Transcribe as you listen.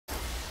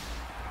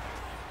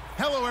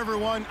Hello,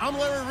 everyone. I'm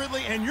Larry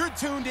Ridley, and you're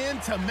tuned in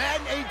to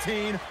Madden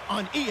 18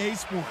 on EA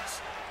Sports.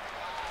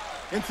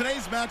 In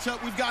today's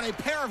matchup, we've got a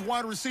pair of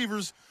wide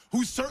receivers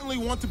who certainly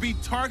want to be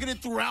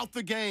targeted throughout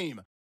the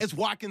game. It's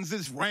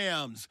Watkins'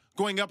 Rams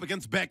going up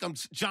against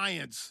Beckham's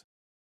Giants.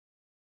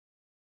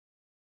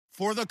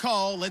 For the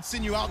call, let's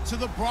send you out to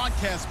the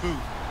broadcast booth,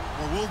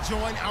 where we'll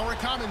join our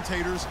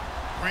commentators,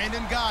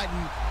 Brandon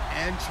Godden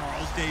and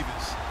Charles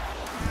Davis.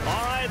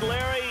 All right,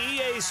 Larry,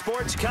 EA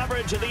Sports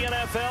coverage of the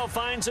NFL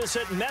finds us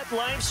at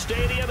MetLife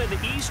Stadium in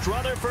East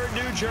Rutherford,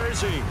 New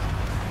Jersey.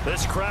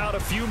 This crowd a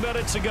few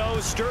minutes ago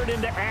stirred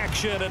into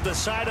action at the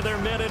side of their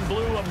men in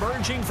blue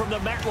emerging from the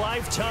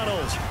MetLife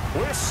tunnels.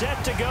 We're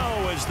set to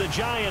go as the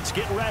Giants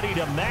get ready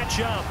to match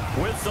up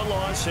with the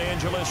Los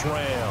Angeles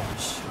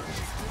Rams.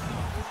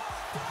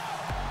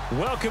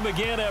 Welcome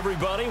again,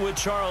 everybody, with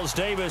Charles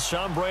Davis.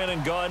 I'm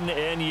Brandon Godden,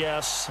 and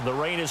yes, the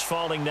rain is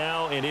falling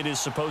now, and it is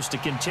supposed to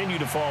continue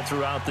to fall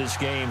throughout this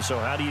game. So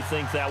how do you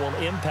think that will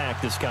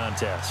impact this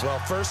contest? Well,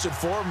 first and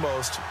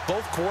foremost,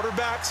 both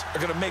quarterbacks are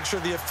going to make sure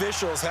the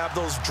officials have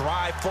those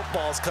dry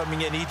footballs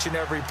coming in each and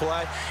every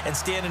play and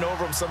standing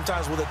over them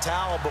sometimes with a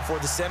towel before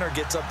the center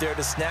gets up there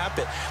to snap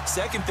it.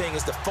 Second thing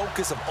is the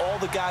focus of all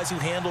the guys who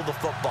handle the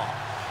football.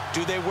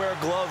 Do they wear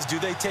gloves? Do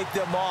they take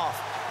them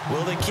off?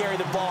 Will they carry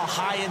the ball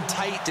high and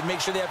tight to make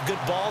sure they have good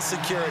ball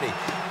security?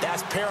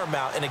 That's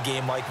paramount in a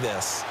game like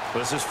this.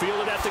 This is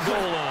fielded at the goal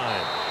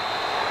line.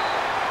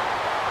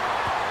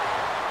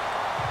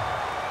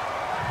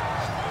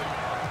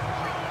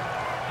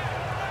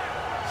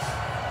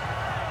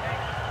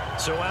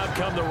 So out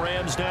come the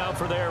Rams now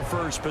for their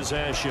first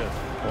possession.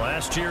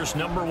 Last year's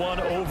 #1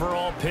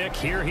 overall pick,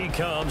 here he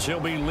comes. He'll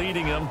be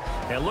leading them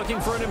and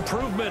looking for an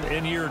improvement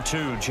in year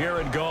 2,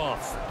 Jared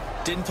Goff.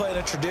 Didn't play in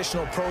a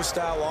traditional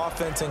pro-style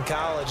offense in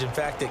college. In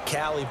fact, at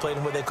Cal, he played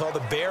in what they call the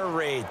Bear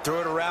Raid.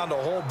 Threw it around a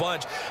whole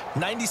bunch.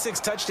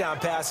 96 touchdown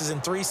passes in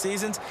 3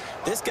 seasons.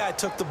 This guy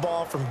took the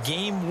ball from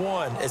game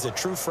 1 as a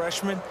true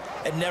freshman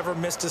and never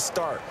missed a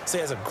start. So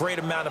he has a great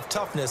amount of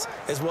toughness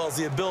as well as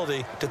the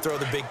ability to throw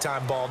the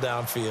big-time ball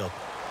downfield.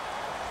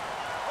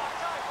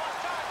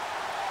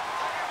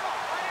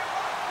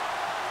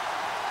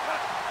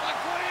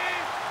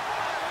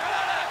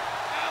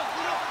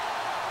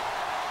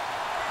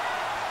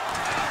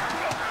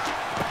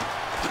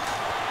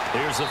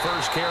 Here's the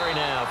first carry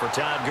now for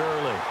Todd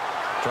Gurley.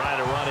 Trying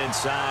to run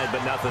inside,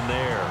 but nothing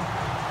there.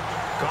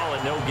 Call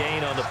it no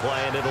gain on the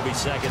play, and it'll be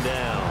second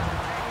down.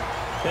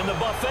 And the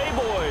Buffet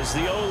boys,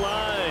 the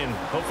O-line,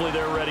 hopefully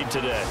they're ready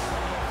today.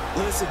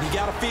 Listen, you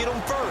got to feed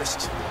them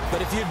first.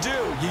 But if you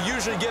do, you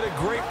usually get a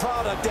great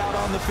product out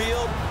on the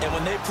field. And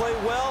when they play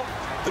well,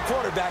 the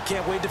quarterback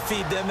can't wait to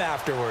feed them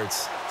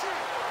afterwards.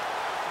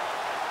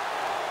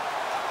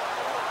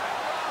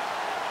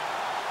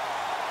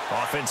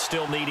 Offense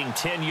still needing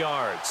 10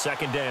 yards.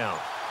 Second down.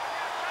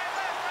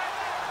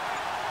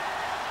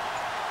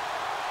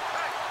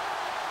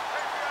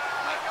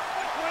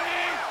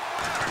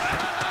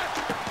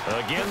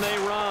 Again they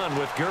run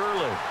with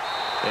Gurley.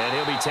 And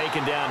he'll be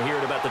taken down here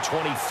at about the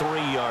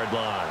 23-yard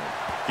line.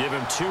 Give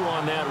him 2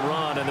 on that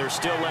run, and they're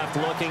still left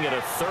looking at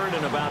a 3rd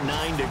and about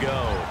 9 to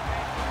go.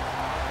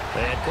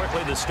 And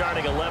quickly the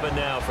starting 11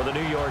 now for the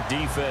New York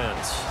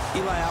defense.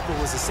 Eli Apple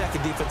was the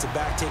second defensive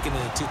back taken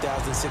in the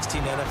 2016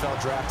 NFL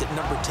draft at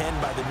number 10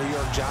 by the New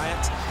York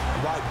Giants.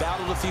 And while he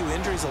battled a few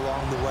injuries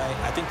along the way,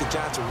 I think the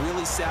Giants are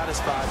really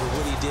satisfied with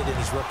what he did in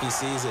his rookie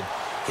season.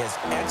 He has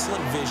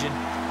excellent vision,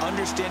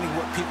 understanding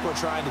what people are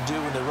trying to do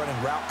when they're running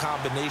route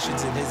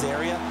combinations in his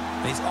area,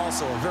 and he's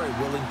also a very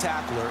willing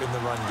tackler in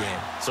the run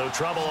game. So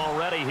trouble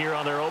already here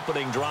on their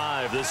opening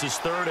drive. This is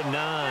 3rd and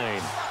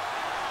 9.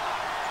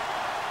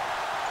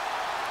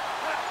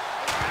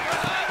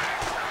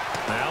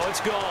 Now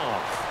it's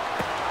Goff.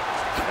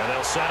 And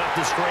they'll set up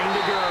the screen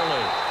to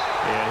Gurley.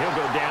 And he'll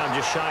go down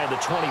just shy of the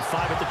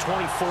 25 at the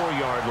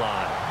 24-yard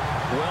line.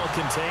 Well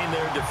contained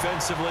there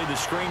defensively. The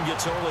screen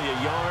gets only a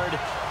yard,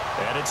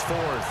 and it's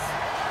 4th.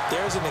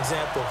 There's an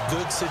example of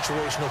good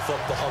situational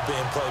football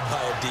being played by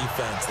a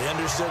defense. They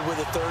understood where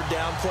the 3rd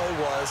down play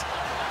was,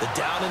 the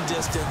down and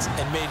distance,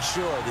 and made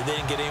sure that they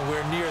didn't get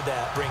anywhere near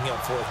that, bringing up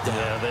 4th down.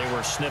 Yeah, they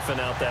were sniffing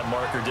out that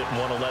marker, didn't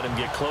want to let him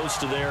get close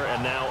to there,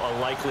 and now a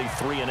likely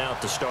 3 and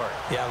out to start.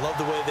 Yeah, I love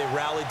the way they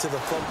rallied to the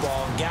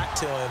football and got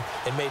to him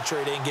and made sure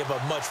he didn't give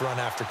up much run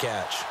after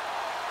catch.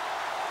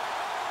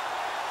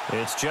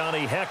 It's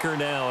Johnny Hecker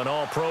now, an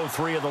all-pro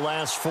 3 of the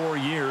last 4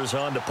 years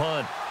on to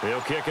punt. He'll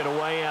kick it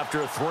away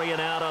after a 3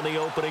 and out on the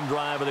opening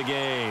drive of the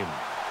game.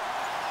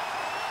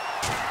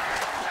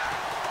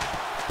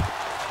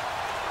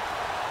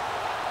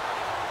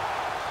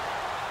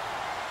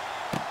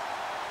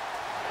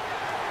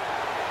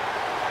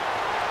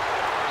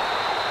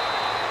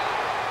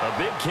 A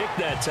big kick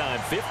that time,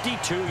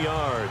 52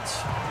 yards.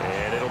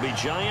 And it'll be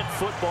Giant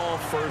football,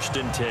 1st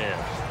and 10.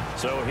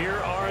 So here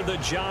are the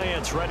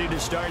Giants ready to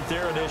start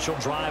their initial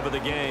drive of the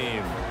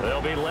game.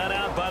 They'll be led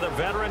out by the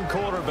veteran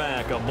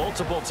quarterback, a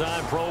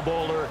multiple-time Pro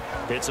Bowler.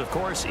 It's, of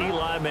course,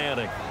 Eli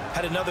Manning.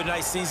 Had another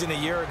nice season a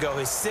year ago,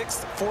 his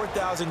 6th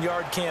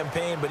 4,000-yard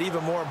campaign, but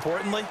even more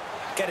importantly,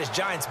 got his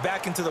Giants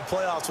back into the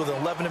playoffs with an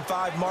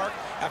 11-5 mark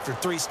after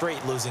 3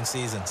 straight losing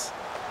seasons.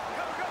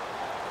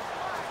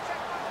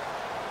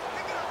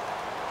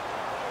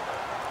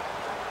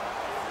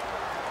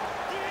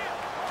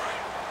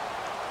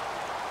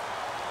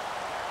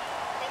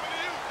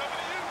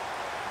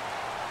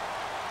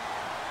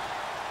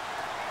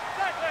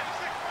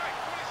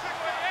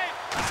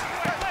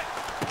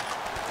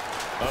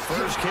 A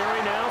first carry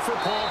now for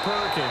Paul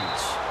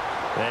Perkins.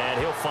 And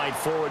he'll fight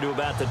forward to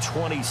about the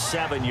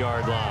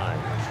 27-yard line.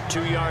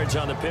 2 yards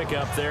on the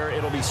pickup there.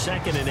 It'll be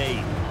 2nd and 8.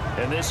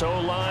 And this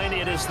O-line,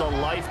 it is the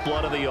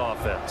lifeblood of the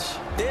offense.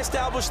 They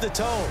established the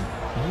tone.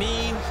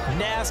 Mean,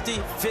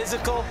 nasty,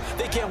 physical.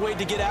 They can't wait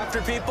to get after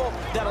people.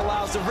 That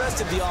allows the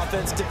rest of the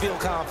offense to feel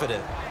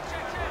confident.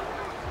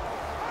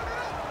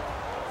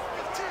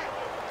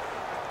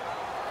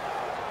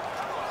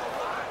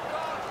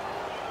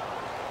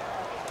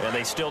 And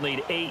they still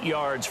need 8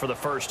 yards for the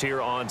first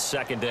here on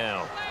 2nd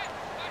down.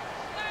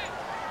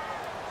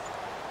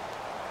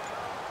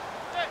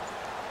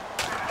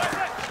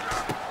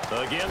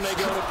 Again, they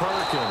go to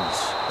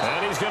Perkins.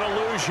 And he's going to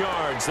lose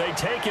yards. They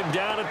take him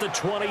down at the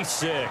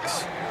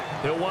 26.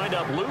 He'll wind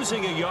up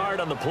losing a yard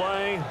on the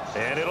play,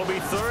 and it'll be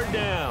 3rd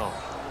down.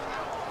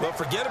 Well,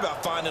 forget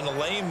about finding a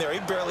lane there. He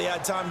barely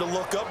had time to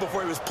look up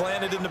before he was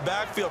planted in the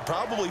backfield.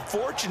 Probably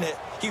fortunate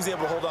he was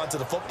able to hold on to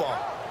the football.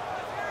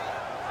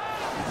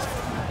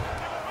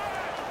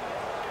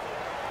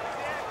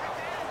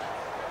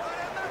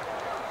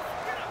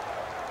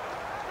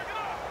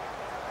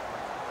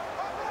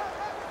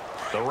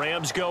 The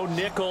Rams go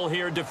nickel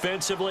here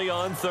defensively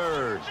on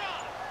 3rd.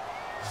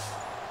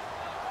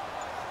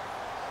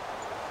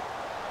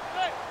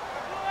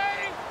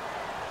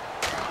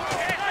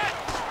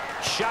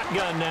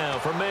 Shotgun now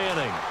for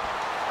Manning.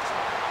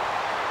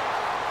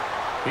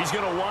 He's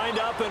going to wind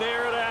up and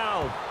air it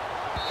out.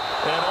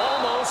 And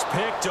almost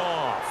picked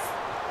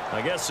off.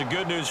 I guess the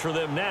good news for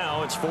them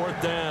now, it's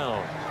 4th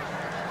down.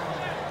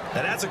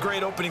 And that's a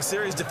great opening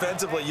series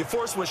defensively. You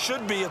force what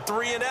should be a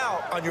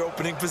 3-and-out on your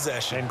opening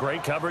possession. And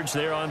great coverage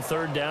there on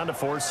 3rd down to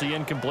force the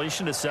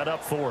incompletion to set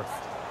up 4th.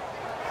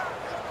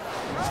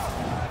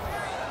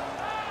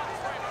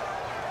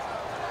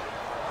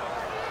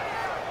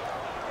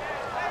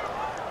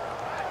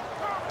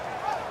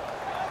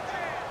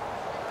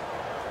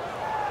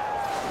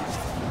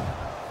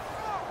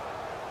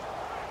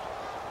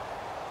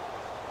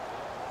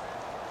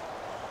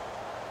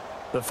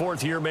 The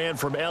 4th-year man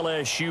from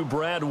LSU,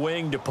 Brad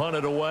Wing, to punt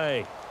it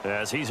away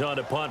as he's on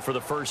to punt for the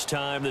first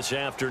time this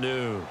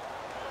afternoon.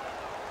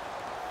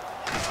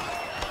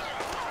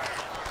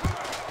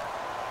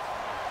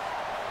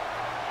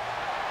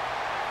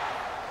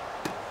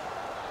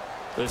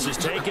 This is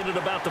taken at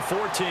about the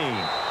 14.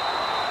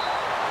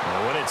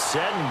 And when it's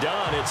said and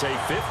done, it's a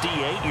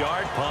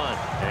 58-yard punt.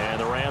 And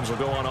the Rams will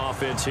go on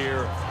offense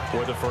here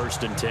for the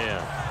 1st and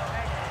 10.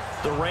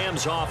 The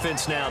Rams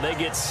offense now, they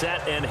get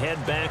set and head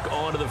back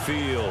onto the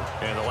field.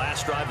 And the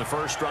last drive, the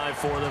first drive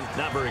for them,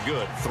 not very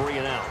good.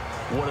 3-and-out.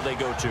 What do they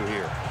go to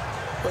here?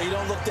 Well, you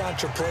don't look down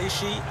at your play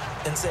sheet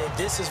and say,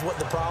 this is what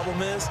the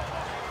problem is.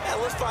 Yeah,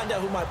 let's find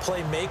out who my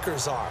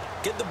playmakers are.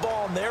 Get the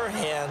ball in their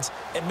hands,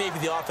 and maybe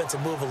the offense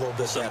will move a little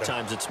bit better.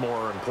 Sometimes it's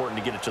more important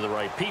to get it to the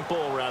right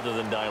people rather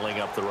than dialing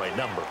up the right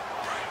number.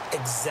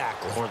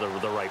 Exactly. Or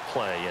the right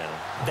play, yeah.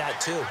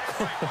 That too.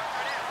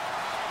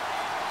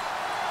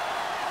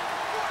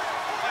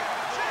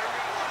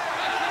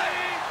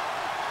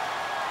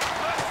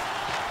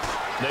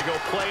 They go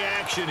play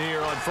action here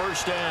on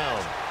 1st down.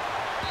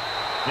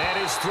 And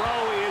his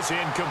throw is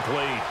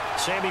incomplete.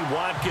 Sammy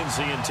Watkins,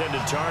 the intended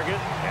target,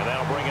 and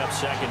that'll bring up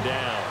 2nd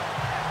down.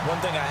 One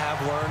thing I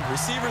have learned,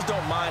 receivers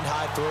don't mind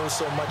high throws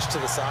so much to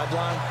the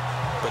sideline,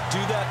 but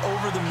do that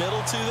over the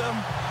middle to them,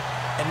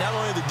 and not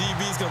only the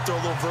DB's going to throw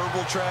a little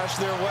verbal trash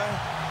their way,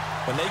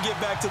 when they get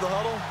back to the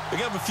huddle, they're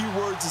going to have a few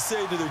words to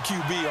say to their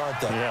QB, aren't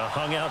they? Yeah,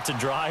 hung out to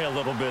dry a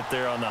little bit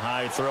there on the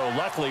high throw.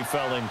 Luckily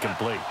fell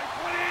incomplete.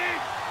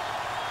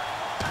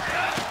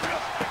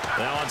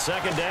 Now on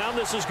 2nd down,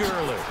 this is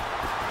Gurley.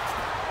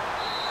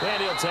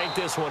 And he'll take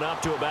this one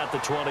up to about the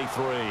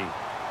 23.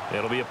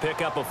 It'll be a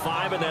pickup of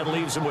 5, and that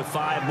leaves him with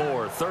 5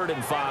 more. 3rd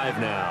and 5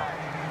 now.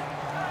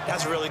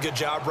 That's a really good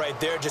job right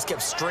there. Just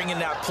kept stringing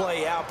that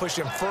play out,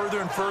 pushing him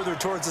further and further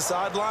towards the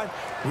sideline.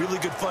 Really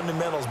good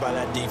fundamentals by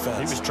that defense.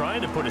 He was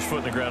trying to put his foot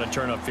in the ground and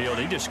turn upfield.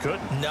 He just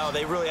couldn't. No,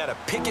 they really had a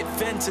picket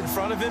fence in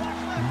front of him.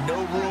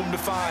 No room to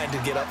find to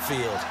get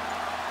upfield.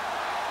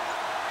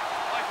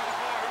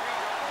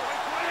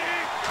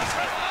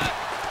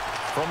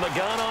 From the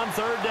gun on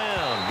 3rd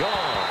down,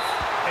 Goff.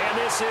 And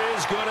this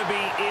is going to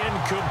be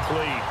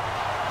incomplete.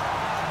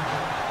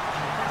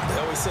 They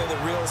always say that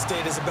real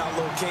estate is about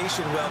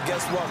location. Well,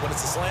 guess what? When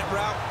it's a slant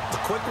route, the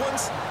quick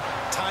ones,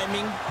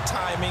 timing,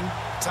 timing,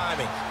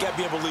 timing. Got to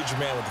be able to lead your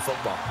man with the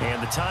football.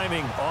 And the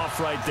timing off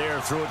right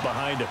there, threw it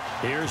behind him.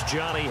 Here's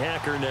Johnny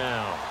Hecker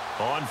now.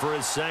 On for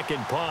his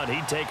 2nd punt.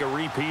 He'd take a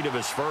repeat of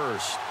his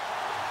first.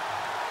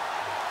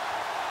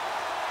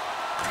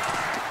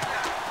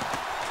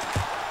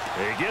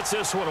 He gets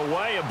this one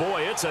away, and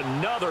boy, it's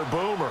another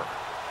boomer.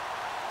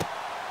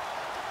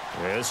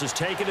 This is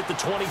taken at the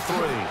 23.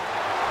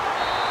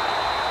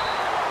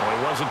 Well,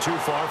 he wasn't too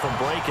far from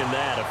breaking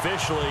that.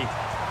 Officially,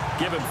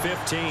 give him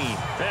 15.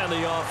 And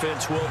the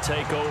offense will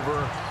take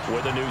over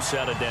with a new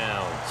set of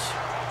downs.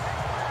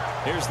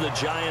 Here's the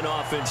Giant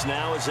offense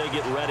now as they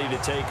get ready to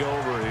take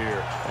over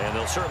here. And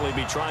they'll certainly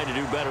be trying to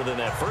do better than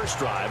that first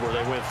drive where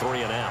they went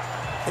 3 and out.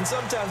 And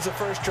sometimes the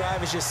first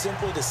drive is just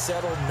simply to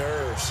settle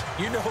nerves.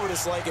 You know what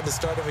it's like at the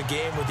start of a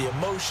game with the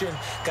emotion.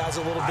 Guys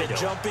a little bit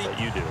jumpy. But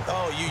you do.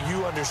 Oh,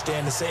 you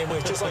understand the same way.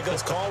 It's just like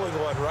us calling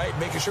one, right?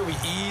 Making sure we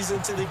ease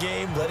into the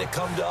game, let it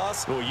come to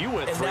us. Well, you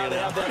went 3 and and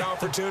now out. they have that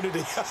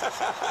opportunity.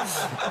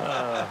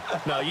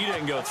 No, you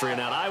didn't go 3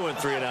 and out. I went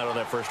 3 and out on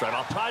that first drive.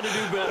 I'll try to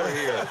do better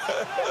here.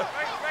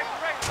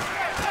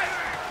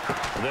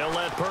 They'll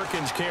let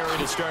Perkins carry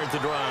to start the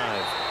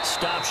drive.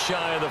 Stop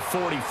shy of the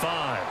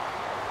 45.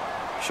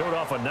 Showed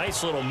off a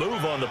nice little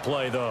move on the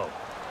play, though.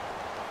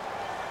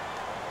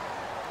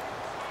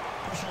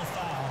 Personal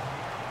foul.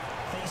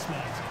 Face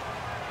mask.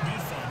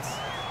 Defense.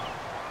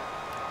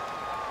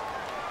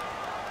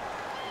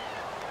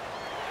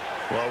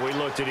 Well, we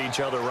looked at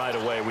each other right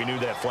away. We knew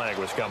that flag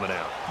was coming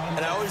out.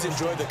 And I always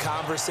enjoy the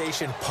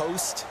conversation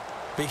post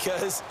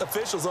because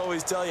officials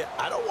always tell you,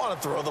 I don't want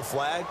to throw the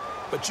flag,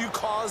 but you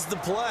caused the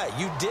play.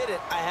 You did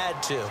it. I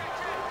had to.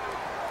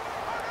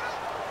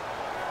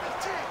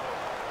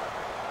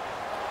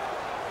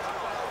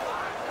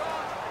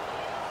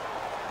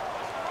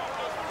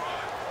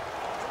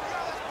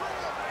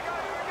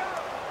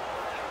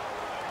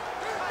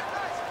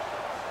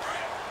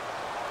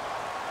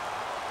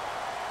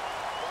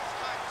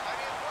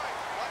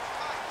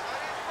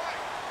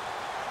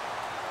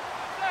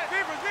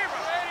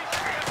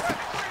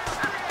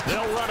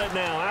 They'll run it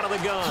now out of the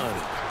gun.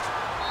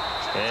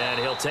 And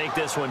he'll take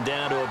this one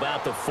down to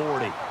about the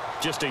 40.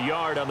 Just a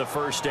yard on the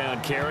first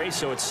down carry,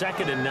 so it's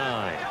 2nd and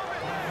 9.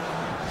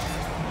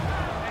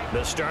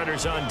 The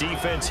starters on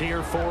defense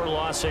here for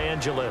Los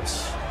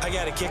Angeles. I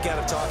got a kick out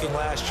of talking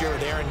last year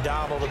with Aaron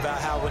Donald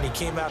about how when he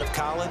came out of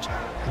college,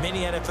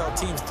 many NFL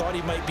teams thought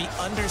he might be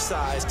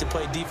undersized to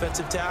play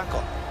defensive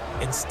tackle.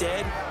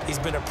 Instead, he's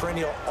been a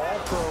perennial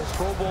all-pro,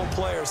 Pro Bowl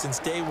player since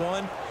day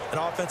one, and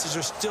offenses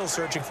are still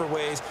searching for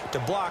ways to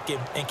block him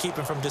and keep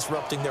him from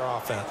disrupting their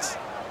offense.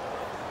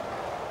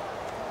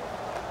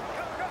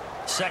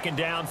 2nd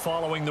down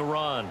following the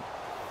run.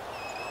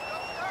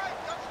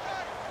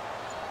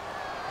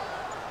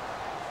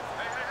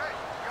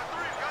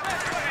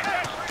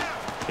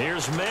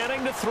 Here's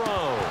Manning to throw.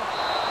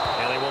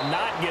 And they will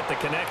not get the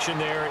connection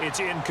there.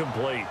 It's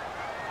incomplete.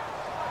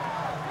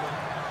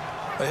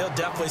 But he'll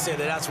definitely say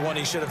that that's one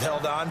he should have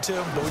held on to.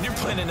 But when you're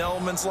playing in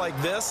elements like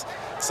this,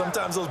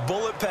 sometimes those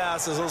bullet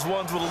passes, those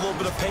ones with a little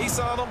bit of pace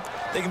on them,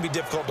 they can be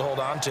difficult to hold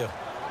on to.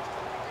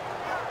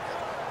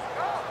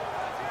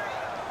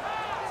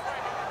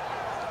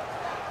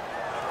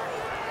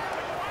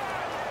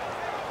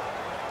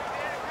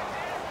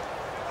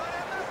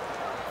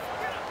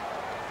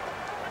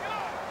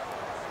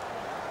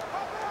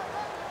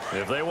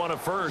 If they want it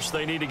first,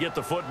 they need to get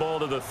the football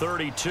to the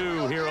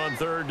 32 here on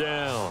 3rd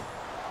down.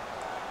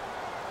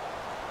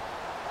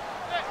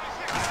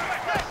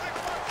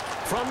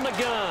 From the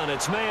gun,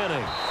 it's Manning.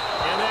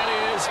 And that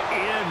is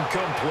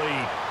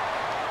incomplete.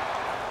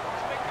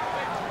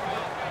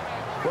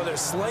 Well, they're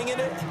slinging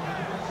it,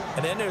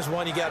 and then there's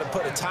one you got to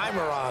put a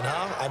timer on,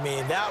 huh? I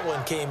mean, that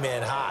one came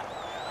in hot.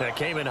 That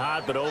came in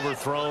hot, but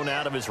overthrown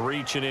out of his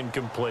reach and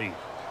incomplete.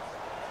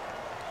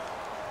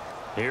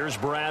 Here's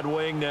Brad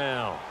Wing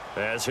now,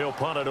 as he'll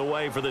punt it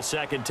away for the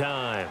 2nd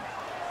time.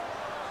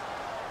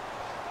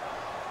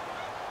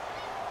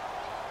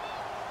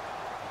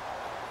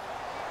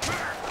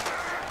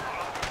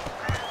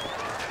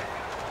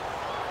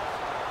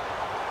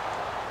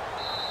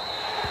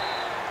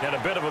 And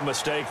a bit of a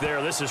mistake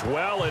there. This is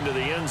well into the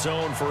end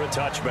zone for a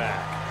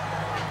touchback.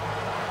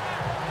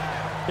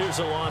 Here's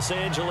the Los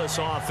Angeles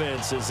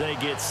offense as they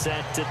get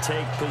set to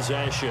take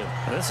possession.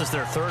 And this is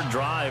their 3rd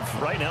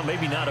drive. Right now,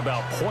 maybe not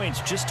about points,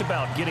 just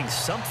about getting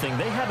something.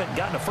 They haven't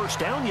gotten a first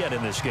down yet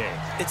in this game.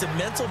 It's a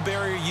mental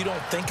barrier you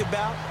don't think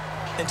about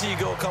until you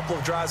go a couple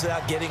of drives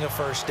without getting a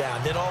first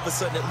down. Then all of a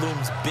sudden it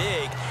looms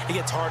big. It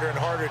gets harder and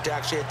harder to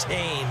actually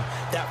attain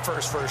that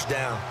first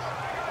down.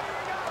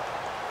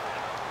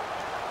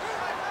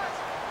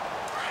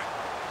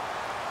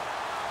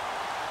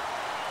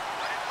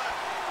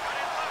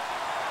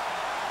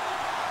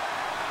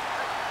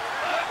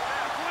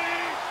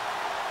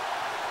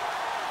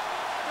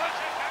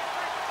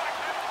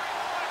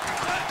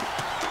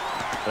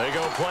 They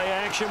go play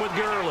action with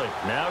Gurley.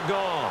 Now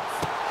Goff.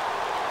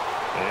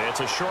 It's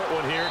a short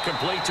one here,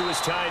 complete to his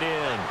tight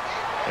end.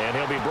 And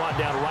he'll be brought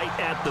down right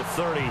at the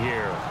 30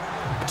 here.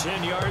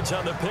 10 yards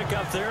on the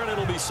pickup there, and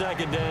it'll be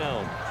 2nd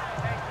down.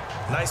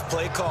 Nice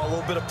play call, a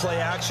little bit of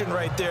play action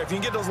right there. If you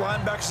can get those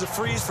linebackers to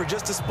freeze for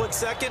just a split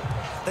second,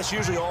 that's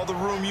usually all the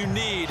room you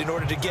need in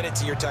order to get it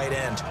to your tight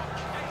end.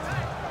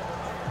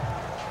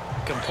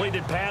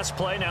 Completed pass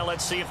play. Now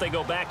let's see if they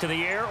go back to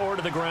the air or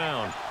to the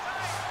ground.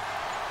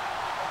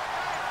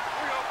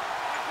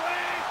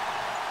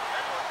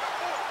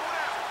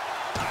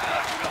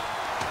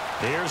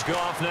 Here's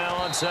Goff now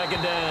on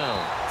second down.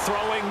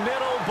 Throwing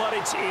middle, but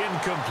it's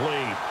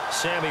incomplete.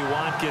 Sammy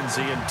Watkins,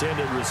 the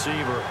intended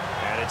receiver,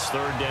 and it's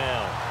third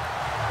down.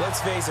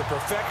 Let's face it,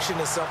 perfection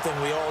is something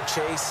we all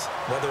chase,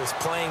 whether it's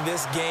playing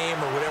this game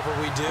or whatever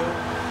we do.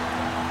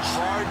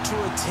 Hard to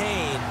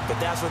attain, but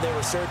that's what they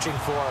were searching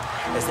for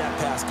as that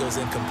pass goes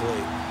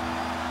incomplete.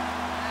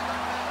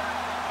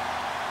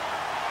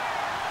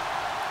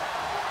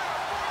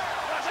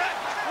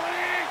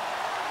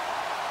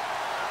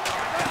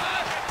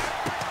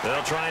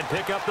 They'll try and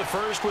pick up the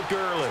first with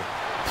Gurley.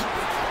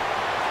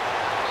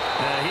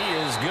 Now he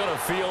is going to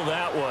feel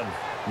that one.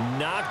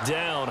 Knocked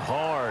down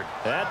hard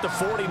at the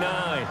 49.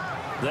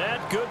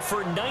 That good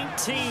for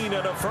 19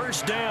 and a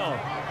first down.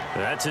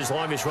 That's his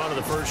longest run of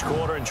the first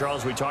quarter. And,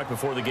 Charles, we talked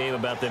before the game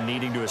about them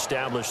needing to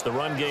establish the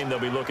run game. They'll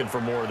be looking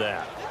for more of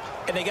that.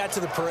 And they got to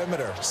the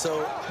perimeter.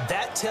 So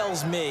that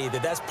tells me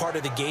that that's part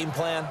of the game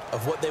plan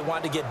of what they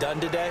want to get done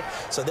today.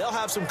 So they'll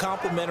have some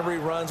complementary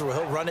runs where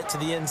he'll run it to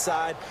the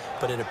inside.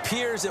 But it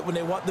appears that when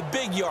they want the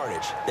big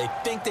yardage, they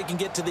think they can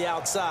get to the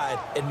outside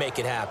and make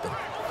it happen.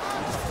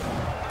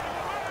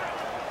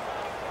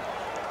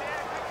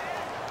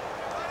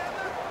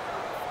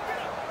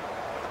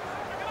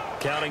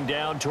 Counting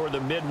down toward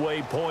the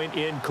midway point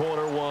in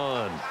quarter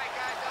one.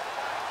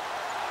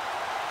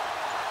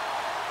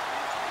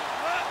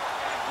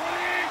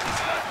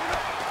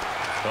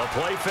 A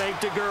play fake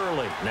to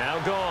Gurley. Now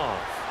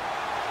Goff.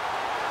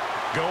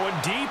 Going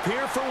deep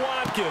here for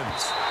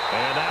Watkins.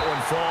 And that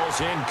one falls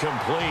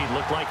incomplete.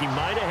 Looked like he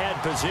might have had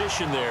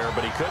position there,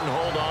 but he couldn't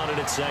hold on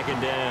at second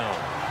down.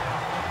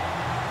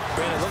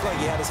 Brandon, it looked like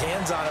he had his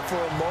hands on it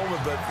for a moment,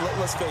 but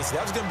let's face it,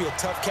 that was going to be a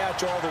tough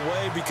catch all the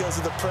way because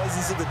of the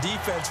presence of the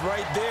defense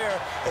right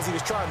there as he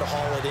was trying to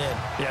haul it in.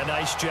 Yeah,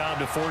 nice job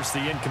to force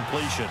the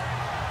incompletion.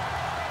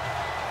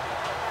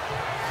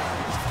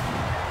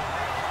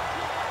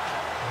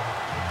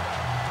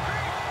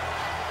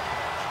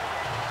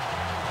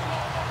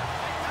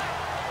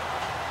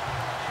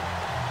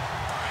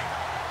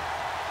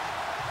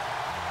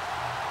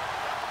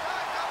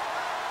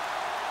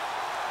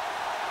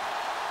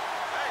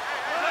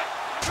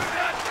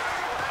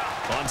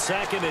 On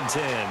 2nd and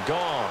 10,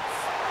 Goff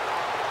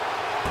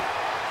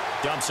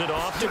dumps it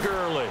off to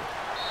Gurley.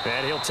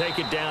 And he'll take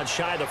it down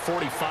shy of the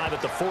 45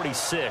 at the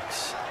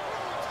 46.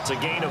 It's a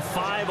gain of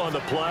 5 on the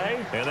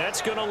play, and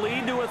that's going to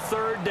lead to a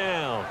third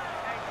down.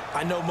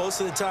 I know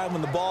most of the time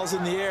when the ball's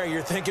in the air,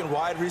 you're thinking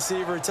wide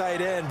receiver,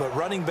 tight end, but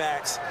running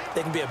backs,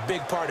 they can be a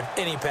big part of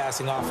any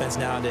passing offense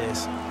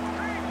nowadays.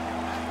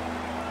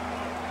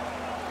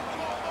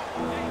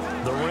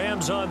 The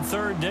Rams on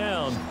third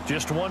down,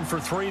 just 1 for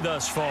 3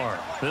 thus far.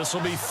 This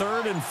will be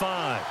 3rd and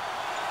 5.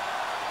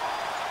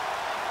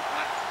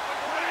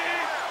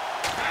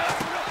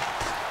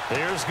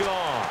 Here's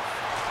Goff.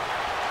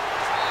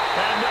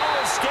 And no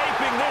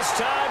escaping this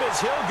time as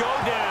he'll go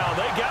down.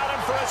 They got him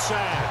for a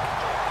sack.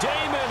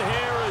 Damon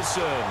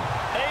Harrison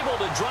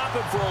able to drop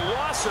him for a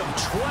loss of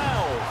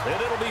 12,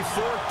 and it'll be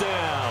 4th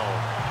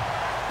down.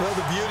 Well,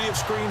 the beauty of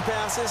screen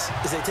passes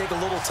is they take a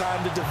little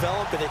time to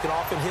develop, and they can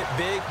often hit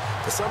big,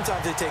 but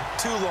sometimes they take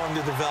too long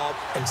to develop,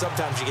 and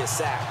sometimes you get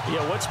sacked.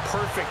 Yeah, what's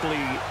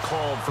perfectly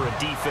called for a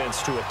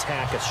defense to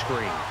attack a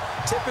screen?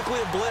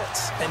 Typically a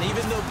blitz, and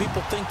even though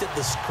people think that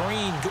the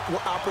screen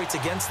operates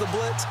against the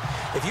blitz,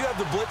 if you have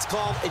the blitz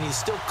called and you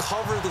still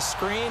cover the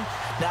screen,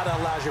 now that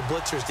allows your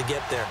blitzers to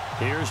get there.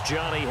 Here's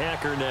Johnny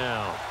Hecker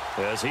now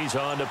as he's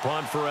on to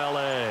punt for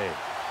L.A.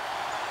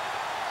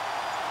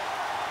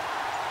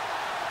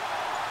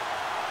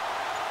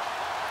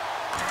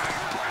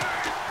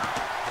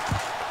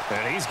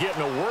 And he's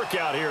getting a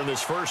workout here in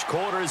this first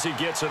quarter as he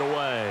gets it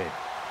away.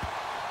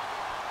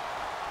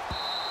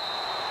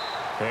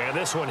 And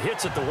this one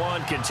hits at the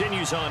 1,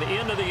 continues on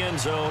into the end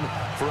zone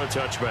for a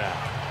touchback.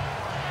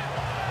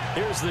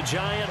 Here's the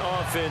Giant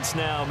offense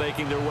now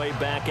making their way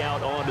back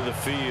out onto the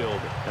field.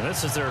 And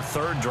this is their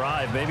 3rd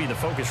drive. Maybe the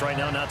focus right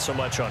now not so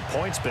much on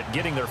points, but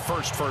getting their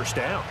first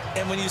down.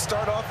 And when you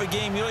start off a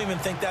game, you don't even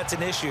think that's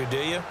an issue, do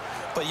you?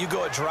 But you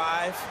go a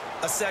drive,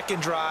 a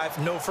second drive,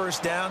 no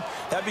first down,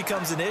 that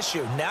becomes an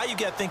issue. Now you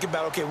got to think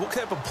about, okay, what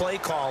type of play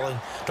calling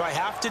do I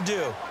have to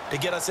do to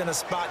get us in a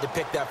spot to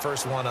pick that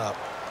first one up?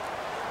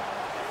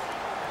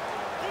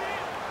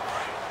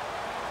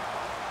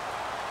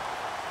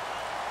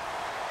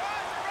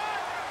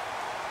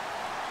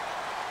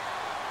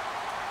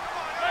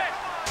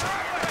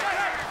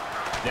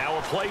 Now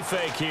a play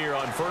fake here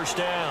on 1st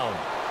down.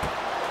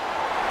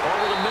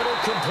 Over the middle,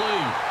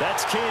 complete.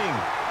 That's King.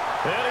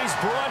 And he's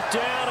brought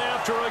down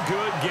after a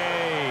good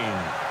gain.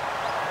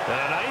 And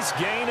a nice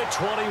gain at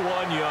 21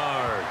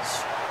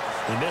 yards.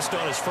 He missed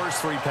on his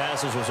first 3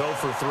 passes, was 0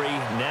 for 3.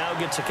 Now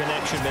gets a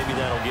connection. Maybe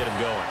that'll get him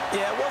going.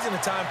 Yeah, it wasn't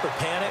a time for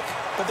panic,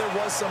 but there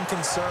was some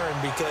concern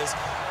because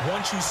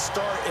once you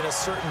start in a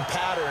certain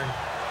pattern,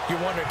 you're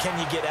wondering, can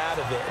you get out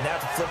of it? And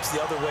that flips the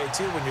other way,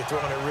 too, when you're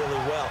throwing it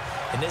really well.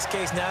 In this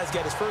case, now he's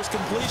got his first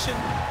completion.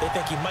 They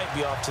think he might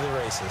be off to the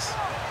races.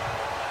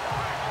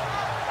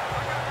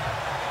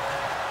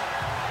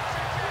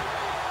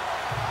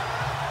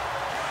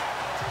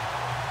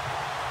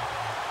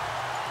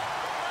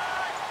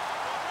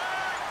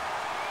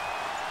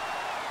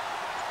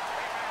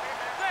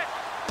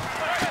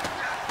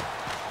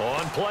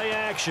 On play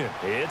action,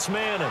 it's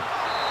Manning.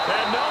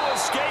 And no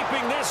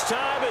escaping this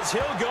time as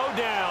he'll go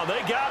down.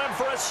 They got him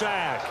for a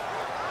sack.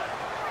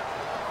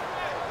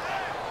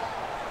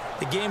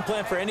 The game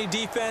plan for any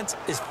defense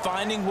is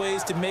finding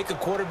ways to make a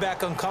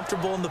quarterback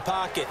uncomfortable in the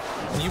pocket.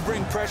 When you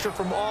bring pressure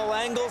from all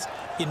angles,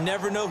 you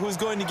never know who's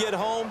going to get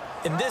home.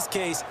 In this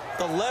case,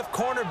 the left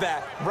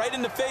cornerback, right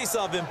in the face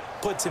of him,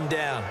 puts him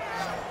down.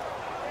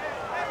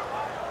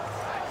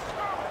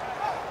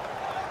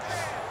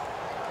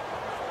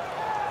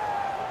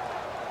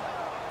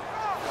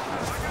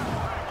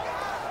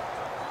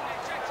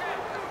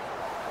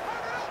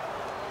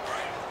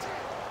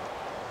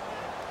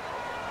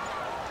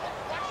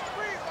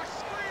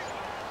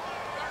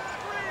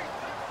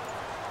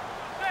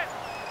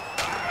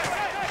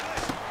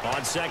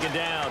 On second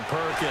down,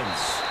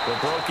 Perkins. The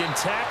broken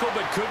tackle,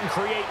 but couldn't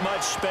create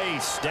much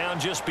space. Down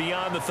just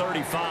beyond the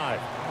 35.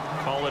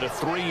 Call it a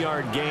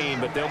 3-yard gain,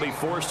 but they'll be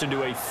forced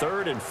into a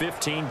 3rd and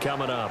 15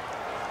 coming up.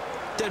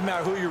 Doesn't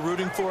matter who you're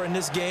rooting for in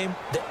this game.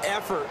 The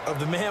effort of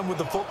the man with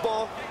the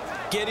football,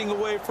 getting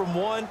away from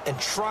one and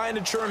trying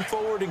to turn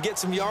forward and get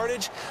some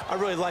yardage, I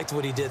really liked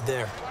what he did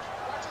there.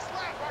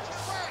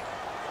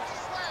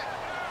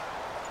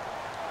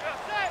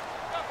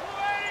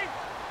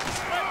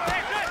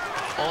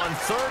 On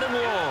 3rd and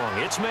long,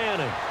 it's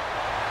Manning.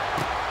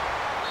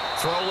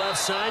 Throw left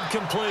side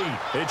complete.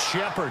 It's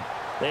Shepard.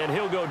 And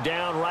he'll go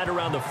down right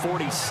around the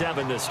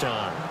 47 this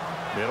time.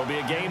 It'll be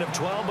a gain of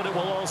 12, but it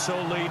will also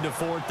lead to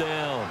 4th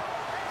down.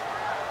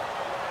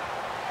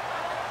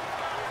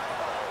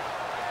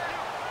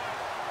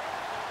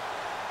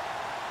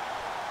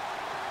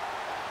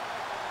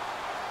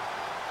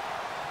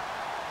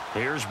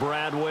 Here's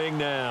Brad Wing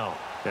now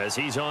as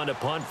he's on to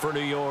punt for New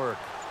York.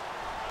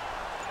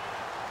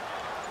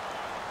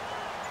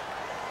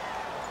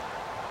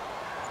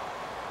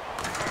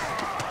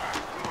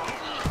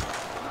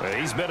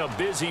 He's been a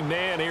busy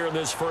man here in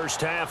this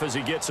first half as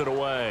he gets it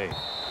away.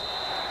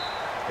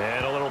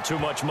 And a little too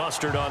much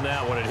mustard on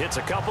that one. It hits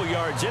a couple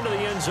yards into the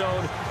end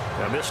zone.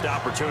 A missed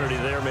opportunity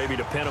there maybe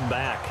to pin him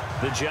back.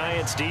 The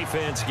Giants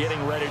defense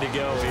getting ready to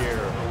go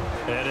here.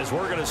 And as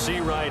we're going to see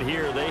right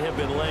here, they have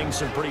been laying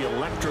some pretty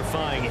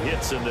electrifying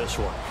hits in this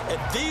one. And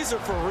these are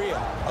for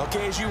real.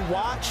 Okay, as you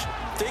watch,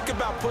 think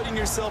about putting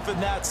yourself in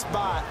that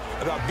spot,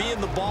 about being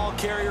the ball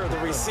carrier or the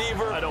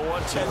receiver. I don't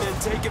want to. And then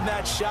taking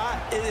that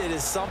shot, it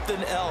is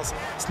something else.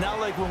 It's not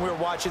like when we were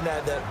watching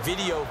that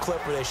video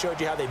clip where they showed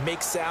you how they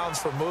make sounds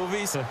for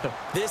movies.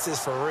 This is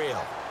for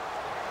real.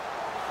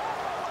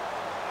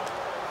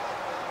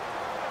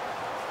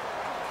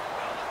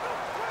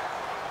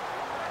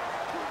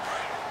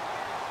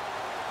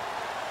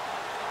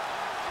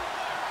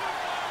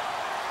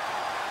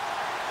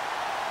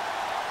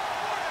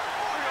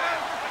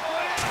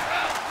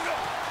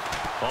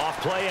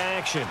 Off play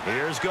action.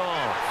 Here's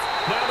Goff.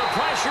 Now the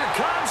pressure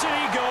comes and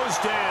he goes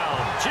down.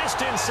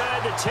 Just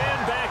inside the 10,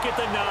 back at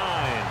the 9.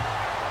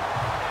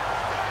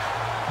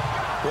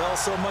 Well,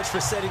 so much for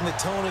setting the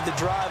tone of the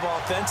drive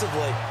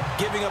offensively.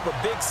 Giving up a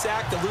big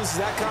sack that loses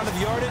that kind of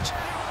yardage,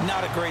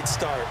 not a great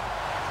start.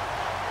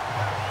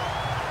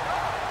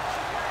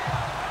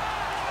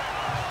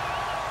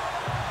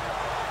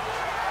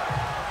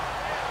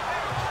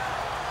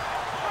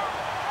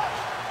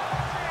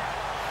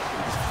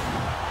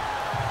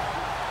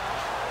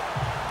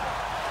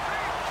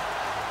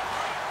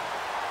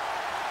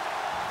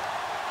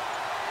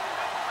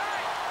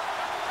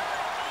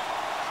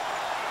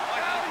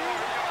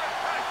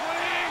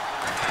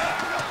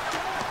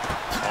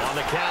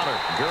 Counter,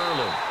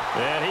 Gurley,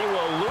 and he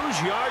will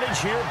lose yardage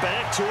here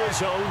back to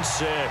his own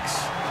 6.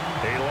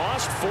 He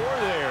lost 4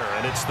 there,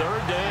 and it's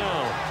 3rd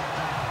down.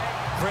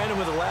 Brandon,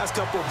 with the last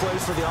couple of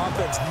plays for the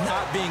offense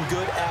not being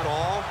good at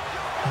all,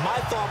 my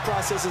thought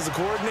process as a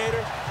coordinator,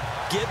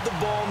 get the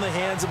ball in the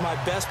hands of my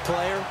best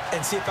player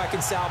and see if I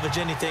can salvage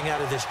anything out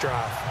of this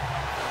drive.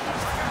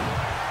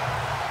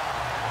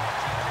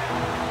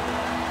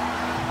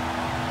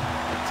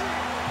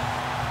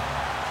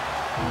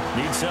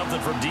 Need something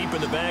from deep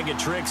in the bag of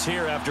tricks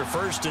here after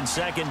 1st and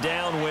 2nd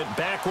down went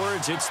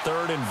backwards. It's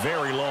 3rd and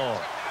very long.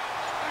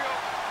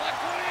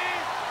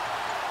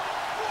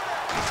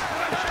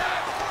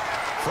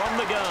 From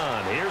the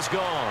gun, here's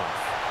Goff.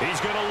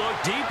 He's going to look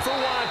deep for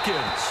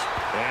Watkins.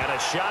 And a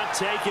shot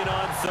taken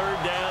on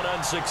 3rd down,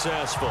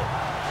 unsuccessful.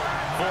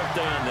 4th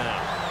down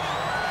now.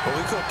 Well,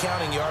 we quit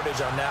counting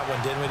yardage on that one,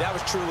 didn't we? That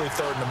was truly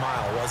 3rd and a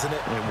mile, wasn't it?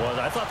 It was.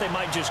 I thought they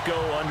might just go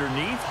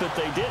underneath, but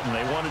they didn't.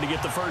 They wanted to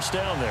get the 1st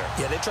down there.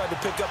 Yeah, they tried to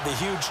pick up the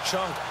huge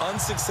chunk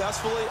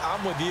unsuccessfully.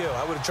 I'm with you.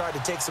 I would have tried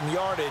to take some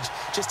yardage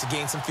just to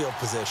gain some field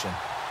position.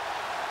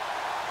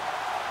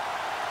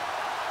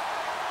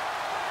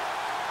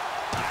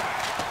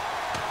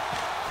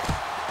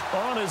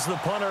 On is the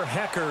punter,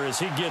 Hecker,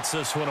 as he gets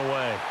this one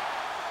away.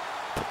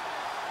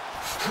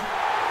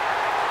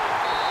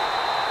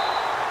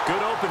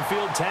 Good open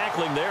field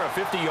tackling there. A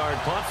 50-yard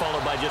punt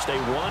followed by just a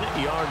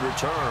 1-yard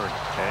return.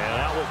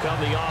 And out will come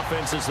the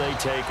offense as they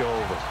take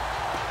over.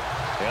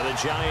 And the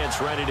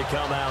Giants ready to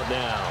come out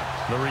now.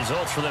 The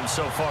results for them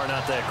so far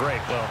not that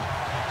great. Well,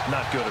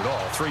 Not good at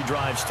all. 3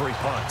 drives, 3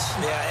 punts.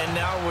 Yeah, and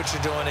now what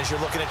you're doing is you're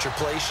looking at your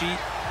play sheet.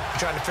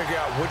 You're trying to figure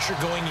out what you're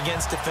going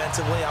against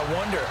defensively. I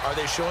wonder, are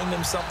they showing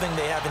them something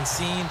they haven't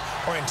seen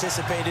or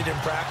anticipated in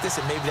practice,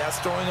 and maybe that's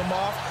throwing them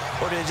off?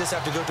 Or do they just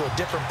have to go to a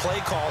different play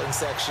calling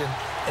section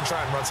and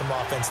try and run some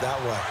offense that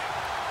way?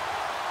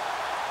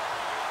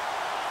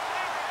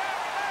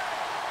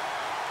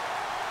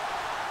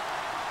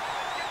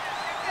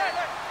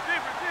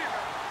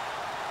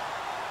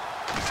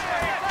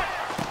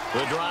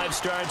 The drive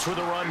starts with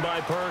a run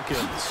by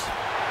Perkins.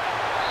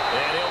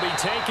 And he'll be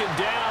taken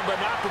down, but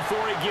not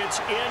before he gets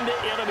into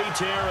enemy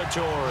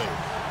territory.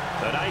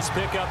 A nice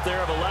pickup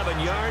there of 11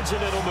 yards,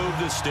 and it'll move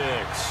the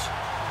sticks.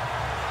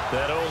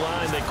 That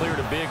O-line, they cleared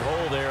a big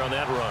hole there on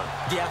that run.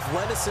 The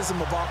athleticism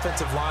of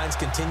offensive lines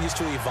continues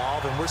to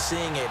evolve, and we're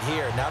seeing it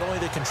here. Not only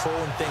are they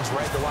controlling things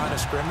right at the line of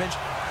scrimmage,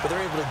 but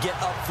they're able to get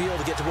upfield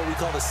to get to what we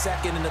call the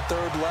second and the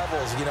third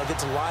levels. You know, get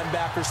to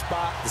linebacker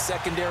spot, the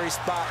secondary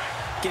spot,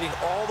 getting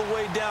all the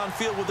way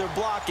downfield with their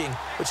blocking,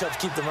 which helps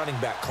keep the running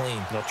back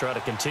clean. They'll try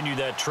to continue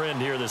that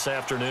trend here this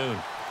afternoon.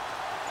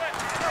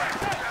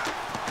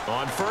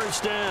 On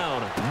first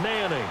down,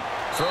 Manning.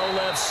 Throw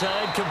left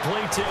side,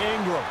 complete to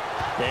Ingram.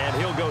 And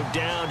he'll go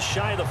down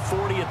shy of the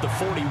 40 at the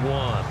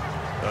 41.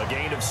 A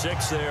gain of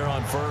 6 there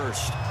on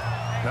first.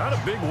 Not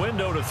a big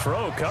window to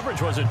throw.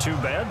 Coverage wasn't too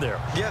bad there.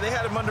 Yeah, they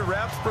had him under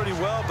wraps pretty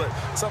well, but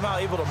somehow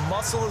able to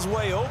muscle his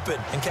way open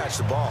and catch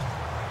the ball.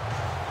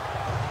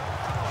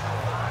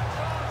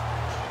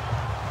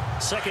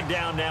 Second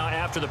down now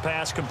after the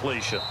pass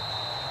completion.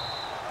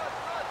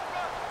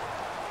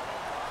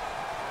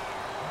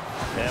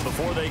 And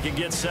before they can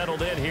get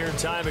settled in here,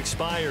 time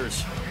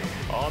expires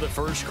on the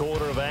first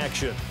quarter of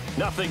action.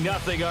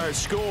 0-0 our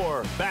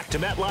score. Back to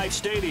MetLife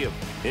Stadium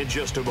in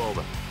just a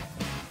moment.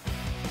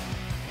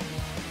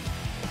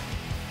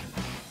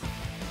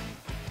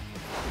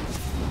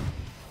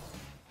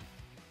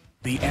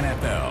 The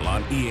NFL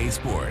on EA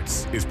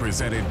Sports is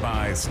presented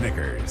by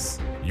Snickers.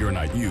 You're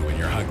not you when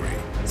you're hungry.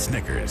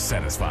 Snickers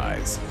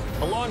satisfies.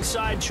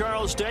 Alongside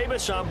Charles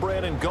Davis, I'm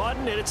Brandon Gaudin,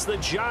 and it's the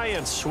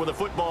Giants with a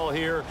football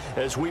here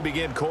as we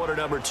begin quarter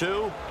number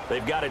 2.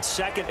 They've got it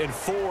 2nd and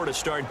 4 to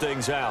start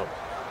things out.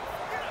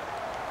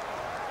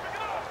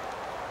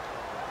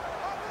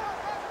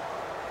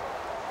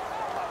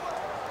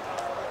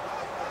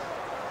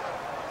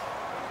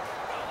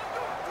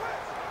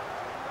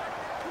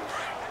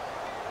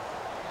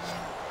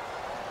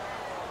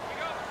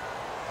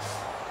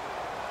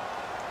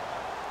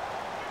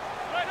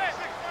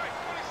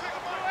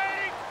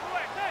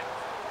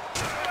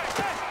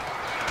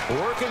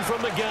 Working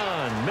from the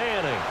gun,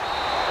 Manning.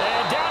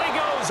 And down he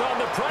goes on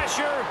the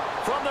pressure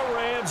from the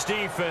Rams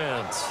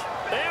defense.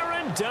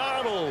 Aaron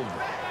Donald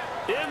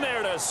in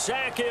there to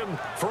sack him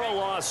for a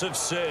loss of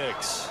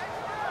 6.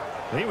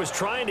 He was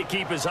trying to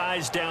keep his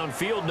eyes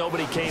downfield.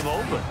 Nobody came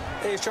open.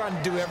 He's trying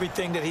to do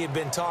everything that he had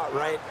been taught,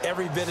 right?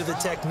 Every bit of the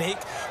technique.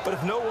 But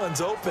if no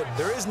one's open,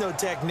 there is no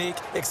technique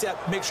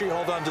except make sure you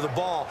hold on to the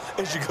ball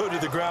as you go to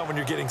the ground when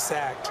you're getting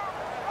sacked.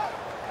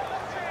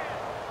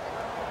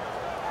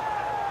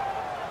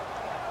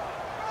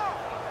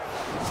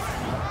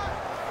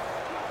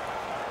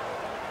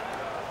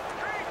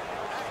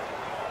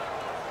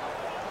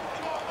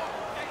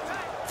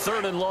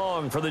 Third and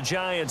long for the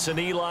Giants, and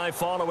Eli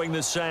following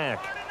the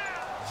sack.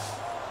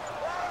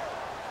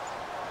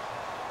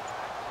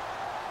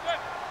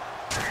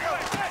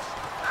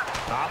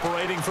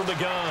 Operating from the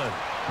gun,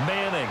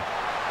 Manning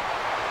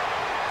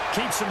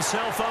keeps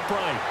himself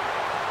upright.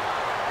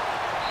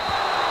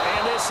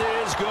 And this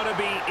is going to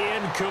be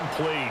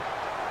incomplete.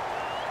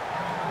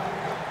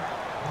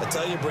 I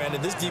tell you,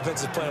 Brandon, this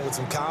defense is playing with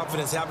some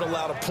confidence. Haven't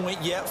allowed a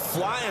point yet.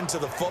 Flying to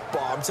the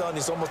football. I'm telling you,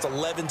 it's almost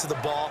 11 to the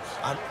ball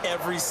on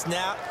every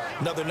snap.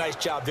 Another nice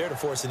job there to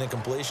force an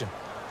incompletion.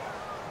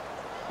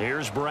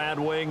 Here's Brad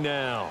Wing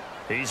now.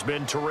 He's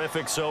been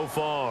terrific so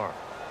far.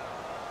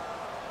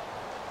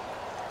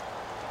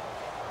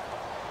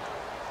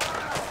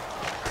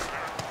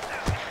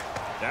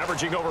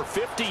 Averaging over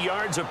 50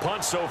 yards a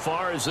punt so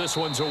far as this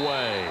one's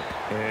away.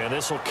 And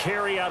this will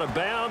carry out of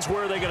bounds.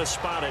 Where are they going to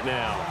spot it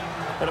now?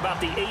 At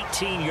about the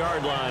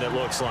 18-yard line, it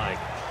looks like.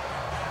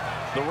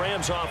 The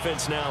Rams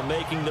offense now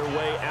making their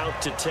way out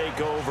to take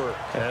over.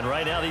 And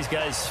right now these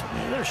guys,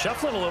 they're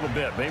shuffling a little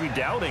bit, maybe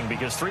doubting,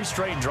 because 3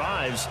 straight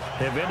drives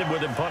have ended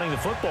with them punting the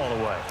football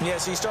away. Yeah,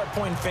 so you start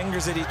pointing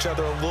fingers at each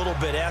other a little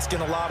bit,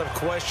 asking a lot of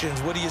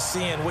questions. What are you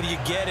seeing? What are you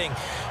getting?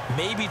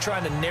 Maybe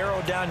trying to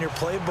narrow down your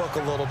playbook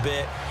a little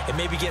bit and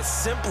maybe get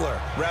simpler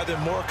rather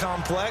than more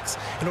complex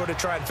in order to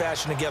try and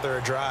fashion together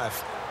a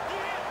drive.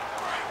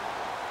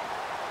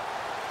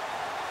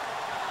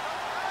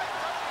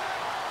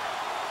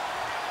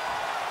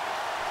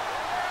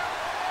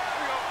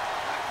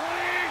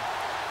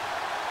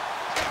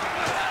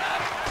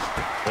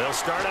 They'll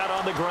start out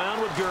on the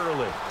ground with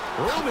Gurley.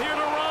 Room here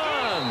to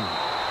run.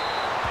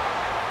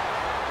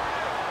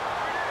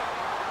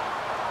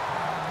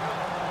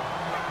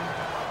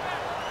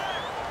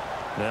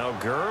 Now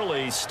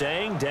Gurley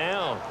staying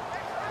down.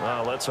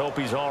 Well, let's hope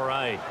he's all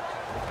right.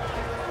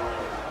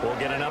 We'll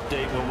get an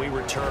update when we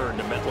return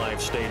to MetLife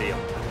Stadium.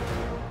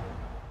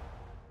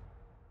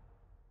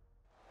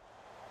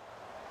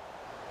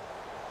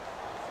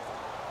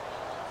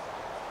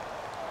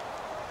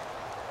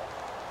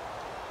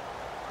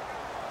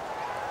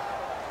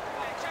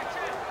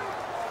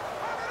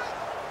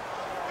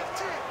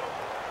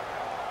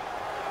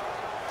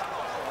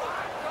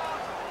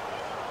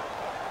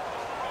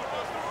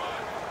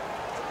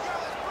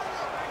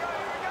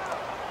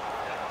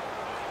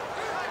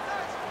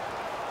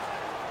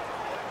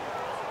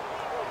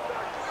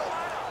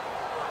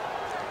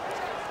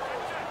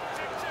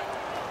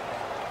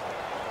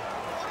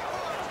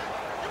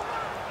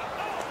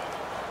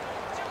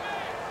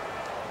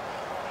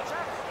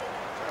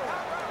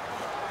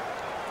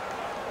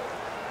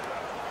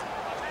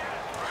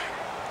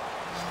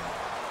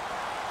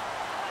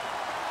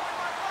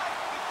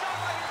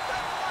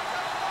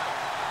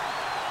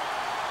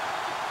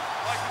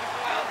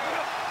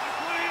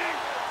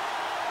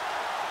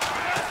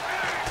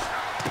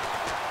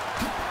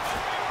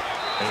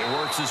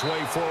 His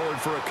way forward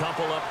for a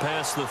couple up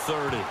past the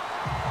 30.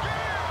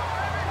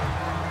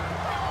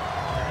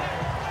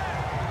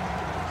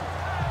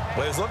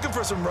 Well, he was looking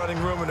for some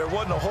running room, and there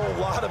wasn't a whole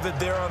lot of it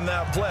there on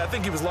that play. I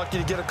think he was lucky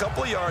to get a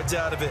couple of yards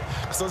out of it,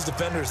 because those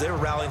defenders, they were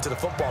rallying to the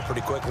football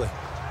pretty quickly.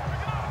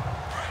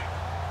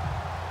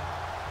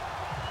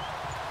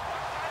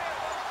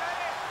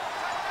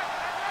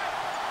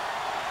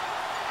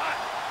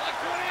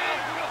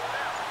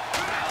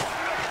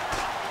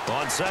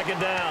 On second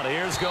down,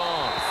 here's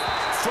Goff.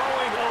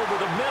 Throwing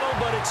over the middle,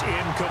 but it's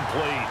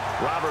incomplete.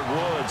 Robert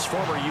Woods,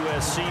 former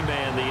USC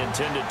man, the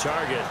intended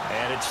target,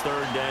 and it's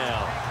third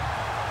down.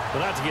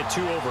 Well, not to get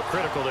too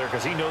overcritical there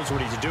because he knows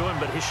what he's doing,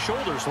 but his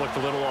shoulders looked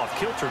a little off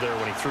kilter there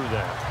when he threw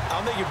that. I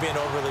don't think you're being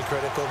overly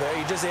critical there.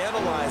 You're just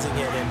analyzing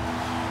it, and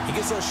he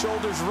gets those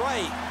shoulders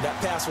right. That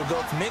pass will go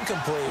from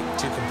incomplete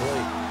to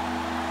complete.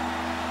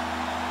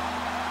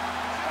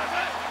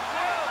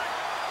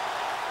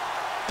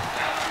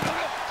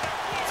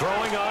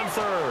 Throwing on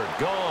third,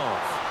 Goff.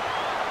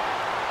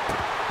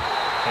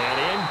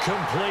 And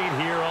incomplete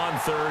here on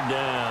third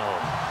down.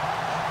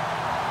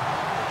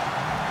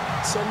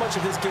 So much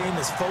of this game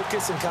is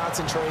focus and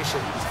concentration.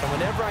 And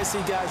whenever I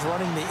see guys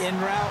running the in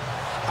route,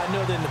 I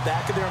know that in the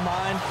back of their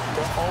mind,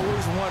 they're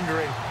always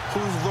wondering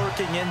who's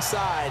lurking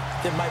inside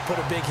that might put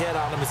a big hit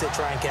on them as they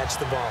try and catch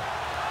the ball.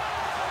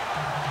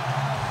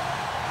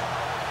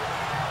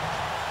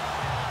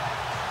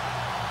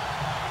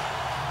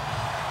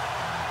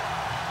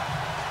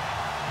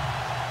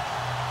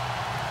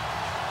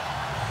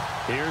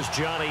 Here's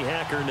Johnny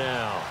Hacker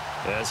now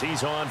as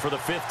he's on for the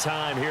 5th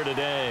time here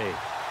today.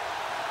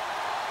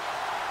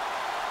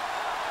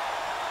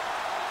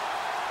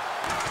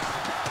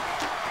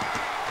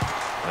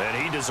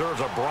 And he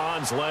deserves a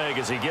bronze leg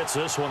as he gets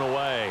this one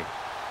away.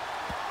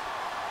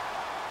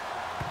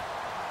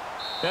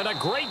 And a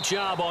great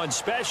job on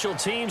special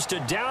teams to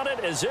down it,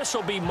 as this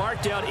will be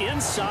marked out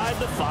inside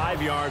the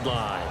 5-yard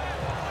line.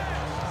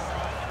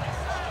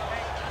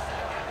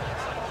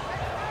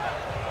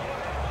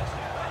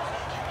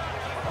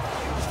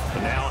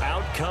 Now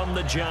out come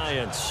the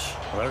Giants.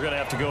 They're going to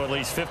have to go at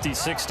least 50,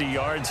 60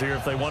 yards here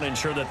if they want to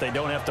ensure that they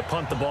don't have to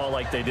punt the ball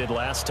like they did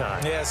last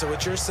time. Yeah, so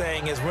what you're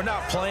saying is we're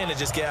not playing to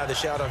just get out of the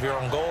shadow of your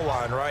own goal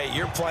line, right?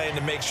 You're playing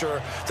to make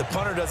sure the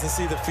punter doesn't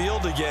see the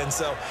field again.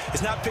 So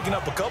it's not picking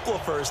up a couple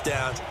of first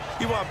downs.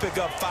 You want to pick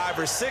up 5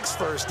 or 6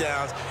 first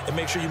downs and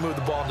make sure you move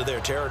the ball into their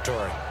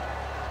territory.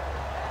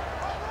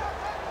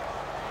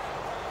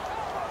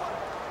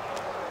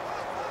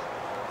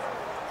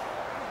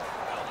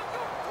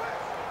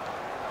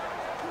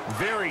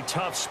 Very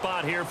tough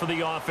spot here for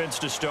the offense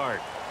to start.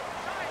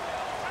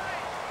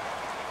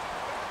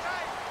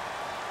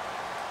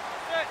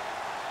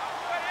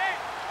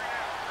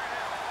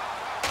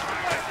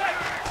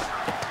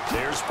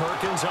 There's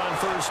Perkins on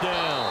first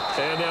down.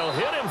 And they'll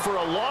hit him for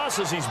a loss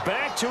as he's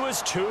back to his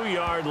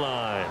 2-yard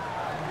line.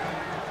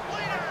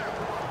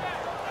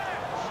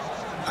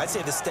 I'd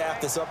say the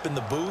staff that's up in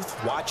the booth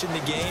watching the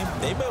game,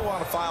 they may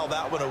want to file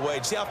that one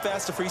away. See how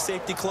fast the free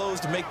safety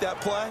closed to make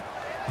that play?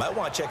 Might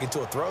want to check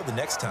into a throw the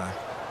next time.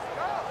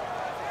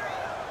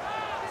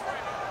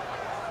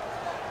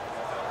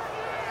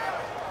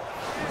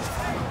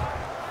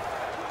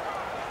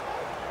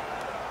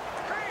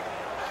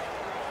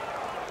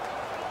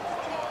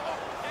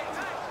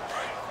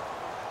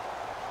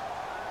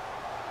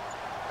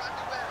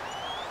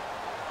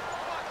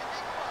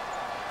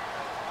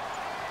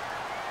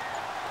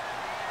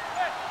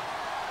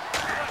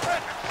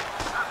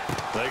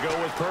 They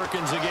go with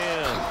Perkins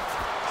again.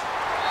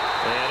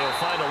 And he'll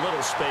find a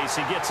little space.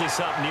 He gets this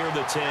up near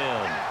the 10.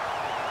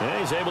 And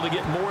he's able to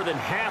get more than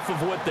half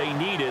of what they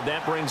needed.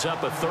 That brings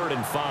up a 3rd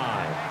and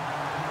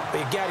 5. But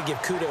you got to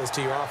give kudos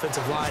to your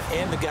offensive line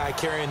and the guy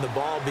carrying the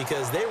ball,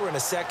 because they were in a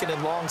 2nd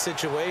and long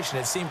situation.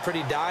 It seemed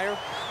pretty dire,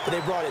 but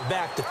they brought it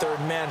back to 3rd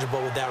and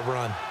manageable with that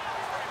run.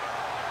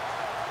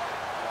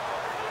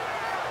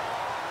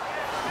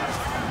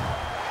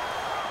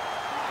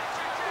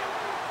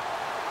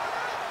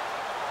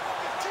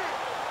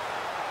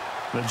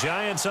 The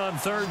Giants on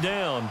third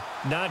down.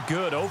 Not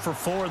good. 0 for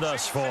 4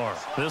 thus far.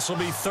 This will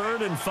be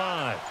 3rd and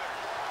 5.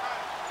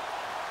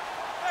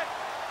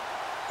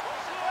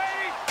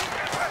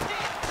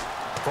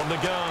 From the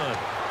gun,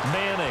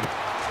 Manning.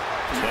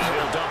 And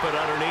he'll dump it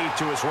underneath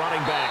to his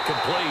running back,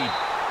 complete.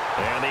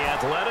 And the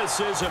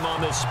athleticism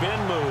on the spin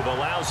move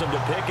allows him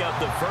to pick up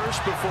the first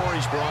before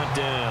he's brought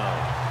down.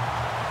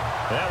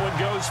 That one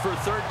goes for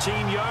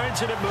 13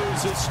 yards, and it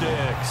moves the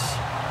sticks.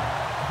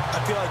 I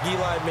feel like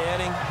Eli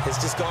Manning has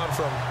just gone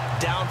from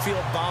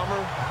downfield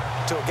bomber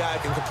to a guy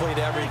who can complete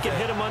everything. He can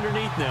hit him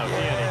underneath now,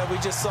 yeah, we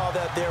just saw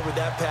that there with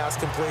that pass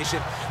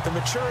completion. The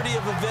maturity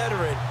of a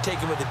veteran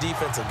taken with the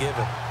defense will give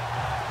him.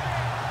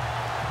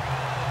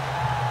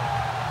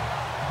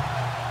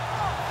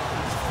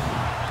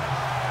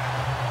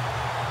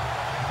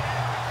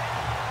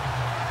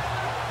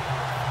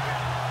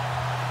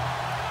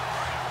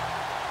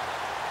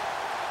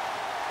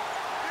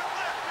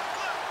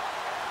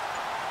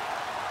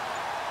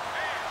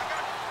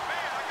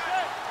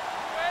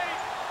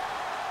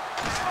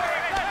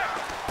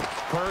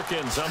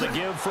 Perkins on the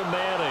give from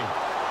Manning.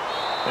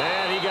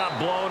 And he got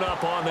blown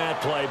up on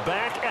that play.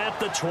 Back at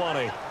the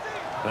 20.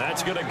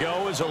 That's going to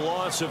go as a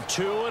loss of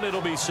 2, and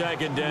it'll be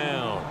 2nd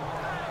down.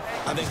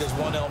 I think there's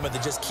one element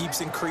that just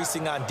keeps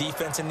increasing on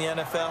defense in the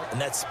NFL,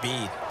 and that's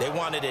speed. They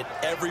want it at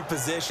every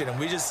position, and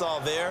we just saw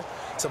there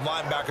some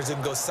linebackers who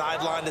can go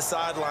sideline to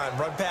sideline,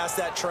 run past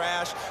that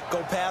trash,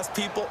 go past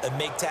people, and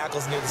make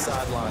tackles near the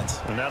sidelines.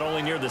 And not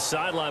only near the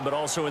sideline, but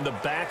also in the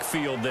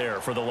backfield there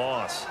for the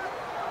loss.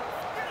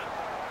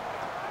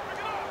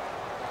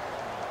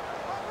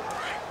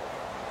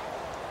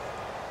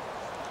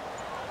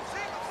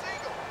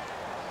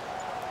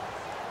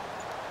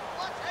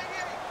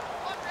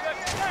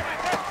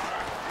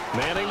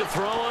 Manning to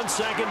throw on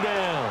 2nd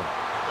down.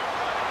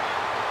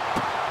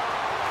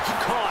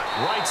 Caught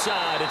right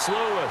side. It's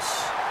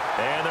Lewis.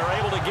 And they're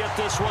able to get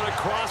this one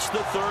across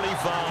the 35.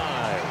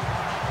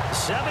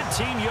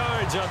 17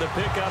 yards on the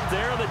pickup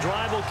there. The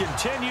drive will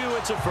continue.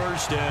 It's a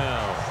 1st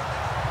down.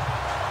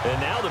 And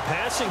now the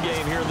passing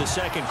game here in the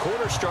 2nd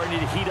quarter starting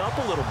to heat up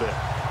a little bit.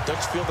 Don't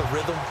you feel the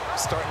rhythm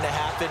starting to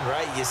happen,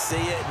 right? You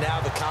see it now.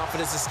 The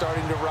confidence is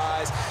starting to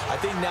rise. I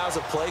think now as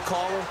a play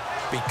caller,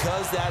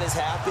 because that has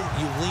happened,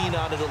 you lean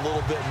on it a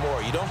little bit more.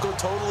 You don't go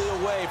totally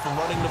away from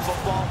running the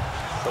football,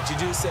 but you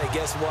do say,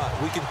 guess what?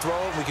 We can throw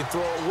it. We can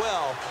throw it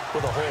well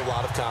with a whole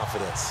lot of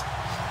confidence.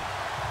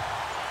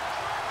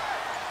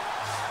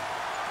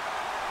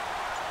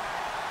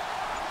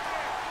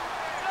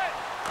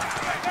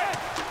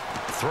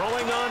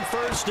 Throwing on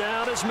 1st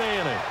down is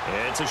Manning.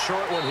 It's a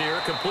short one here,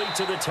 complete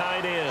to the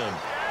tight end.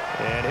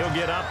 And he'll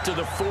get up to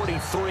the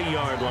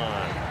 43-yard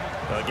line.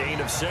 A gain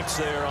of 6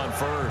 there on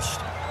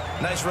 1st.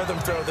 Nice rhythm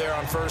throw there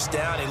on 1st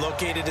down. He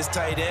located his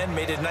tight end,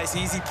 made it a nice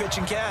easy pitch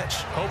and catch.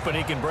 Hoping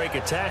he can break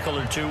a tackle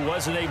or two.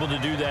 Wasn't able to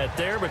do that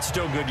there, but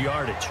still good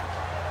yardage.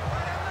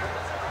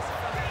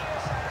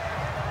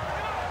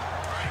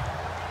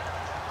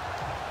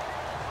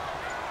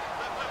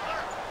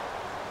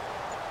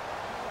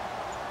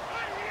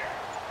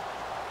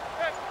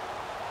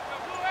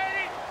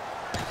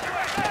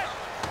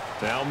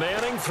 Now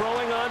Manning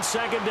throwing on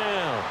 2nd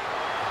down.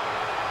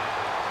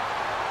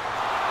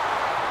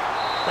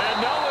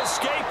 And no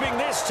escaping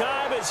this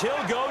time as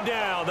he'll go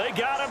down. They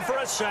got him for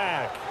a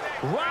sack.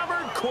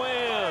 Robert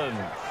Quinn,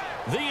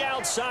 the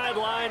outside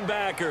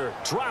linebacker,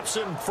 drops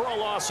him for a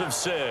loss of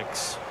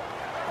 6.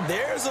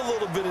 There's a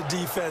little bit of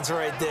defense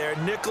right there.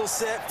 Nickel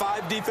set,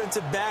 5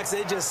 defensive backs.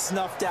 They just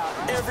snuffed out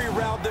every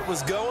route that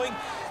was going.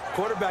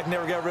 Quarterback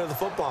never got rid of the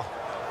football.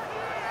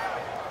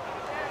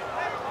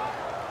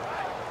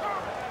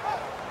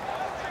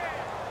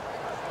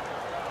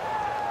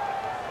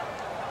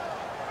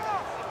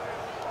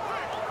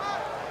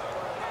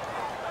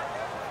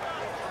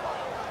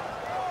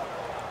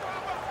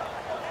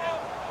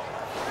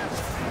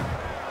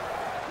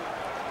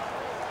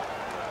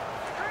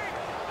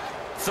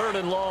 Third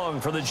and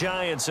long for the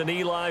Giants, and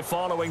Eli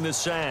following the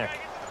sack.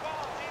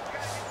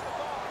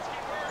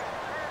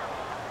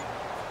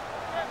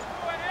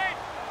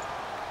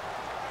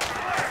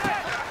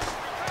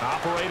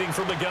 Operating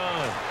from the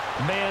gun,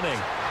 Manning.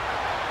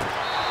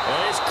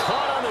 And he's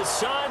caught on the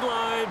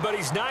sideline, but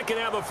he's not going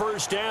to have a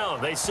 1st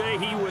down. They say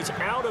he was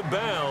out of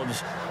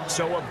bounds,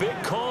 so a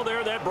big call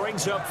there. That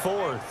brings up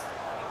 4th.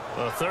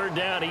 A 3rd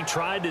down, he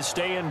tried to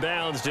stay in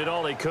bounds, did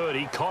all he could.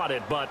 He caught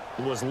it, but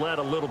was led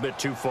a little bit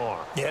too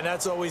far. Yeah, and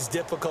that's always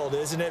difficult,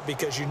 isn't it?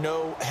 Because you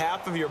know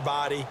half of your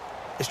body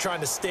is trying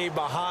to stay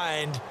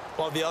behind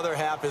while the other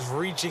half is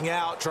reaching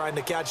out, trying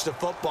to catch the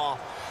football.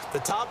 The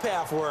top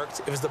half worked.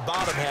 It was the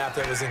bottom half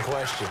that was in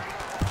question.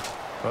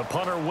 The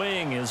punter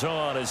wing is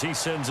on as he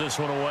sends this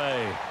one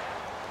away.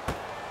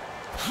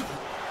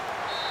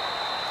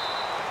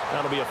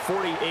 That'll be a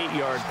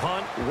 48-yard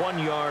punt, 1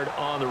 yard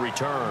on the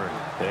return.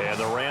 And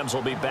the Rams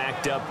will be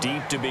backed up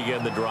deep to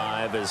begin the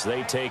drive as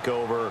they take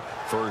over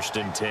 1st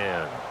and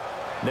 10.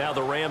 Now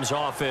the Rams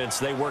offense,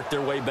 they work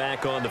their way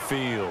back on the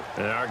field.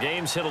 And our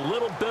game's hit a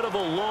little bit of a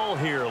lull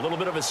here, a little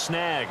bit of a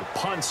snag.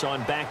 Punts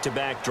on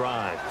back-to-back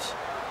drives.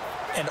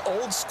 And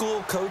old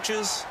school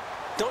coaches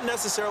don't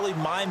necessarily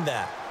mind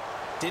that.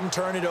 Didn't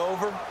turn it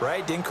over,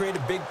 right? Didn't create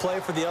a big play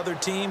for the other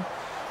team.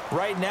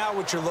 Right now,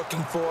 what you're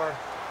looking for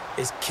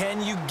is,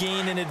 can you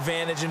gain an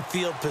advantage in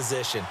field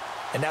position?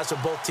 And that's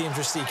what both teams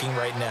are seeking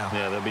right now.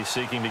 Yeah, they'll be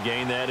seeking to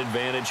gain that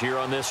advantage here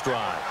on this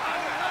drive.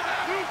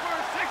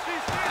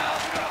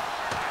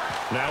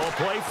 Now a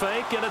play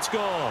fake, and it's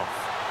gone.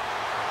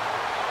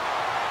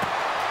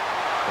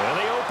 And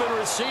the open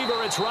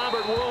receiver, it's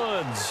Robert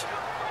Woods.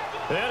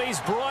 And he's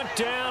brought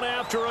down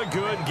after a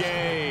good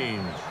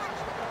gain.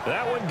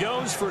 That one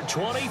goes for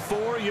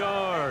 24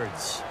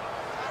 yards.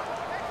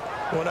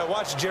 When I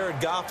watched Jared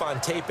Goff on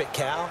tape at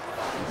Cal,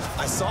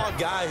 I saw a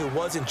guy who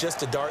wasn't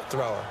just a dart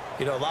thrower.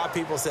 You know, a lot of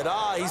people said,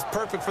 he's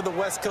perfect for the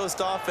West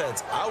Coast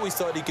offense. I always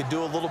thought he could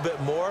do a little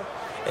bit more,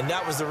 and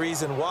that was the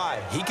reason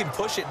why. He can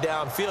push it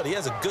downfield. He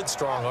has a good,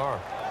 strong arm.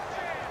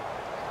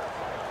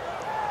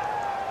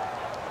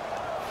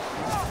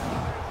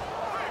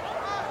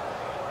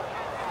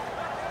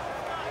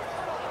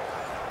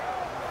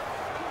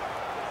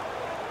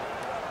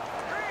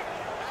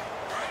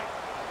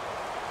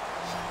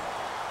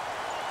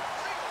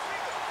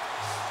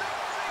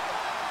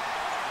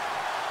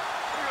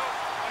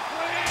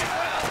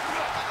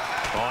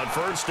 On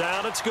first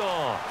down, it's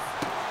gone.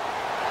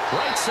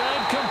 Right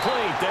side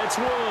complete. That's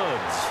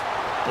Woods.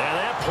 And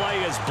that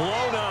play is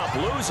blown up,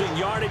 losing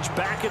yardage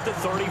back at the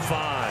 35.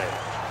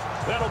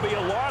 That'll be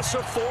a loss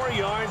of 4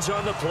 yards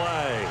on the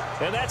play.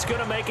 And that's going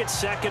to make it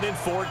 2nd and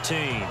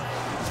 14.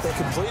 They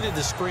completed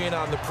the screen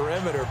on the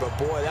perimeter, but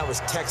boy, that was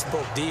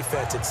textbook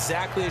defense.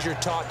 Exactly as you're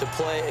taught to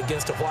play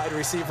against a wide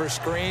receiver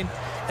screen,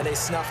 and they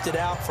snuffed it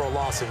out for a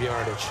loss of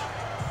yardage.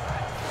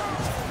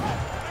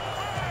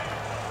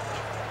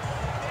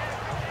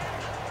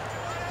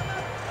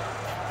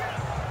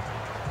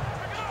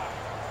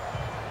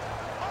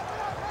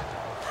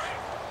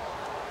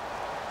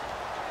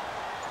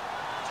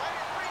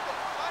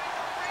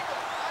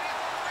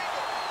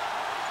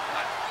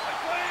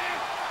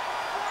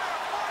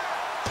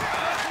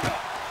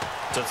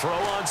 To throw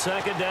on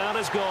second down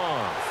is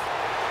Goff.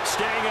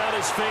 Staying on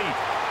his feet.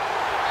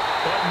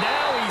 But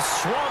now he's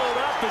swallowed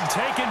up and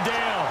taken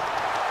down.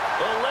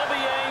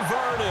 Olivier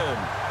Vernon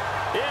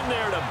in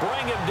there to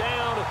bring him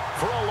down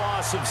for a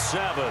loss of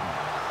 7.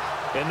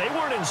 And they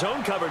weren't in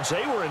zone coverage.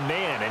 They were in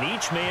man, and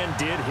each man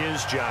did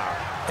his job.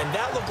 And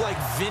that looked like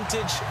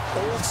vintage,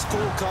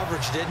 old-school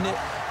coverage, didn't it?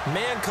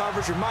 Man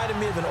coverage reminded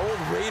me of an old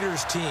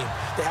Raiders team.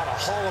 They had a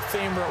Hall of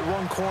Famer at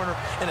one corner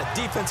and a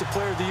Defensive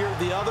Player of the Year at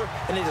the other,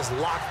 and they just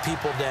locked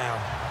people down.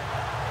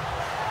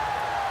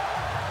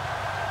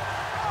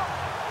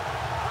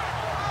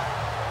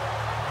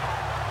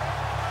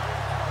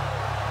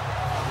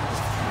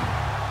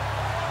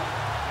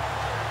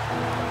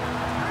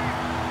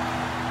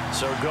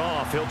 So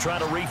Goff, he'll try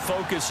to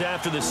refocus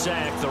after the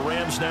sack. The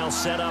Rams now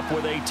set up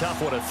with a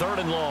tough one, a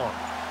 3rd and long.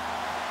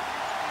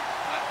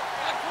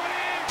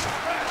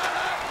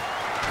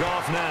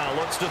 Goff now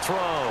looks to throw.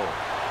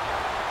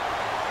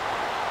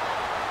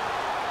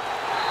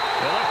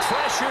 And the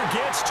pressure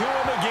gets to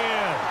him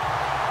again.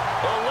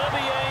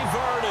 Olivier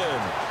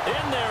Vernon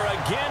in there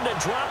again to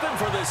drop him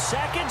for the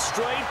 2nd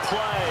straight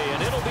play,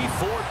 and it'll be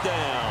 4th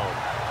down.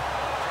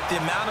 The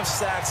amount of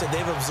sacks that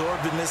they've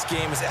absorbed in this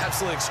game is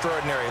absolutely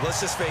extraordinary. Let's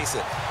just face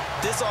it.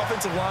 This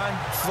offensive line,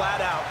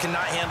 flat out,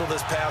 cannot handle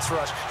this pass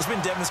rush. It's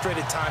been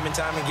demonstrated time and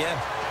time again.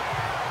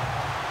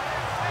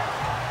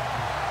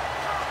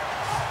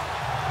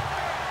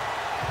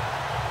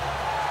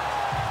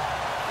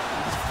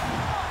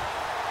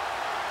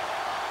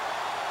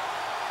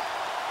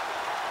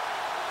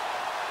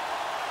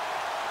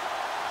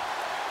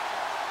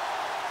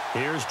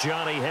 Here's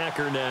Johnny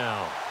Hacker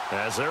now,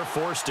 as they're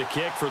forced to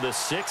kick for the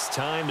 6th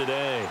time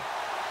today.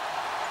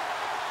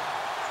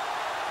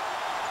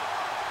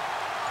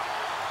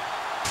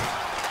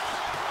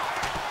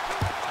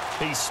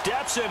 He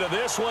steps into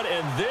this one,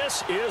 and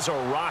this is a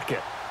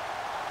rocket.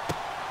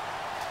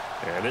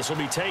 And this will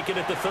be taken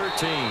at the 13.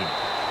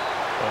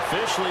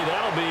 Officially,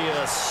 that'll be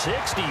a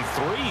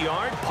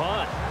 63-yard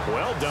punt.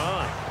 Well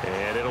done.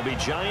 And it'll be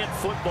Giant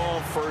football,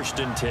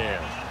 1st and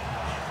 10.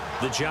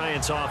 The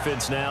Giants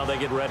offense now, they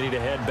get ready to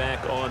head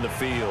back on the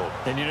field.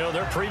 And, you know,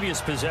 their previous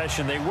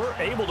possession, they were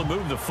able to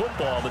move the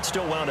football, but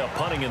still wound up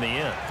punting in the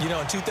end. You know,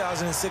 in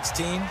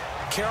 2016,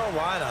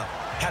 Carolina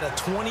had a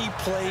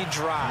 20-play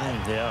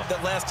drive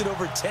that lasted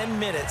over 10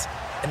 minutes.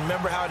 And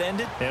remember how it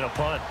ended? In a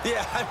punt.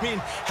 Yeah, I mean,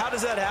 how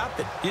does that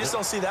happen? You just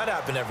don't see that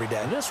happen every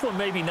day. And this one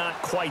maybe not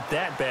quite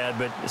that bad,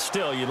 but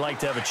still, you'd like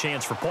to have a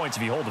chance for points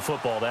if you hold the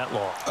football that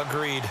long.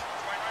 Agreed.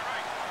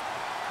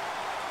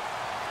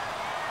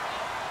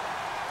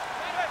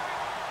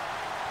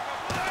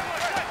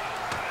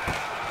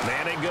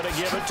 Manning going to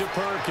give it to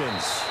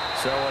Perkins.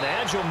 So an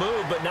agile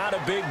move, but not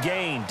a big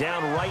gain.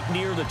 Down right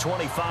near the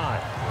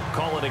 25.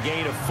 Call it a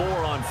gain of 4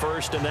 on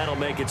 1st, and that'll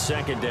make it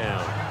 2nd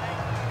down.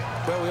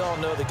 Well, we all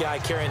know the guy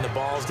carrying the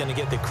ball is going to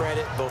get the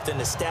credit, both in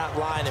the stat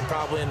line and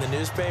probably in the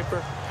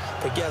newspaper.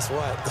 But guess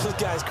what? Those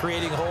guys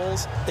creating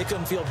holes, they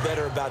couldn't feel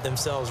better about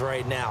themselves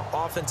right now.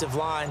 Offensive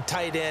line,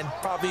 tight end,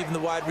 probably even the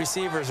wide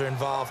receivers are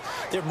involved.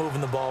 They're moving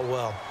the ball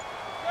well.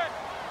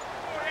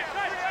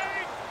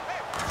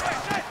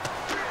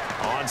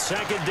 On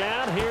second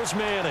down, here's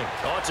Manning.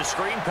 Oh, it's a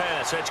screen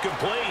pass. That's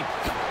complete.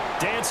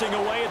 Dancing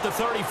away at the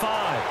 35.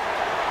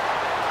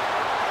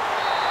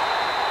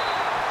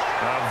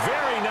 A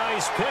very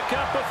nice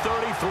pickup of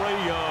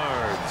 33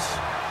 yards.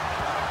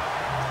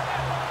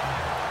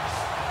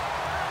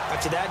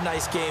 After that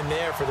nice game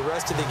there, for the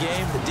rest of the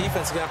game, the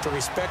defense is going to have to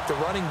respect the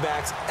running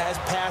backs as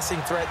passing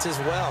threats as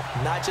well.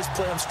 Not just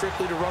play them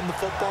strictly to run the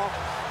football.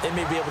 They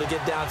may be able to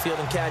get downfield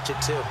and catch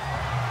it too.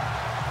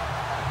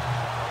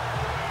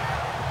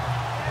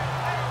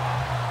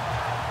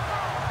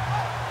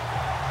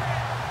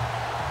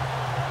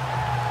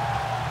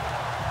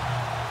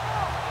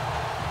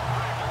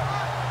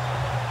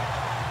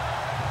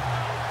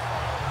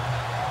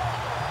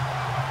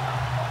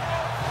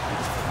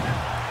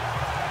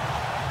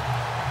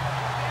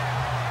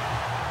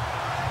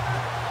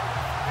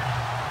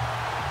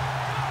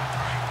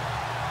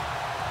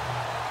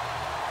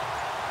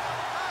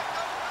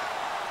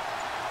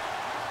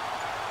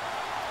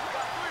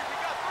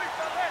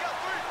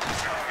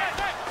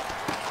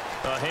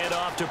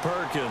 Handoff to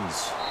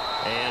Perkins.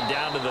 And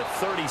down to the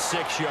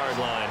 36-yard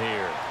line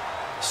here.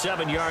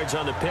 7 yards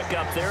on the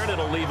pickup there, and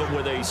it'll leave him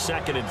with a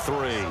 2nd and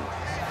 3.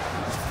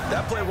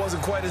 That play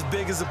wasn't quite as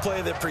big as the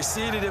play that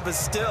preceded it, but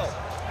still,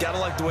 gotta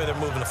like the way they're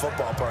moving the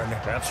football,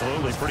 partner.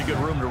 Absolutely. Pretty good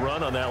room to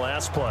run on that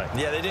last play.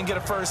 Yeah, they didn't get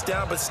a first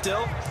down, but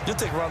still, you'll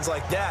take runs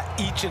like that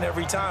each and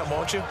every time,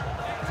 won't you?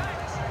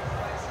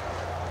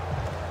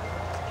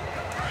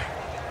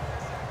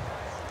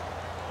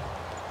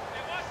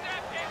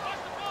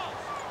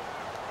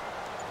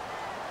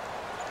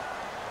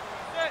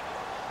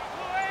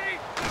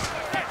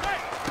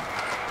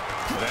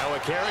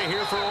 Carry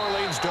here for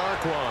Orleans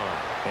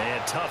Darkwan.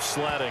 And tough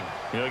sledding.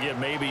 He'll get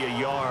maybe a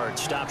yard.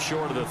 Stop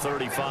short of the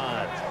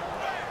 35.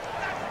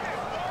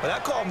 Well,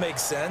 that call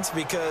makes sense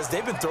because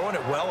they've been throwing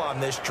it well on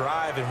this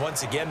drive, and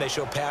once again they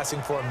show passing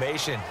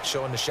formation,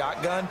 showing the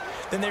shotgun.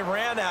 Then they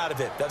ran out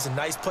of it. That was a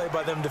nice play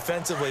by them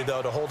defensively,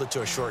 though, to hold it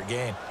to a short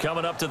gain.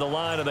 Coming up to the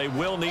line, and they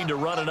will need to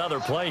run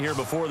another play here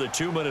before the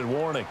 2-minute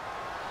warning.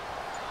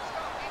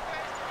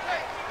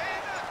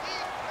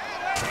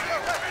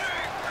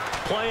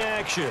 Play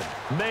action.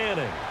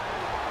 Manning.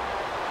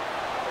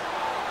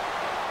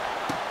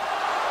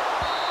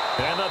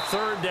 And the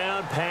 3rd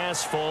down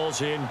pass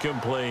falls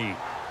incomplete.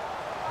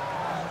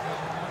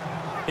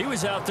 He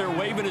was out there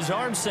waving his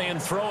arms saying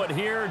throw it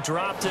here,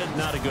 dropped it,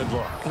 not a good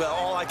look. Well,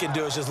 all I can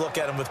do is just look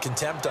at him with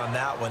contempt on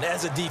that one.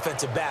 As a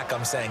defensive back,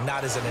 I'm saying,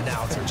 not as an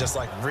announcer. Just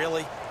like,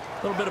 really?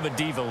 A little bit of a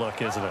diva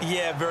look, isn't it?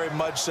 Yeah, very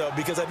much so,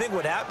 because I think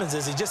what happens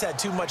is he just had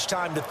too much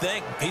time to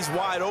think. He's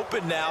wide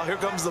open now. Here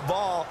comes the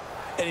ball,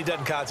 and he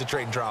doesn't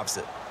concentrate and drops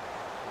it.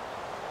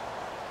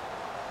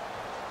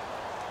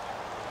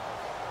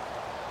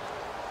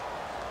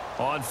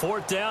 On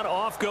 4th down,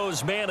 off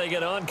goes Manning,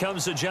 and on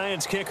comes the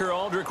Giants kicker,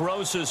 Aldrich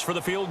Rosas, for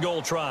the field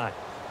goal try.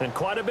 And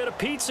quite a bit of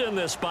pizza in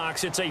this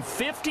box. It's a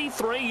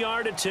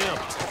 53-yard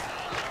attempt.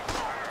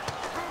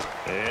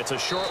 It's a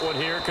short one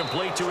here,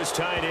 complete to his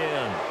tight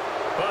end.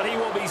 But he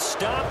will be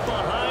stopped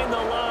behind the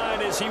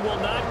line as he will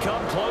not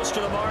come close to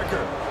the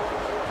marker.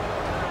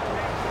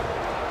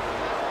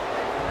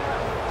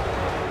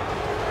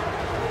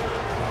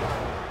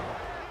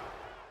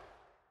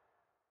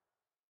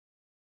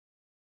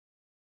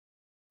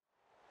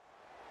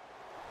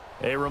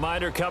 A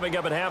reminder, coming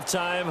up at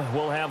halftime,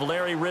 we'll have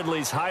Larry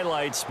Ridley's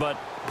highlights, but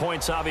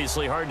points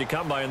obviously hard to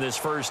come by in this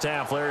first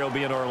half. Larry will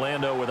be in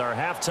Orlando with our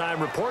halftime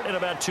report in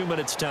about 2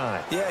 minutes'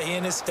 time. Yeah, he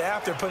and his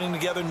staff, they're putting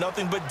together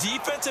nothing but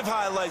defensive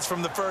highlights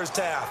from the first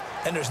half,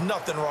 and there's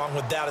nothing wrong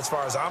with that as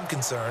far as I'm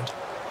concerned.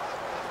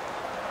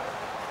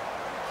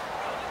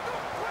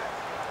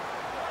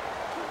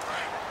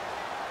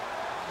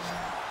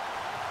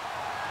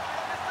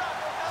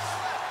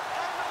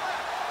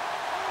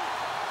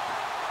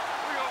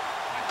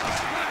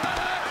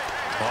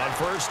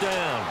 First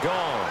down,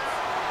 Goff.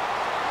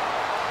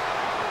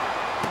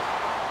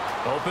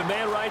 Open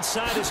man right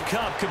side is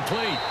Cup,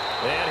 complete.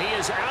 And he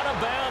is out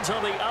of bounds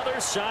on the other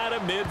side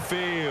of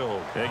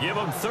midfield. They give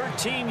him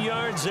 13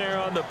 yards there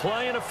on the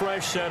play and a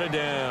fresh set of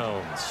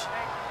downs.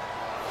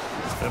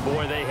 And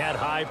boy, they had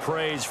high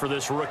praise for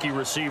this rookie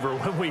receiver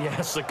when we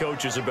asked the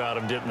coaches about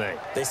him, didn't they?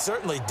 They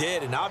certainly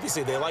did, and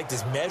obviously they liked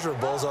his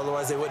measurables,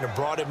 otherwise they wouldn't have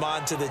brought him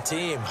onto the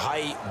team.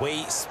 Height,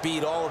 weight,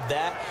 speed, all of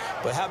that.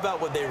 But how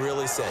about what they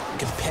really said?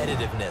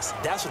 Competitiveness.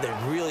 That's what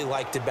they really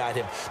liked about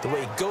him. The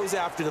way he goes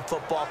after the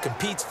football,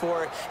 competes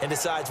for it, and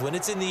decides when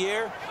it's in the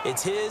air,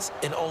 it's his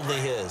and only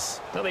his.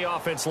 Now the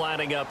offense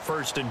lining up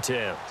 1st and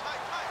 10.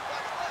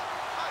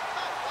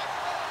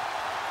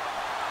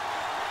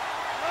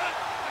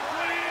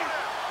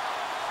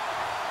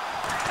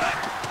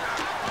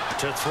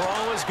 To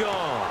throw is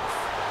Goff.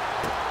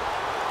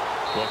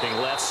 Looking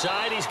left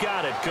side, he's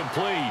got it,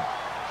 complete.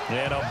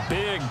 And a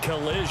big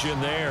collision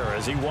there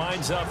as he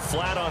winds up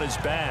flat on his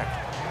back.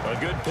 A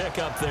good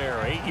pickup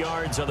there. 8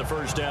 yards on the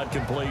first down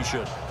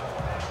completion.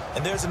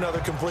 And there's another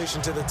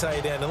completion to the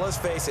tight end. And let's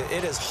face it,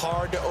 it is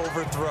hard to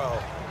overthrow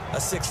a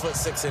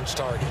 6'6"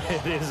 target.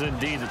 It is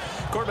indeed.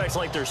 Quarterbacks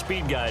like their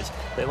speed guys.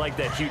 They like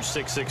that huge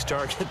 6'6"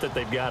 target that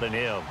they've got in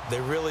him.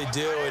 They really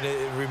do, and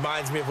it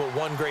reminds me of what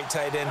one great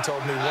tight end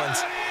told me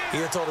once. He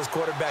told his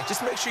quarterback,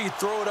 just make sure you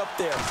throw it up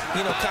there,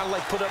 you know, kind of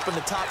like put up in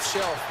the top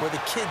shelf where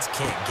the kids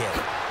can't get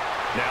it.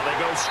 Now they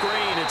go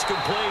screen. It's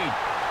complete.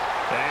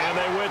 And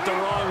they went the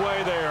wrong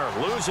way there.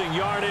 Losing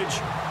yardage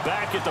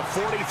back at the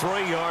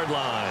 43-yard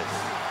line.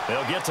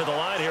 They'll get to the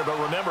line here, but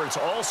remember, it's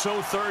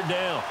also third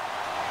down.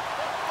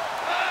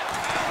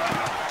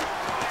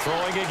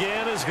 Throwing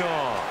again is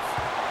gone.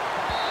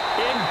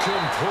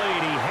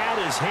 Incomplete. He had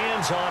his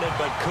hands on it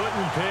but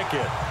couldn't pick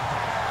it.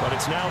 But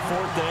it's now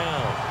fourth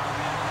down.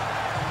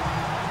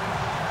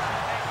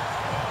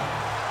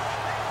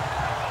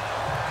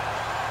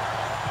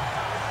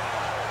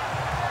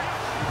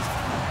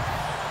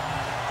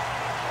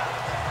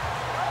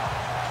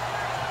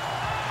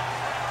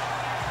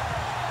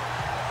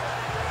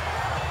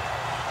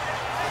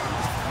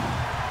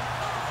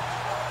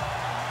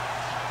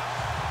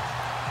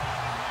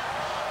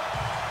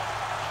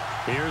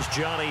 Here's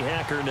Johnny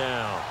Hacker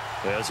now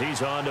as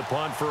he's on to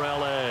punt for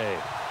L.A.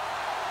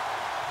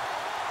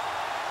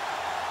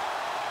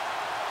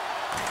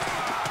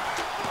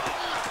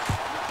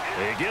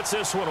 He gets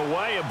this one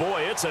away, and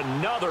boy, it's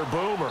another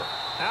boomer.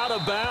 Out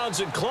of bounds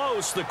and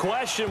close. The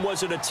question,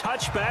 was it a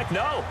touchback?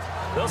 No.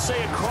 They'll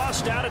say it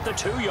crossed out at the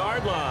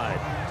 2-yard line.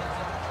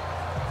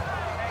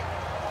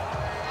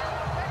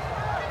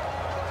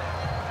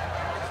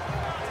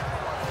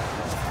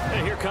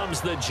 And here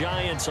comes the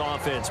Giants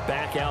offense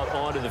back out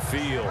onto the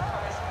field.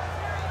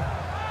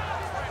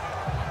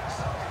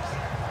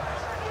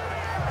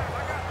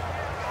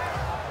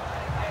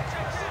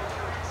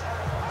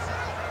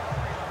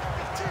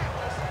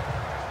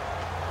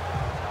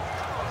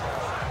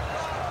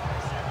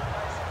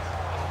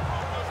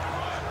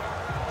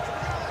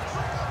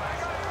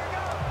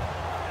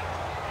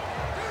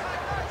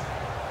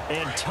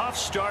 And tough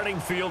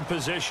starting field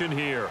position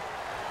here.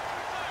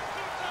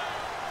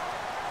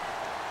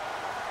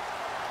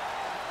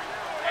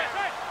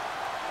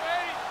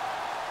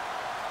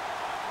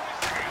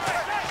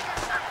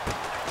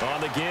 On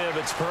the give,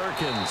 it's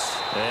Perkins.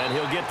 And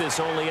he'll get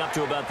this only up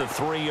to about the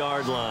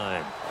 3-yard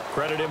line.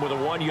 Credit him with a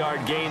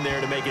 1-yard gain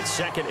there to make it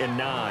 2nd and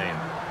 9.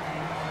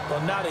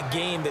 Well, not a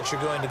gain that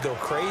you're going to go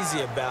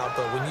crazy about,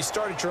 but when you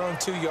start at your own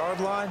 2-yard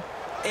line,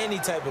 any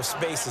type of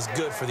space is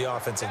good for the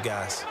offensive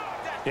guys.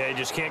 Yeah, you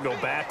just can't go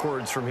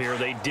backwards from here.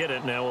 They did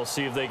it. Now we'll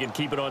see if they can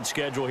keep it on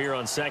schedule here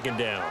on 2nd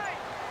down.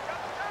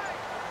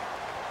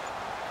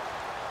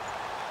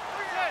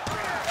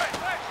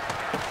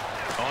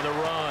 On the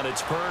run,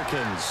 it's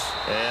Perkins.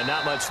 And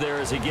not much there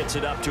as he gets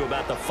it up to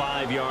about the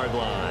 5-yard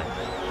line.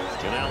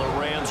 And now the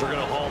Rams are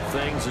going to halt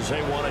things as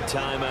they want a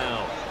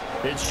timeout.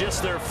 It's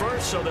just their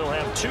first, so they'll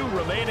have 2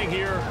 remaining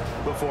here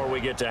before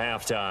we get to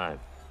halftime.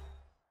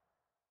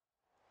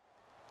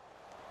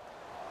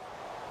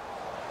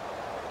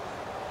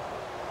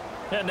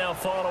 And now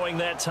following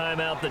that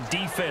timeout, the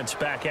defense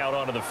back out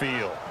onto the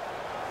field.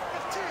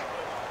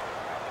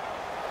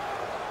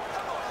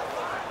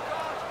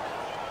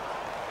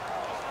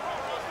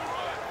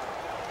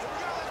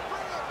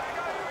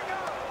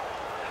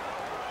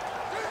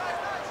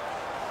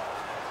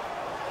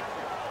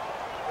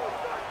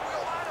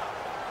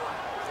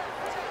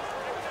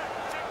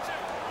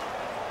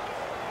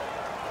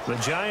 The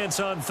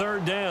Giants on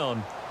 3rd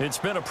down. It's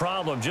been a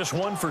problem. Just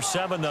 1 for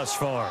 7 thus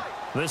far.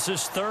 This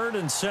is 3rd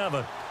and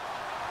 7.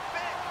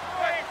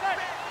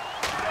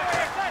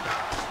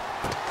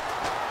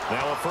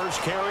 Now a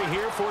first carry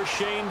here for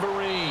Shane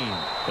Vereen.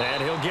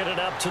 And he'll get it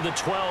up to the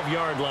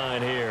 12-yard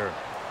line here.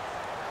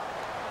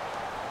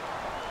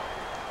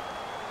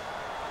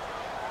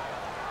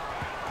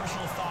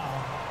 Personal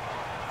foul.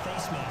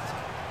 Face mask.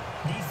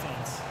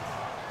 Defense.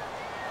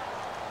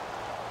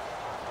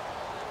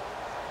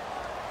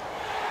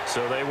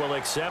 So they will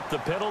accept the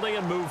penalty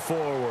and move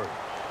forward.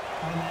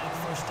 Automatic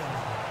first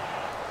down.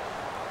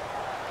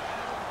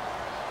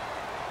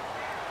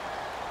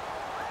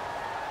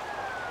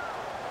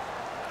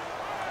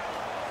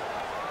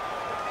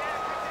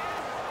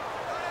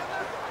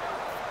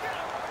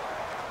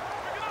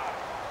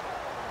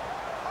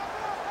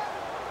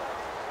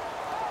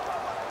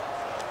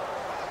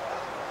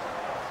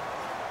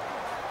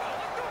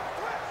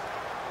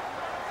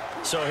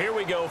 So here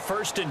we go,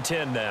 1st and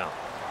 10 now.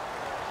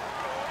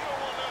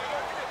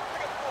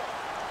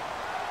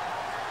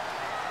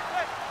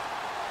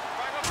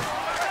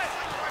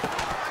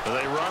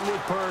 They run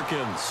with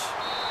Perkins.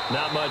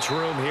 Not much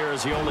room here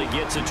as he only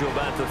gets it to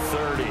about the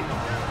 30.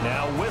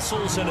 Now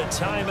whistles and a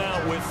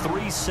timeout with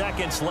 3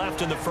 seconds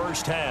left in the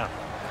first half.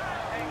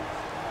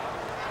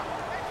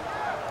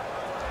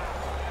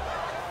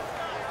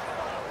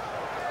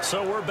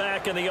 So we're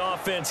back in the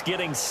offense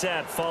getting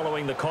set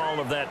following the call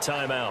of that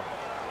timeout.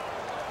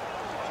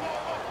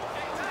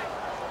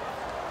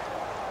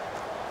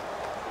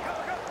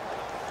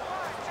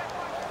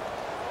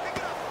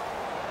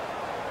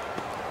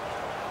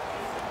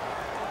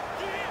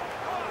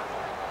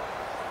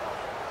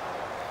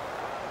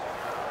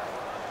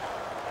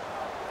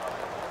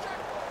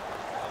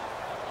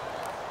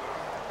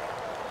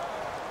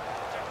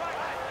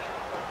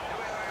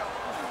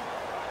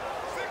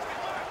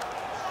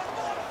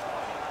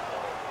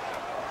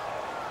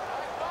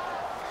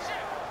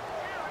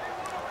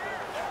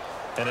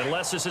 And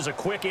unless this is a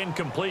quick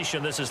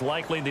incompletion, this is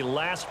likely the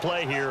last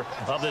play here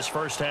of this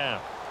first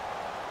half.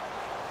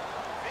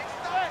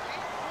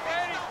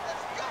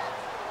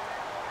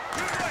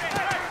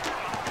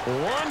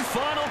 One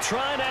final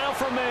try now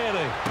for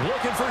Manning.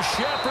 Looking for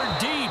Shepard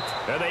deep.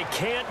 And they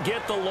can't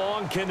get the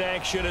long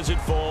connection as it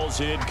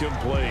falls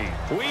incomplete.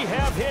 We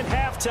have hit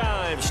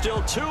halftime.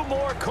 Still 2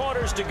 more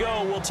quarters to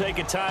go. We'll take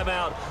a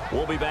timeout.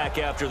 We'll be back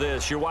after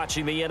this. You're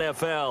watching the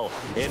NFL,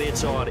 and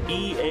it's on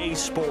EA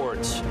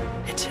Sports.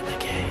 It's in the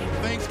game.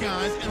 Thanks,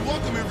 guys, and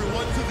welcome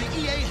everyone to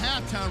the EA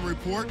Halftime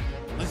Report.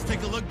 Let's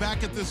take a look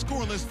back at the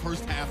scoreless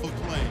first half of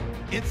play.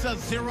 It's a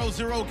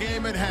 0-0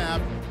 game at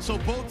half, so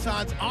both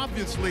sides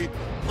obviously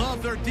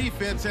love their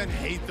defense and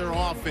hate their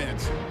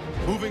offense.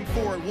 Moving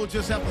forward, we'll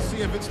just have to see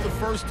if it's the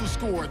first to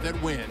score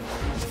that wins.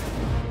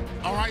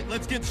 All right,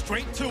 let's get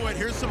straight to it.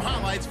 Here's some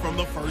highlights from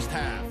the first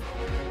half.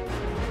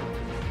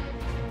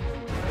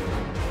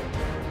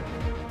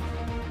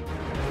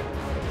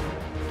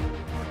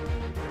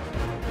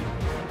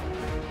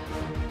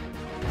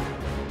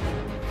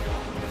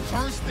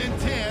 First and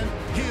 10,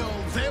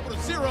 Hill's able to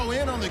zero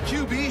in on the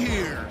QB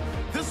here.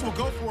 This will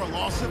go for a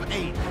loss of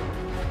 8.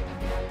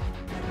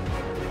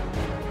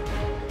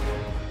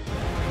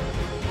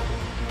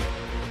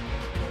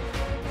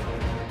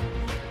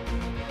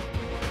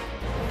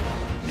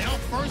 Now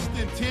first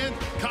and 10,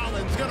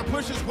 Collins going to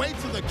push his way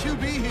to the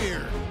QB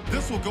here.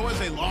 This will go as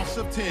a loss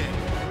of 10.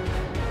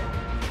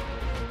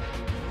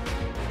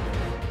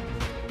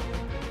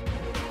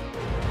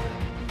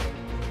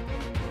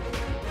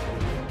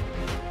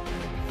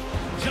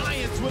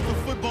 With the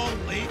football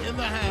late in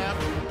the half.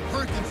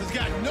 Perkins has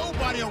got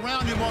nobody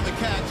around him on the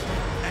catch,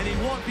 and he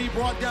won't be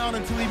brought down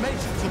until he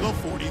makes it to the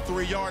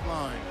 43-yard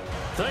line.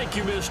 Thank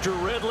you, Mr.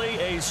 Ridley.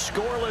 A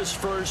scoreless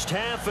first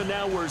half, and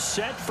now we're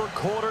set for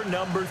quarter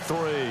number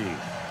 3.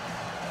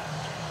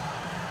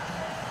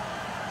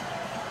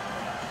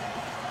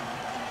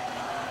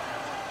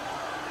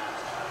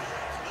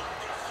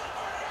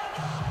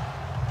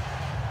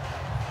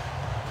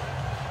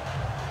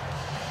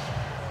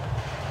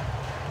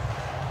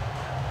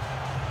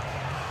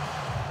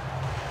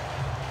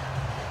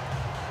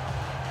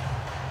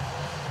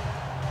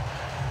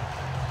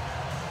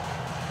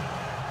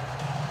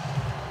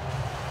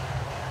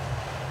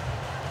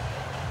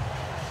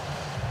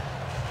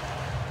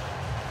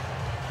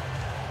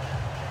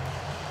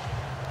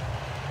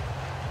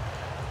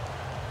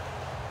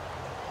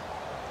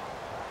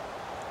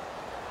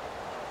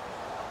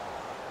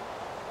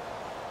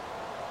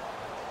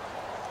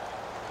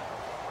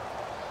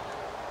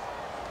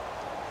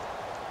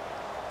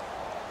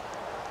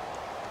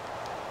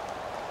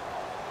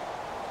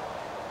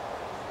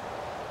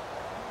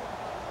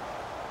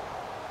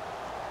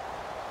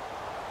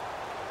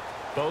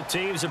 Both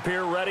teams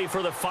appear ready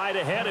for the fight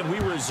ahead, and we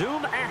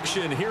resume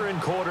action here in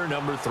quarter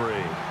number 3.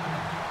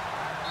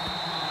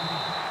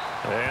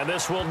 And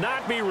this will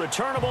not be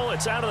returnable.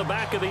 It's out of the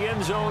back of the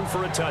end zone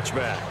for a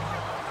touchback.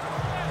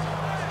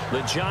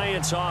 The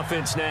Giants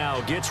offense now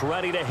gets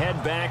ready to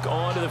head back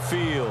onto the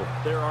field.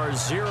 There are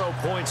 0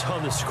 points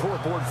on the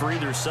scoreboard for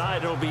either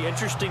side. It'll be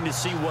interesting to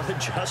see what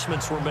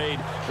adjustments were made.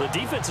 The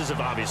defenses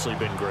have obviously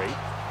been great.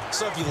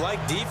 So if you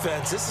like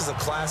defense, this is a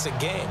classic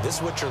game. This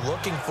is what you're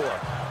looking for.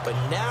 But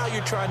now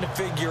you're trying to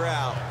figure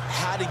out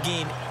how to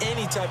gain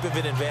any type of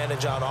an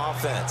advantage on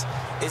offense.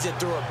 Is it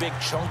through a big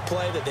chunk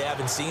play that they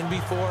haven't seen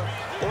before?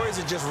 Or is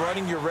it just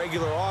running your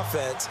regular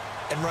offense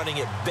and running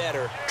it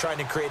better, trying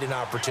to create an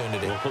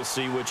opportunity? We'll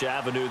see which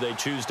avenue they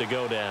choose to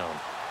go down.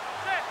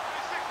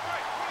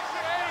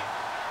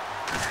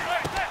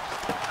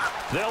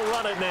 They'll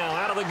run it now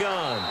out of the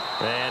gun.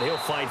 And he'll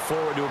fight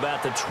forward to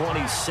about the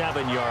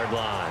 27-yard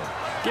line.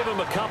 Give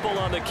him a couple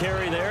on the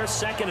carry there.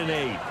 2nd and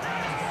 8.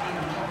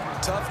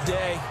 Tough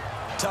day,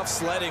 tough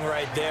sledding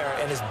right there,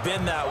 and it's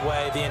been that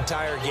way the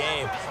entire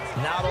game.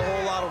 Not a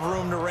whole lot of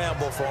room to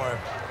ramble for him.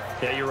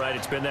 Yeah, you're right.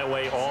 It's been that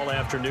way all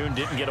afternoon.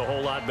 Didn't get a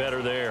whole lot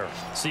better there.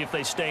 See if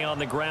they stay on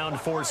the ground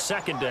for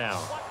 2nd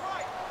down.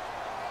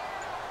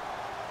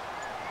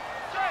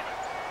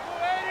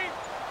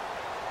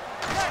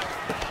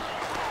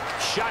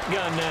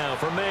 Shotgun now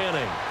for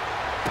Manning.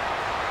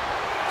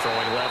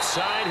 Throwing left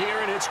side here,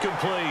 and it's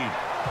complete.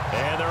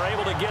 And they're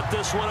able to get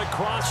this one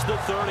across the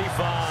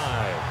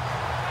 35.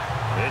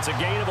 It's a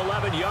gain of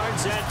 11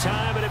 yards that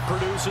time, and it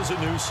produces a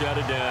new set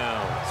of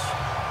downs.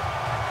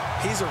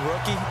 He's a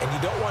rookie, and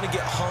you don't want to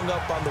get hung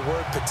up on the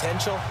word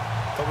potential.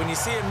 But when you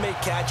see him make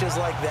catches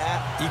like that,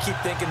 you keep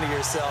thinking to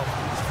yourself,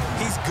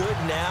 he's good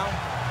now.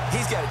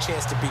 He's got a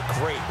chance to be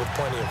great with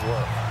plenty of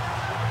work.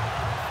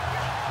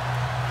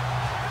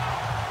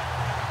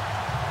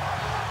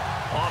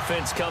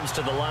 Offense comes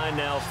to the line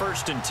now,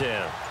 1st and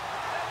 10.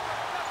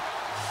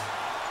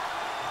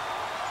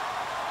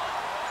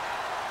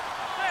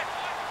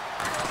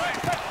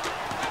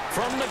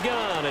 From the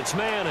gun, it's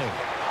Manning.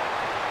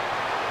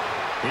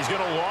 He's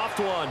going to loft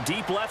one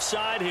deep left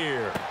side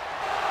here.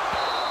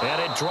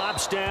 And it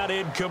drops down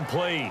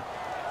incomplete.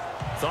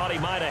 Thought he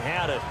might have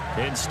had it.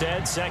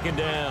 Instead, 2nd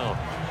down.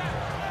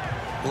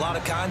 A lot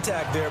of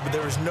contact there, but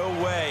there was no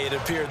way it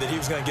appeared that he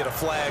was going to get a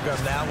flag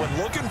on that one.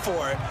 Looking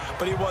for it,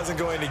 but he wasn't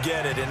going to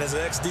get it. And as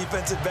an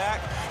ex-defensive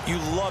back, you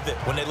love it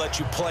when they let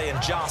you play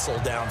and jostle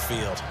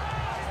downfield.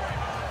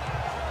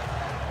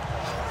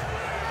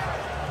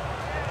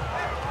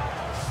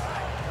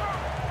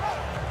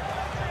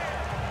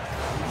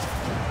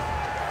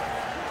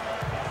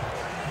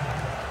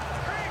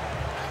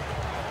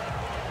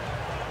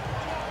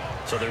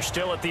 So they're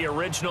still at the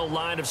original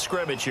line of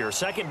scrimmage here.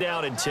 2nd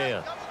down and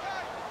 10.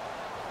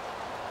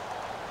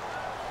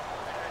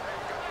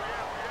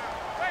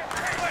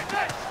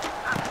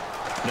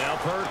 Now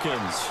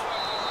Perkins.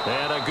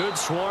 And a good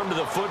swarm to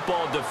the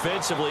football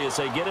defensively as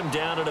they get him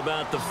down at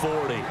about the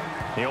 40.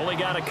 He only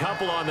got a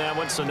couple on that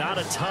one, so not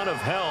a ton of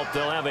help.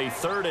 They'll have a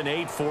 3rd and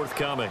 8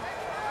 forthcoming.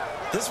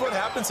 This is what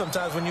happens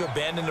sometimes when you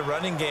abandon the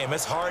running game.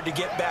 It's hard to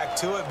get back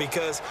to it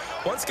because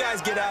once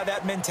guys get out of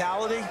that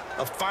mentality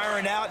of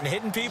firing out and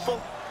hitting people,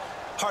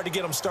 hard to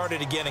get them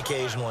started again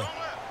occasionally.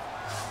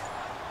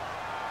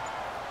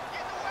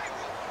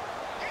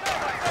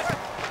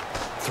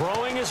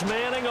 Throwing is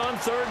Manning on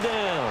 3rd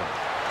down.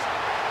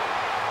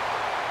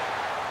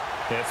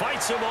 It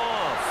fights him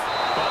off.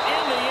 But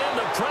in the end,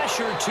 the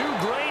pressure too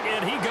great,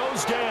 and he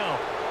goes down.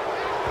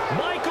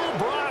 Michael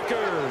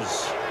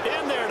Brockers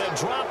in there to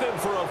drop him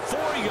for a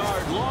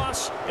 4-yard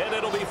loss, and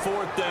it'll be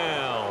 4th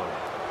down.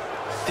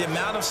 The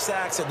amount of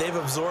sacks that they've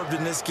absorbed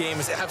in this game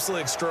is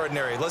absolutely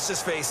extraordinary. Let's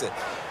just face it.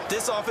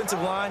 This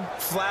offensive line,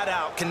 flat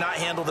out, cannot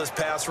handle this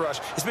pass rush.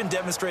 It's been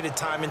demonstrated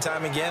time and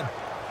time again.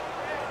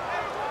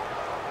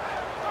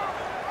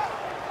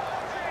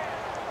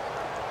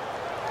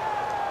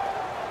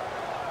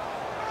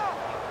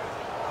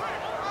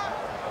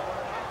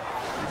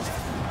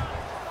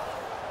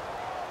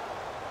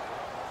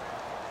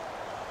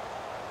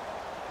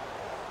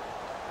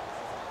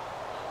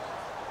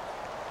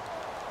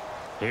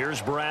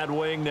 Here's Brad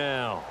Wing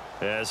now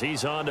as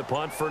he's on to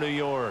punt for New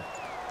York.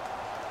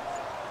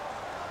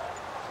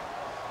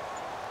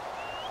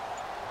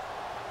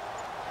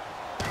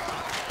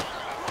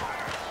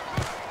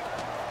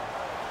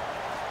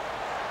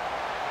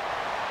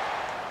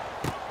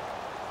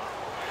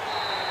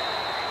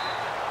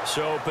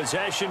 So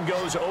possession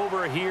goes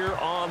over here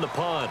on the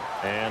punt,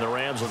 and the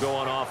Rams will go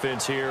on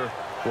offense here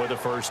with a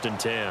 1st and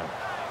 10.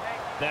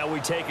 Now we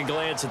take a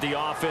glance at the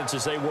offense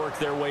as they work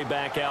their way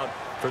back out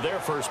for their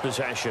first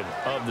possession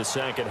of the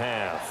 2nd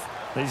half.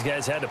 These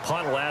guys had to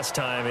punt last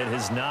time. It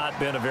has not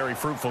been a very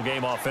fruitful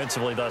game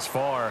offensively thus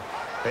far.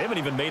 They haven't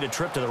even made a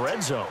trip to the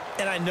red zone.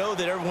 And I know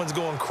that everyone's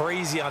going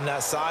crazy on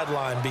that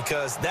sideline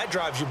because that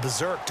drives you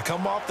berserk to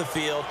come off the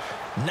field,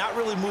 not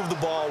really move the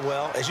ball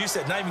well. As you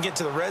said, not even get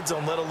to the red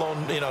zone, let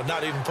alone,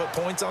 not even put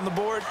points on the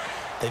board.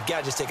 They've got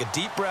to just take a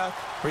deep breath,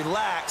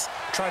 relax,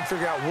 try and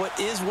figure out what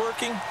is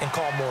working, and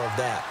call more of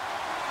that.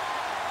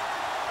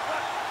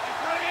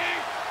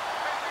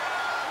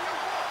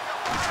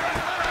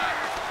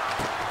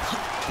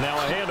 Now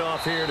a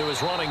handoff here to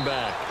his running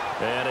back.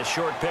 And a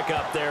short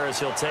pickup there as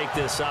he'll take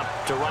this up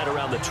to right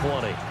around the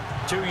 20.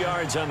 2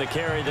 yards on the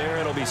carry there.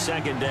 It'll be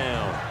 2nd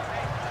down.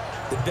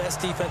 The best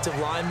defensive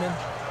linemen,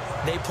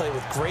 they play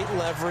with great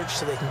leverage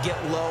so they can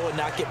get low and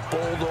not get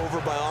bowled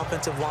over by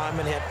offensive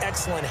linemen. They have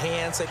excellent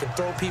hands. They can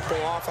throw people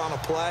off on a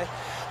play.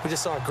 We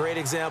just saw a great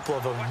example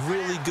of a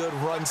really good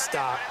run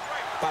stop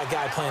by a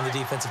guy playing the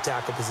defensive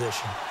tackle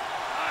position.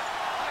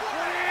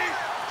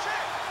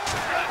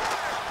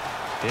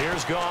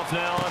 Here's Goff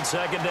now on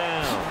 2nd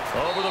down.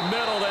 Over the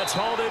middle, that's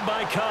hauled in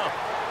by Kupp.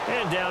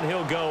 And down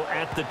he'll go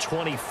at the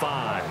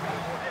 25.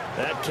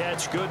 That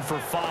catch good for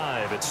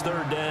 5. It's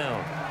 3rd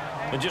down.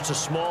 And just a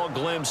small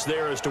glimpse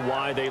there as to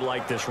why they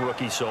like this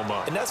rookie so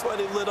much. And that's why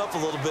they lit up a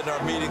little bit in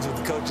our meetings with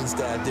the coaching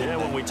staff, didn't they?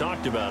 When we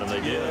talked about him,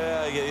 they did.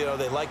 Yeah,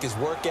 they like his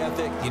work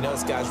ethic.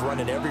 This guy's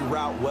running every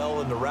route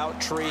well in the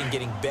route tree and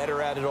getting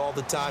better at it all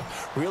the time,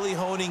 really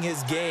honing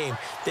his game.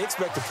 They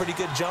expect a pretty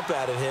good jump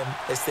out of him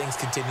as things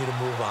continue to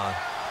move on.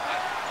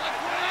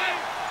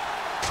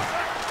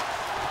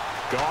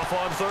 Goff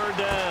on 3rd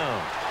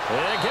down.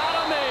 They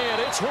got a man.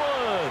 It's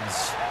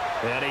Woods.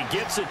 And he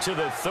gets it to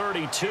the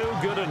 32.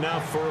 Good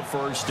enough for a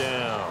 1st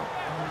down.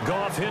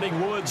 Goff hitting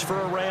Woods for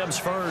a Rams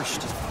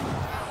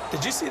 1st.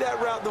 Did you see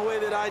that route the way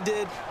that I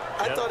did?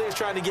 I thought he was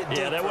trying to get deep.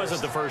 Yeah, that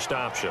wasn't the first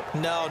option.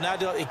 No,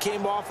 it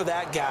came off of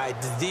that guy,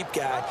 the deep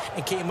guy,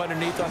 and came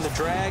underneath on the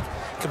drag.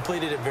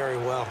 Completed it very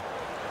well.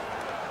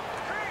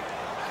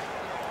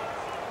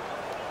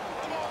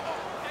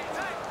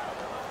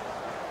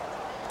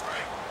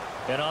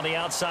 And on the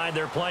outside,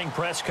 they're playing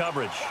press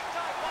coverage.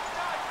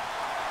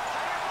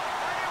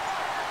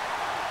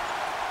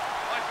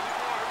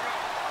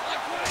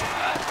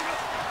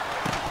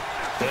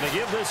 Going to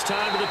give this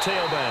time to the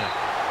tailback.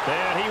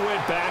 And he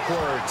went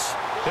backwards.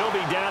 He'll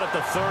be down at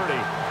the 30.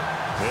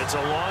 It's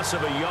a loss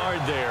of a yard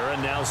there,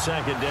 and now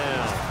 2nd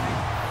down.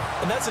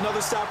 And that's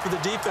another stop for the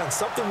defense,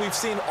 something we've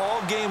seen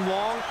all game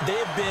long.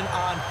 They've been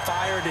on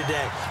fire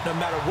today. No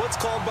matter what's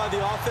called by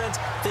the offense,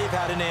 they've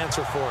had an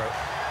answer for it.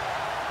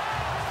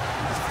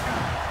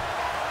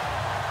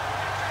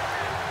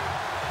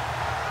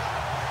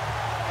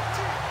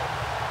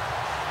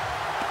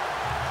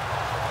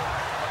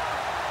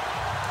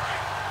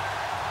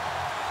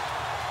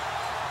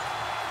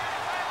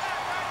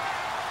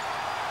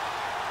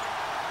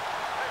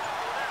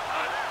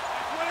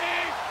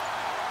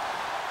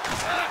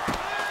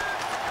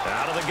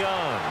 the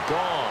gun.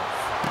 Goff.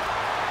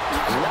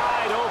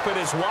 Wide open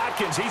is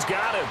Watkins. He's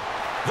got him.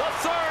 The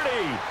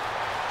 30.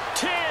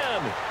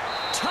 10.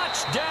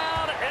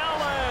 Touchdown,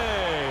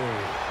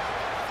 L.A.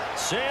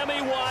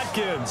 Sammy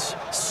Watkins,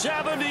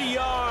 70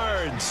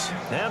 yards.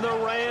 And the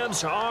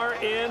Rams are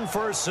in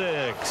for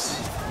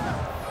 6.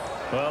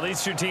 Well,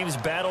 these two teams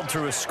battled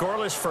through a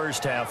scoreless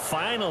first half.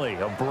 Finally,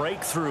 a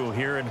breakthrough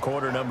here in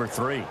quarter number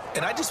 3.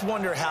 And I just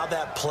wonder how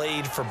that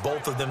played for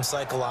both of them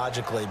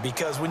psychologically,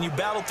 because when you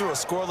battle through a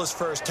scoreless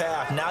first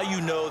half, now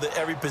you know that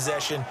every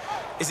possession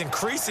is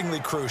increasingly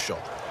crucial.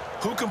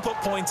 Who can put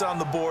points on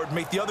the board,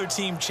 make the other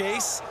team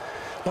chase?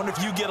 Wonder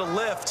if you get a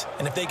lift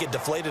and if they get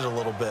deflated a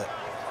little bit.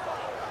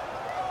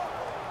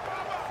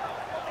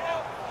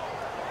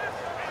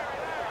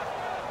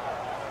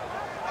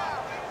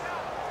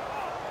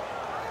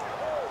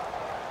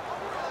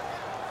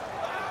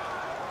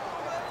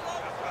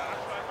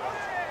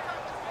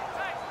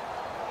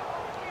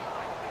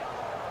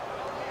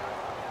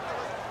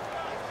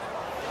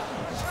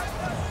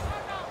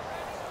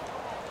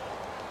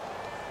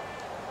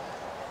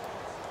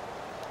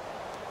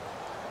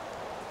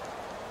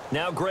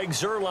 Now Greg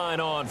Zuerlein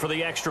on for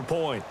the extra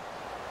point.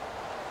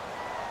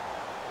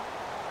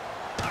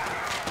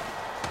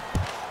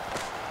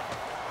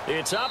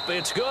 It's up,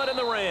 it's good, and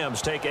the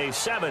Rams take a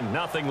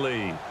 7-0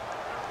 lead.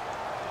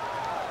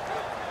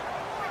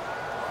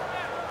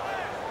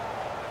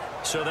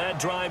 So that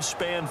drive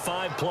spanned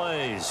 5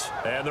 plays,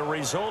 and the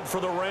result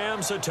for the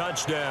Rams, a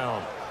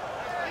touchdown.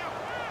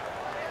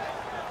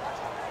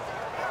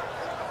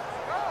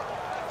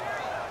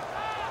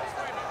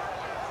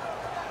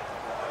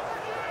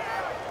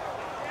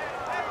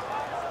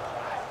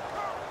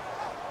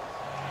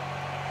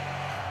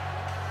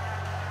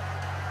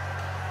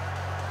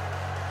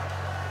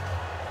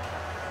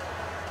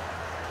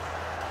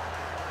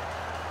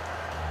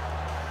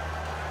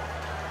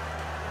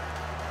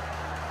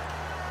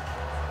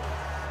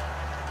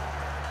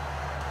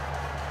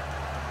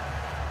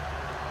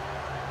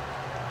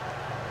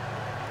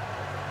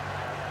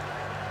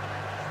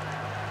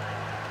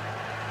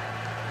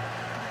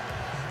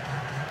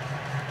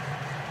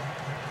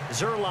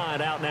 Zuerlein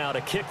out now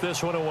to kick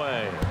this one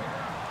away.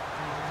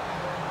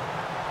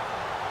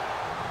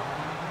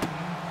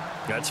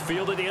 That's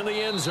fielded in the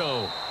end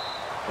zone.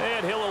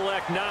 And he'll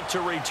elect not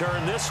to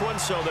return this one,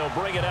 so they'll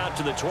bring it out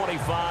to the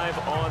 25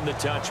 on the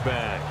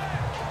touchback.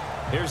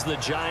 Here's the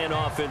Giant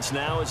offense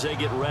now as they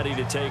get ready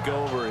to take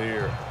over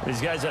here.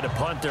 These guys had to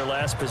punt their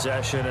last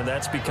possession, and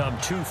that's become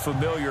too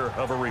familiar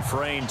of a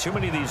refrain. Too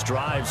many of these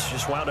drives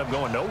just wound up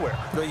going nowhere.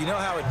 But you know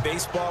how in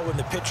baseball, when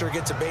the pitcher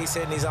gets a base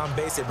hit and he's on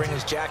base, they bring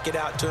his jacket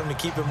out to him to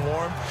keep him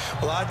warm?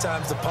 A lot of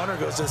times the punter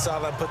goes to the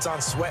sideline, puts on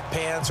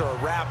sweatpants or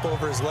a wrap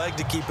over his leg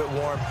to keep it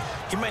warm.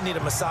 He might need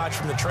a massage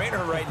from the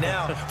trainer right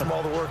now from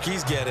all the work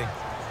he's getting.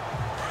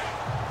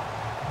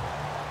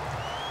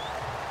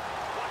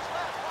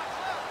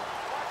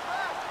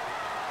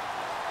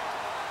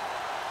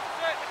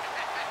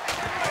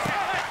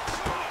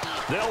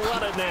 They'll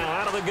run it now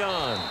out of the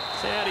gun.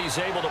 And he's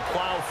able to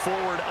plow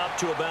forward up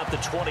to about the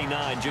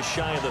 29, just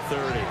shy of the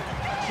 30.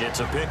 It's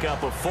a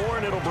pickup of 4,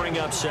 and it'll bring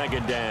up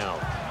second down.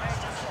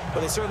 But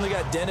they certainly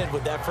got dented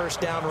with that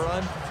first down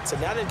run. So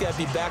now they've got to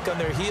be back on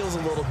their heels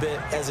a little bit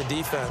as a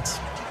defense.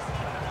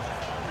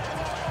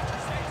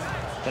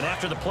 And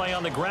after the play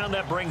on the ground,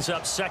 that brings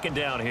up second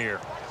down here.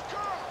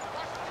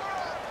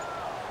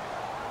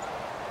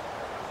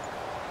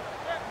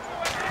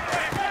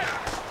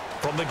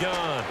 From the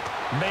gun,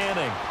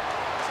 Manning.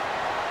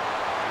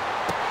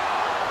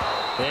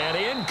 And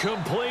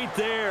incomplete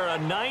there. A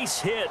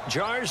nice hit.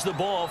 Jars the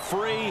ball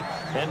free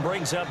and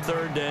brings up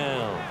third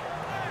down.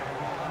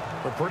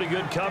 A pretty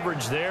good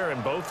coverage there,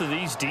 and both of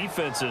these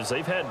defenses,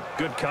 they've had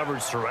good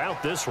coverage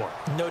throughout this one.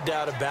 No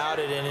doubt about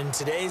it. And in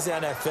today's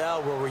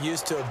NFL, where we're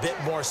used to a bit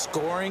more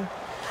scoring,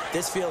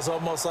 this feels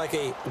almost like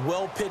a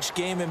well-pitched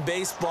game in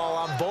baseball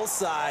on both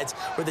sides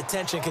where the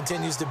tension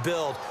continues to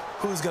build.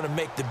 Who's going to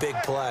make the big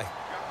play?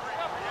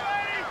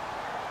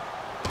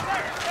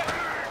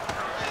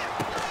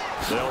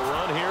 They'll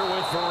run here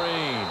with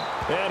Vereen.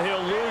 And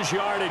he'll lose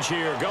yardage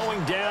here,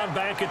 going down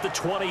back at the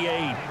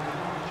 28.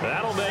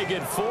 That'll make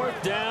it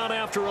fourth down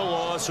after a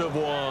loss of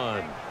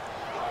 1.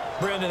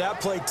 Brandon, that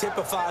play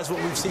typifies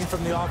what we've seen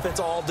from the offense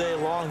all day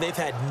long. They've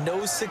had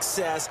no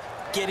success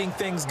getting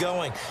things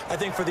going. I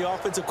think for the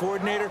offensive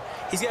coordinator,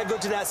 he's got to go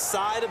to that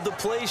side of the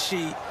play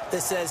sheet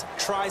that says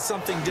try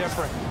something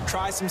different,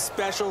 try some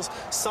specials,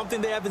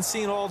 something they haven't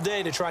seen all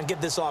day to try and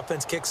get this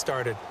offense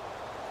kick-started.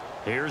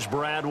 Here's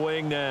Brad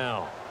Wing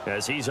now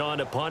as he's on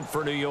to punt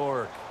for New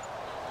York.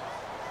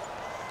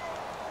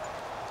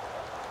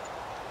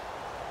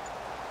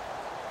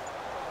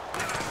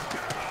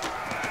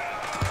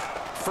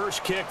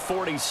 First kick,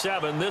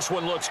 47. This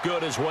one looks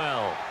good as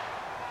well.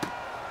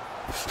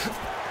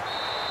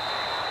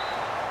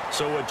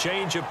 So a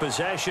change of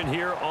possession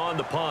here on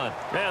the punt.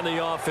 And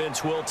the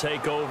offense will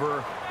take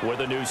over with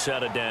a new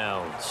set of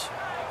downs.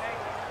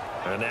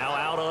 And now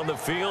out on the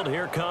field,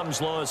 here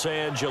comes Los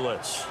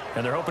Angeles.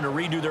 And they're hoping to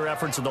redo their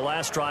efforts in the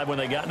last drive when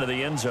they got into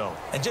the end zone.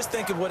 And just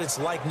think of what it's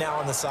like now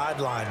on the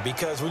sideline,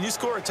 because when you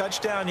score a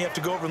touchdown, you have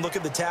to go over and look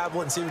at the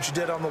tablet and see what you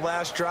did on the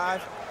last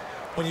drive.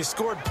 When you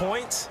scored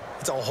points,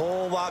 it's a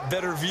whole lot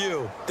better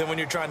view than when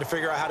you're trying to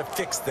figure out how to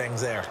fix things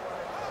there.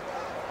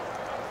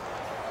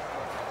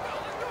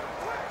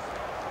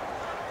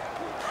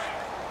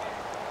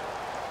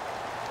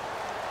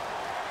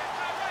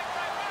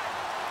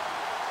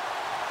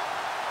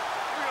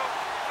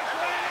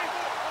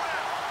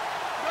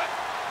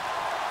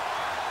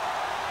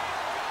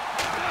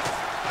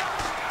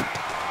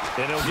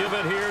 And he'll give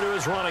it here to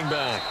his running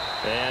back.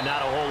 And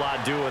not a whole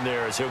lot doing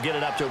there as he'll get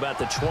it up to about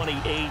the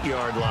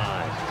 28-yard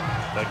line.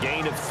 A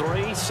gain of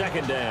 3,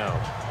 second down.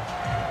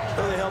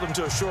 Well, they held him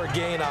to a short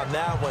gain on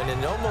that one,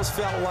 and it almost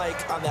felt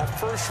like on that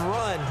first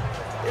run,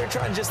 they were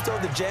trying to just throw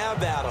the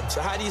jab at him.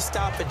 So how do you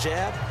stop a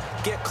jab?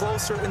 Get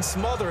closer and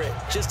smother it,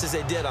 just as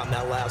they did on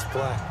that last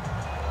play.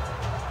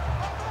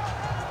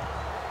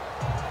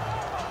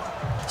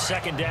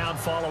 Second down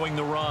following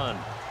the run.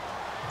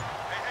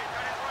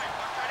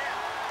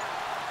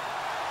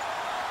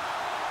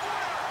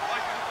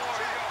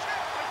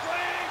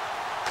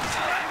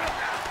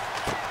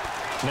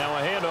 Now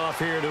a handoff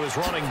here to his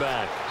running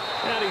back.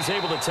 And he's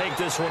able to take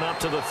this one up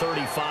to the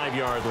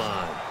 35-yard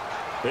line.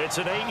 It's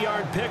an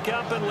 8-yard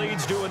pickup and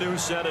leads to a new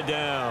set of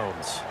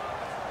downs.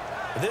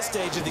 At this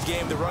stage of the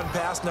game, the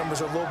run-pass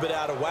numbers are a little bit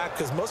out of whack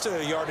because most of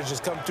the yardage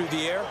has come through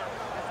the air.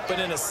 But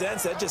in a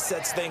sense, that just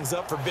sets things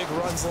up for big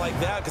runs like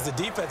that because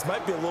the defense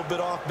might be a little bit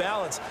off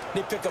balance.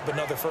 They pick up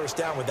another first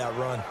down with that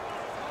run.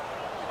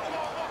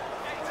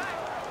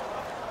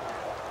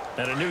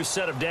 And a new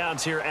set of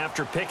downs here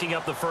after picking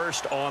up the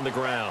first on the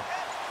ground.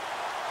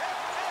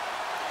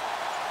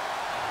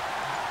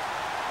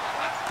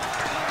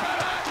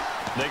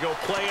 They go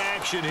play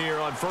action here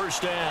on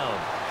first down.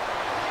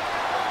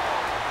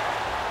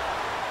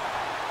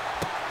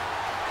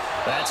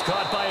 That's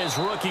caught by his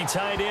rookie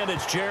tight end.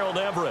 It's Gerald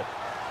Everett.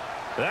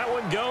 That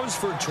one goes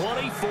for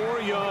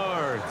 24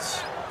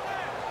 yards.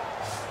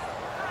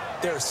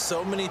 There are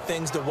so many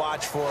things to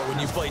watch for when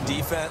you play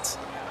defense.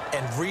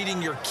 And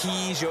reading your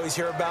keys, you always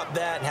hear about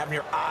that, and having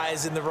your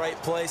eyes in the right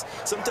place.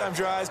 Sometimes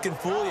your eyes can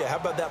fool you. How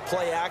about that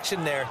play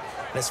action there?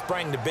 And it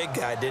sprang the big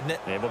guy, didn't it?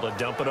 Able to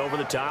dump it over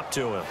the top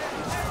to him.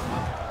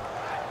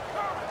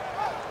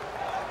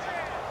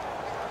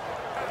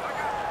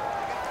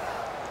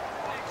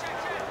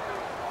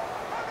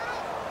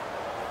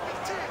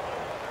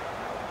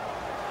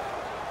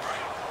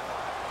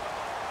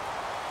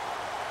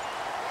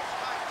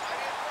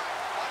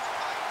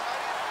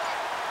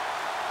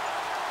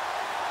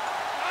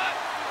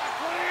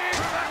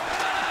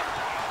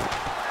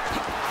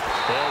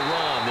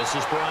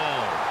 This is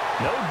Brown.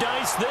 No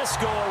dice this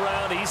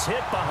go-around. He's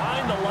hit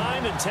behind the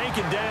line and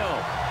taken down.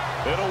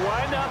 It'll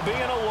wind up being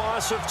a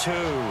loss of 2.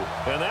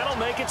 And that'll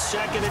make it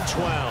 2nd and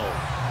 12.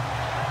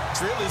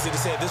 It's real easy to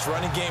say this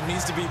running game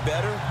needs to be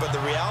better, but the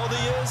reality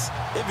is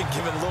they've been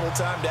given little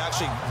time to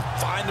actually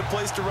find a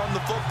place to run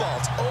the football.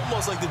 It's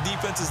almost like the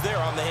defense is there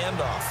on the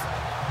handoff.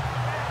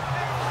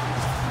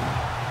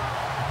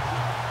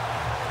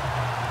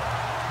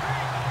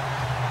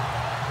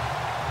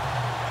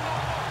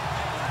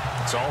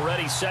 It's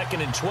already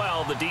 2nd and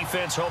 12. The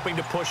defense hoping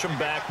to push them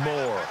back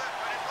more.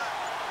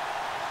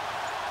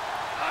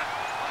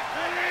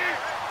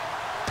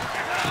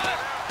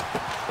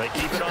 They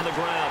keep it on the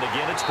ground.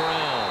 Again, it's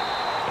Brown.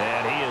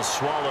 And he is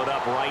swallowed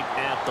up right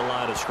at the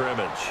line of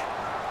scrimmage.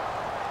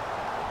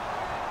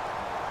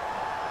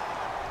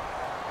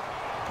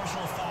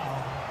 Personal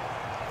foul.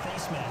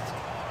 Face mask.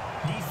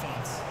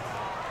 Defense.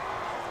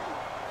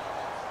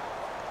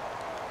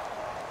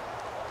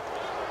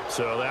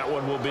 So that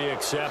one will be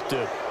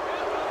accepted.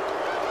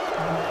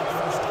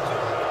 First down.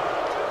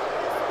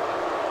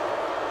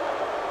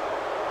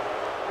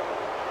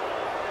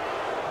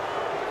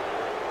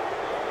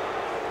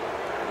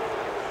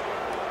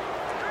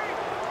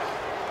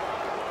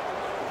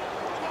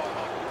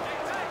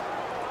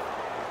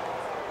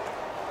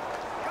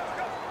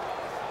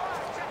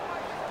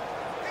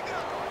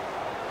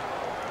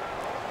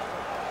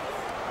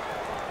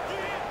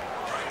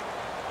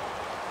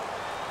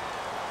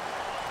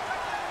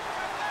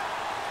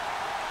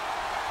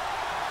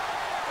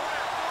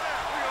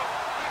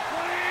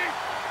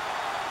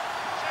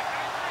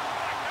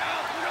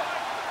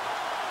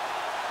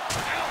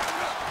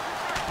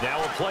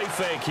 Now a play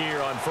fake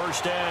here on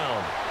first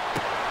down.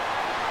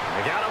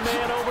 They got a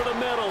man over the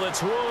middle.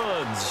 It's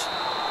Woods.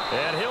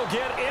 And he'll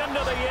get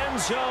into the end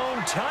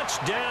zone.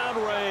 Touchdown,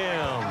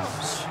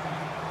 Rams.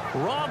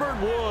 Robert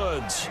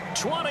Woods,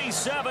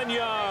 27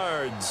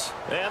 yards.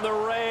 And the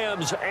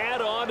Rams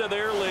add on to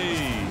their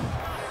lead.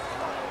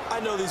 I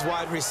know these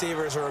wide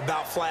receivers are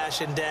about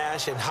flash and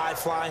dash and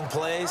high-flying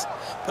plays,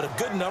 but a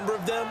good number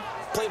of them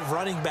played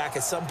running back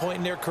at some point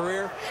in their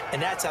career,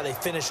 and that's how they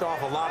finish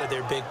off a lot of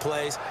their big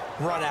plays,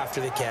 run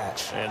after the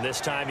catch. And this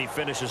time he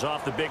finishes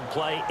off the big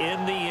play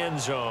in the end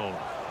zone.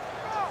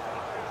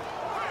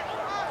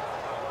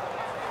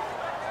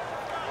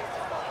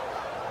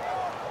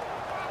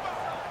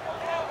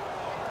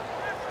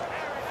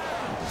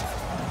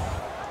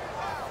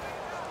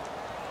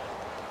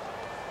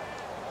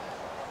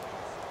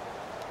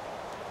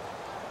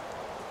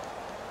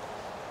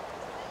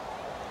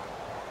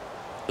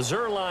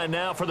 Zerline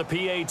now for the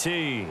PAT.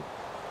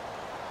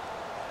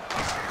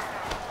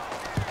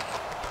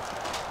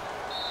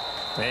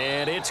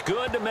 And it's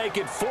good to make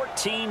it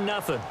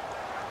 14-0.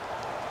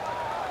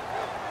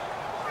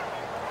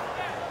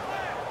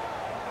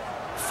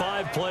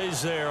 5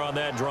 plays there on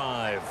that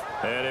drive.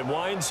 And it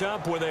winds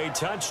up with a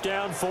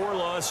touchdown for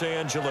Los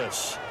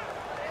Angeles.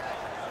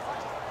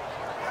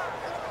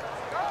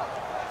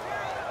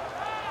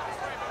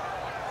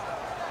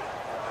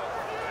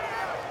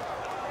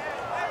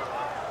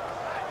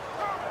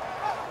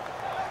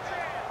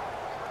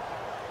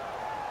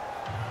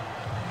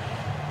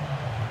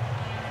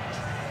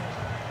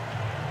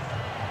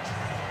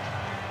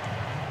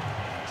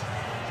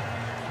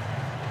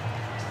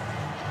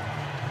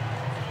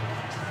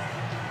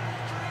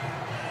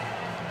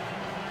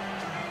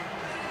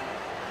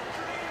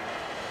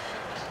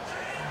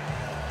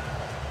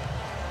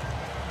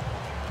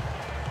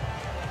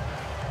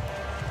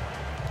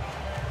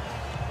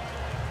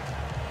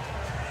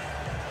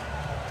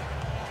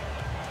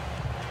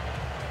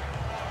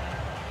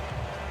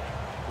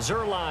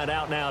 Zerline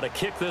out now to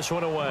kick this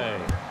one away.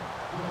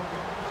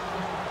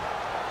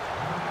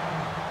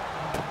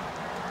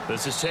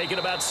 This is taken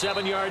about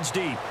 7 yards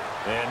deep.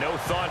 And no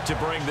thought to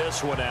bring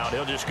this one out.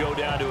 He'll just go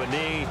down to a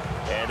knee,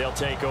 and they'll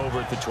take over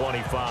at the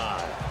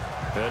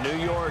 25.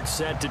 New York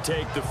set to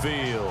take the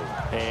field.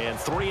 And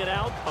 3 and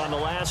out on the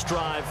last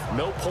drive.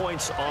 No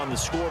points on the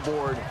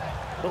scoreboard.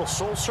 A little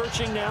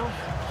soul-searching now.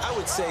 I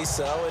would say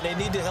so, and they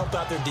need to help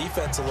out their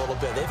defense a little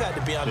bit. They've had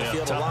to be on the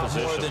field a lot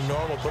more than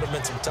normal, put them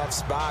in some tough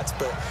spots.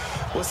 But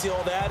what's the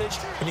old adage?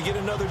 When you get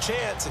another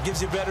chance, it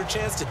gives you a better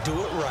chance to do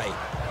it right.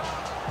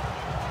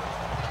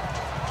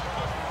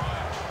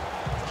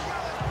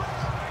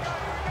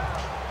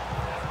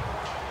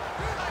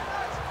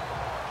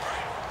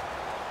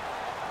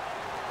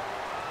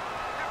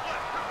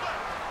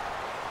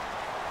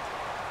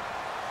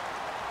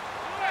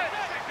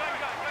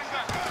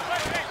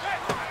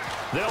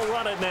 They'll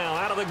run it now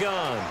out of the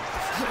gun.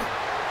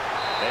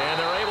 And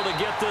they're able to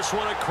get this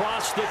one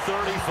across the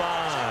 35.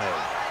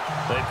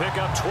 They pick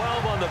up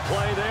 12 on the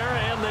play there,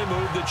 and they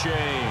move the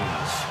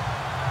chains.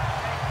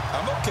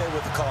 I'm okay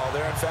with the call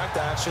there. In fact,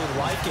 I actually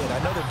like it.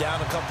 I know they're down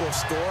a couple of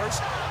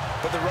scores,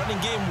 but the running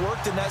game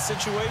worked in that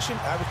situation.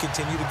 I would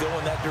continue to go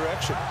in that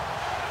direction.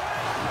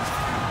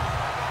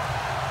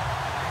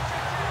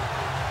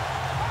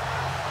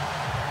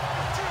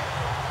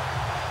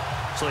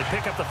 So they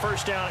pick up the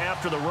first down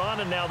after the run,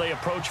 and now they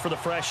approach for the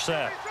fresh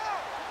set.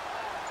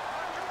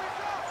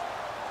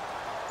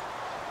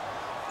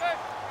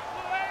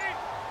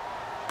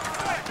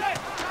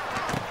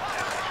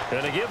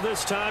 And to give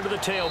this time to the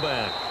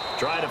tailback.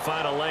 Trying to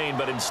find a lane,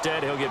 but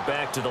instead he'll get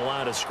back to the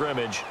line of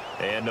scrimmage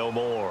and no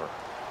more.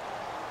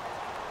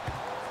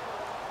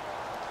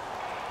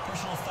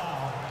 Personal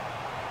foul.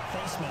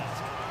 Face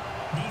mask.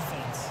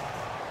 Defense.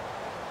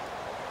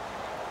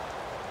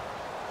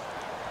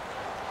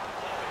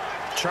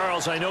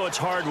 Charles, I know it's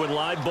hard when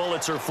live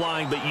bullets are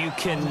flying, but you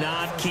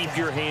cannot keep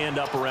your hand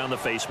up around the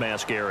face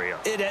mask area.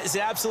 It is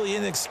absolutely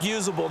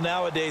inexcusable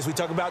nowadays. We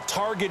talk about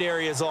target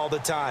areas all the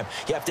time.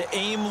 You have to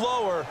aim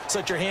lower so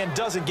that your hand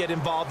doesn't get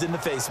involved in the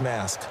face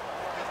mask.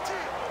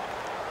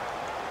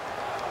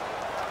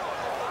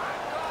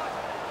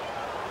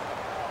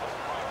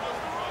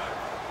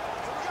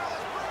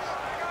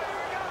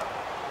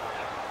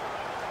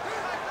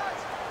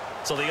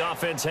 So the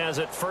offense has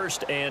it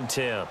 1st and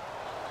 10.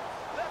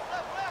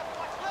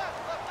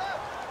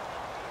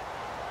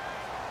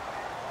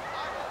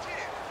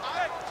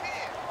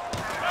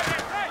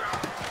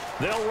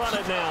 They'll run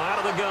it now out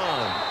of the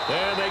gun.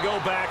 And they go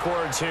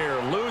backwards here,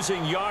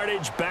 losing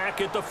yardage back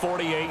at the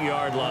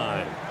 48-yard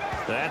line.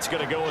 That's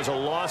going to go as a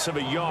loss of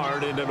a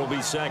yard, and it'll be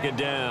 2nd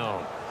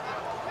down.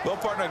 Well,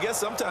 partner, I guess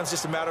sometimes it's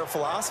just a matter of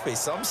philosophy.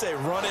 Some say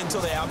run it until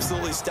they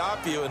absolutely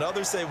stop you, and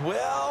others say,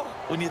 well,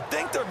 when you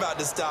think they're about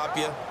to stop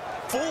you,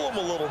 fool them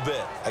a little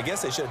bit. I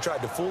guess they should have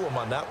tried to fool them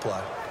on that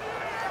play.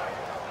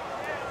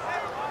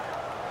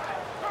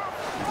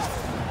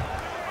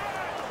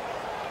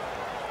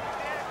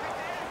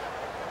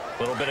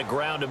 A little bit of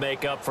ground to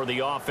make up for the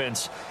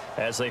offense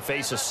as they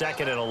face a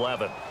 2nd and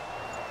 11.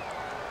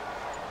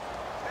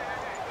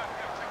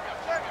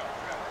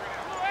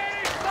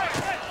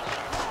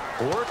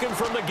 Working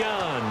from the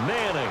gun,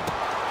 Manning.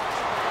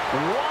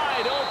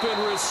 Wide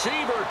open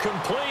receiver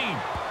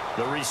complete.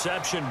 The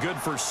reception good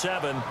for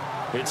 7.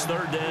 It's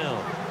 3rd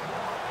down.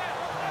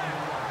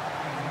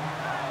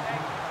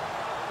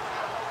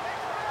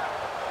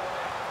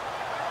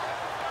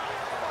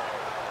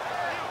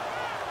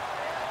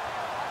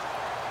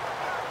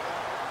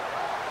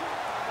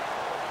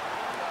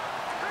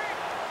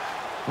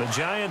 The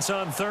Giants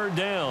on 3rd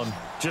down.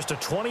 Just a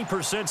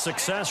 20%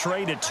 success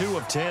rate at 2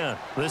 of 10.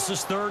 This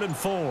is 3rd and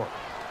 4.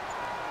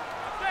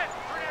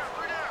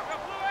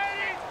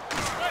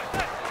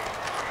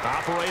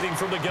 Operating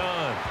from the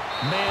gun.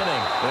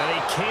 Manning. And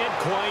he can't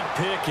quite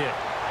pick it.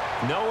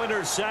 No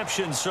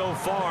interception so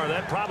far.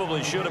 That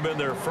probably should have been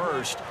their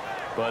first.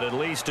 But at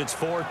least it's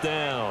 4th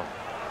down.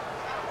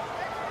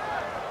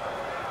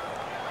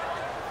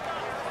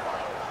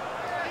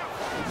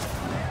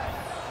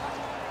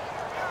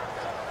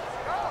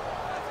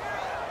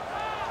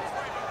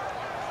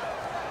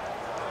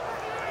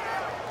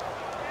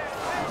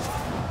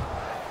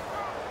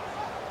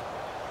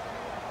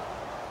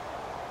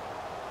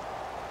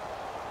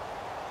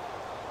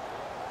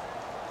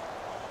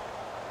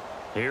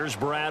 Here's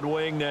Brad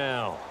Wing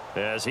now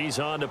as he's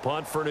on to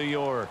punt for New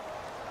York.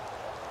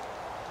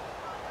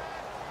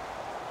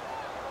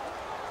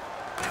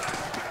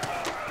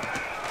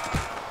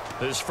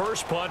 His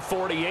first punt,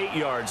 48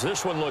 yards.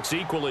 This one looks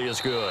equally as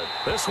good.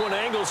 This one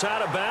angles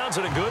out of bounds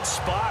at a good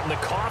spot in the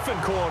coffin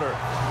corner.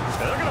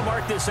 And they're going to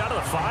mark this out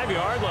of the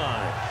 5-yard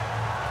line.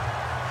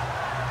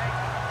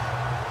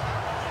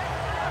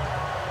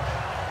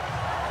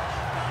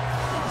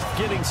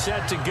 Getting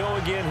set to go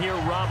again here,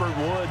 Robert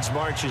Woods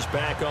marches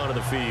back onto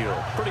the field.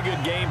 Pretty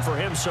good game for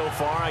him so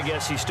far. I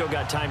guess he's still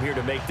got time here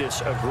to make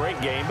this a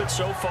great game, but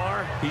so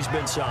far, he's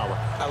been solid.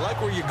 I like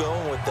where you're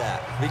going with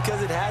that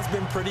because it has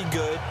been pretty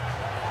good.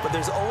 But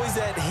there's always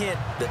that hint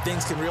that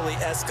things can really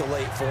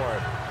escalate for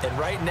him. And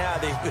right now,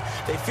 they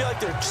feel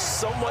like they're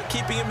somewhat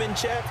keeping him in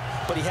check,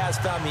 but he has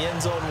found the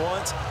end zone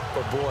once.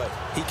 But, boy,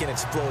 he can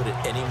explode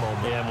at any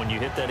moment. Yeah, and when you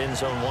hit that end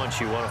zone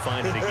once, you want to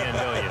find it again,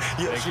 don't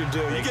you? Yes, you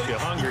do. Makes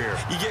you hungrier.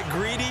 You get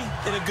greedy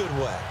in a good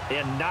way.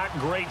 And not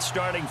great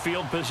starting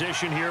field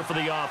position here for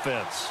the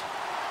offense.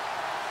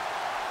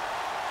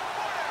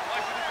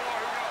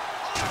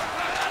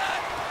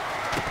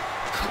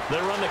 They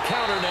run the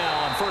counter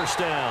now on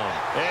first down.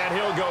 And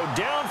he'll go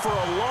down for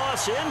a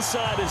loss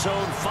inside his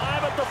own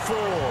 5 at the 4.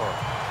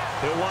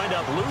 He'll wind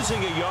up losing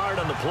a yard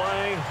on the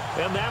play,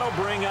 and that'll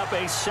bring up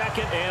a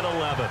 2nd and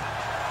 11.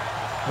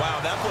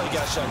 Wow, that play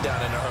got shut down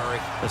in a hurry.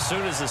 As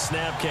soon as the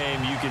snap came,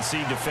 you could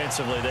see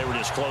defensively they were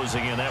just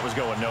closing in. That was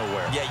going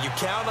nowhere. Yeah, you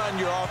count on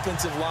your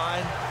offensive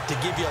line to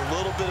give you a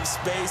little bit of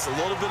space, a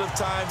little bit of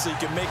time so you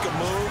can make a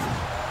move.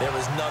 There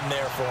was none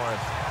there for him.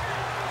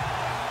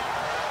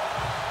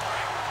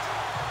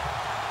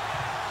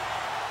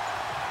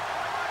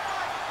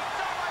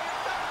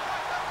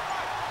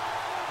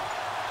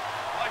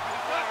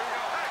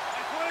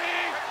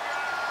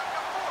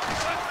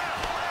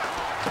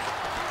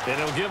 And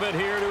he'll give it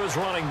here to his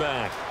running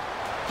back.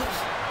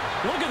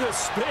 Look at the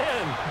spin.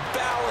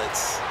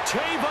 Balance.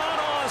 Tavon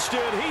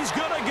Austin, he's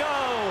going to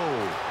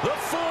go. The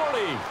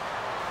 40,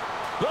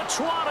 the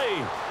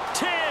 20,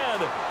 10,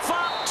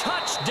 5,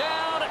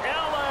 touchdown,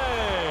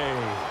 L.A.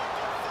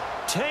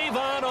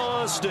 Tavon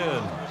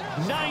Austin,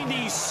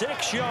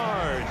 96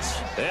 yards.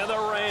 And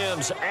the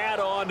Rams add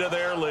on to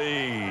their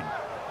lead.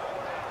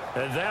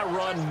 And that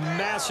run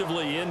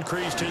massively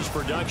increased his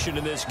production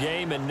in this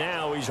game, and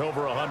now he's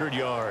over 100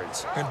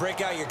 yards. And break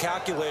out your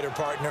calculator,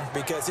 partner,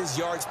 because his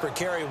yards per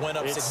carry went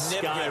up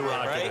significantly,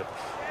 right?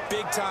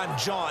 Big-time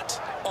jaunt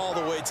all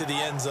the way to the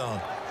end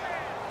zone.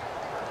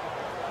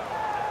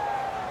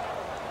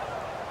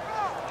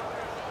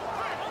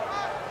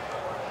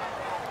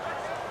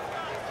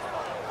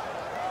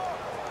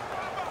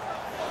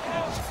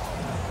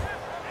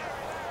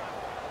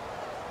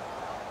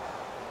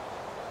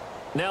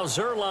 Now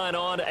Zuerlein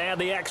on to add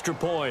the extra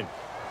point.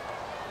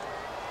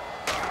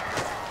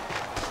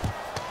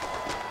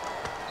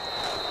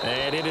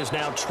 And it is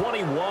now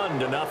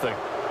 21-0.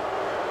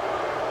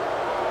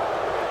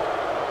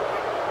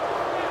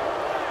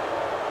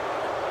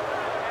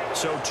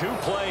 So 2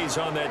 plays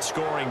on that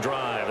scoring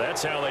drive.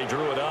 That's how they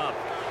drew it up.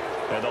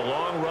 And the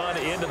long run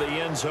into the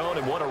end zone,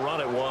 and what a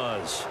run it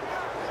was.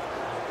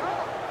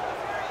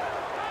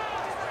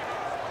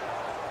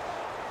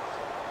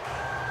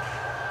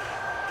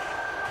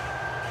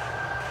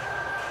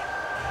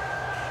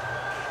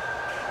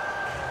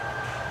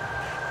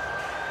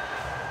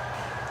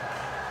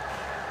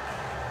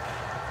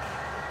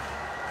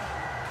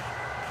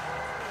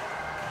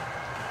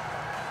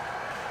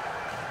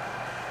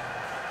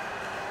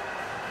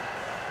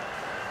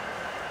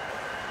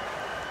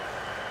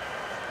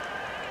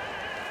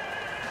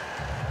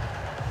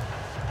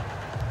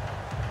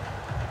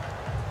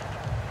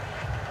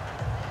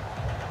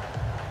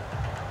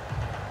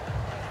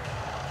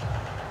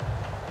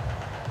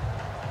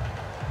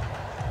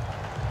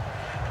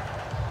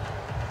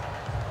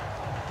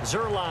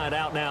 Zuerlein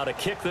out now to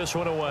kick this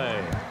one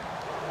away.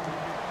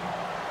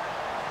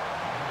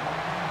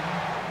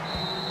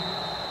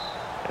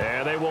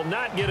 And they will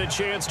not get a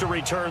chance to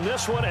return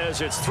this one as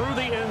it's through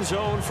the end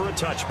zone for a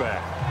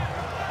touchback.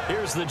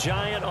 Here's the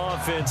Giant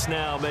offense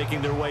now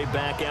making their way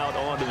back out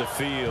onto the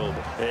field.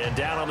 And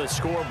down on the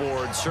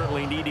scoreboard,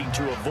 certainly needing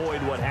to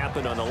avoid what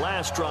happened on the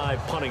last drive,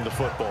 punting the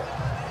football.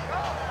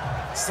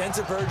 Sense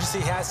of urgency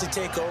has to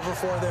take over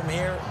for them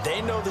here.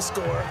 They know the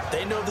score.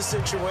 They know the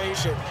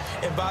situation.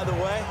 And by the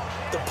way,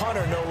 the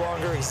punter no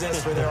longer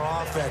exists for their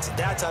offense.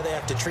 That's how they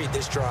have to treat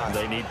this drive.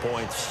 They need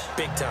points.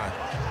 Big time.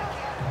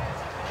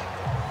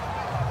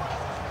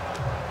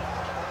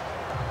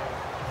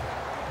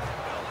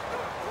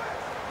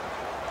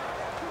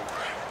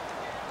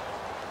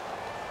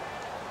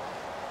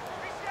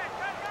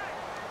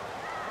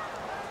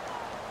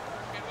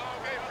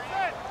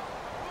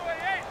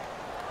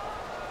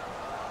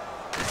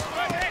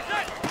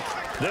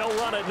 They'll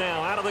run it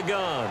now out of the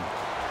gun.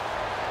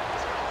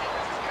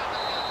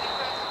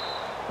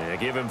 They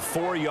give him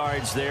 4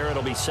 yards there.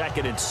 It'll be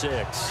 2nd and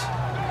 6.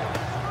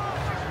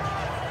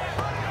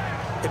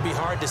 It'd be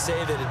hard to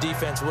say that a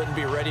defense wouldn't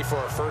be ready for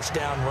a first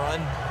down run.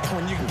 And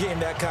when you can gain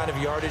that kind of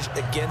yardage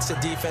against a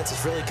defense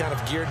that's really kind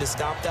of geared to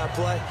stop that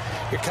play,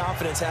 your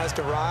confidence has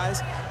to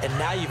rise, and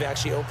now you've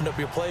actually opened up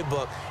your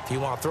playbook. If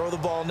you want to throw the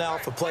ball now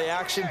for play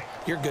action,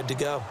 you're good to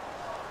go.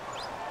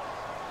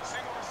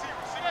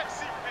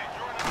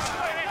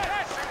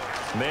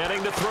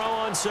 Manning to throw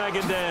on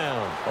second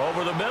down.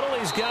 Over the middle,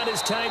 he's got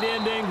his tight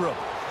end Ingram.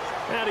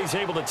 And he's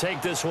able to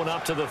take this one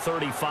up to the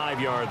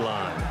 35-yard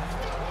line.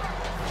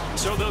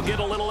 So they'll get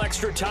a little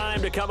extra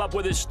time to come up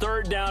with his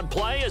third down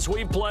play as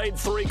we've played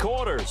 3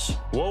 quarters.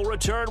 We'll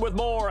return with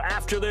more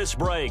after this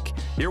break.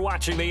 You're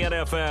watching the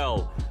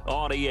NFL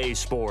on EA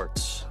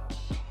Sports.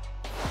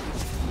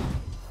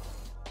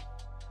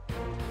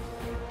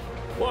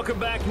 Welcome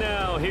back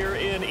now here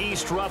in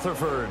East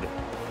Rutherford.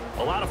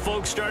 A lot of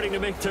folks starting to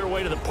make their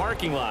way to the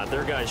parking lot.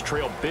 Their guys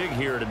trail big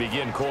here to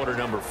begin quarter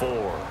number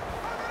 4.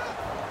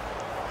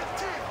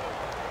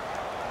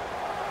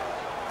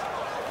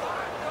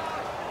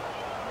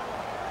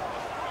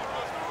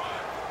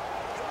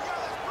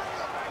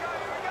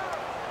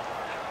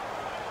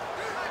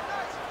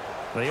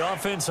 The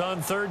offense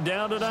on third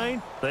down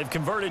tonight, they've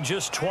converted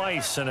just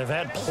twice and have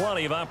had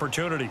plenty of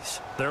opportunities.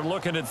 They're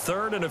looking at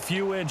third and a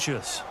few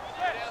inches.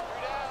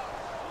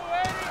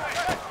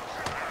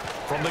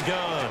 From the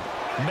gun,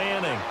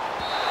 Manning.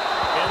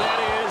 And that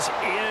is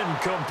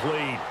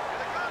incomplete.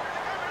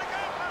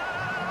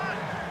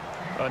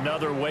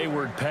 Another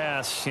wayward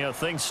pass. You know,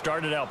 things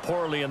started out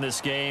poorly in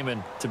this game,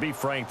 and to be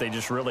frank, they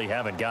just really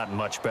haven't gotten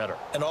much better.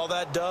 And all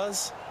that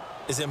does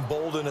is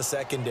embolden a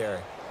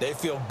secondary. They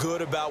feel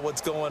good about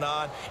what's going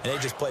on, and they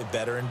just play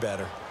better and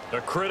better. A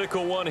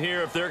critical one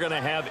here if they're going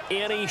to have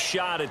any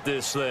shot at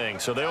this thing.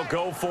 So they'll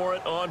go for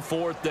it on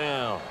fourth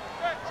down.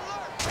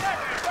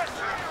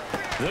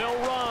 They'll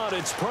run.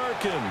 It's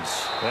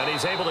Perkins. And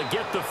he's able to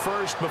get the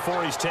first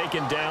before he's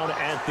taken down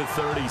at the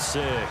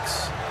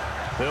 36.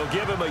 They'll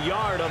give him a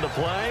yard on the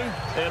play,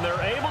 and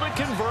they're able to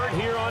convert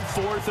here on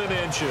 4th and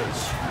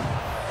inches.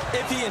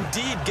 If he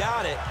indeed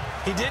got it,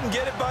 he didn't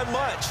get it by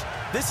much.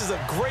 This is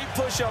a great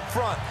push up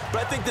front,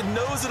 but I think the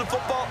nose of the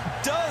football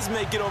does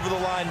make it over the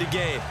line to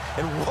gain.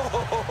 And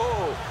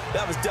whoa,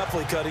 that was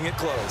definitely cutting it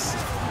close.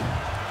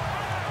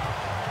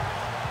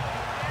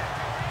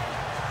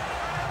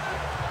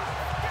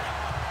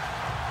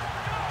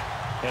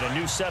 And a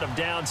new set of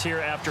downs here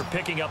after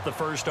picking up the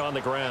first on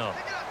the ground.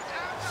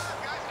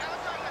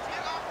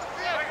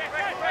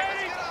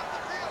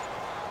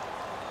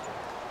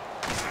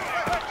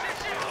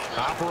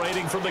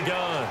 Operating from the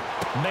gun,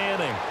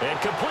 Manning, and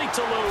complete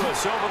to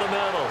Lewis over the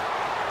middle.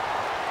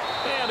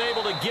 And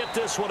able to get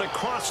this one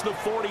across the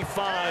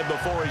 45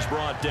 before he's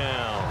brought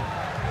down.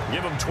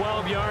 Give him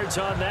 12 yards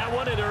on that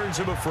one. It earns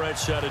him a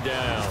fresh set of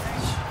downs.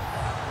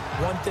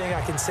 One thing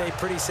I can say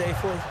pretty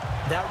safely,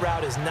 that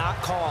route is not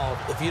called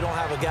if you don't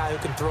have a guy who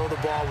can throw the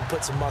ball and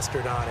put some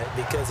mustard on it.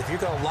 Because if you're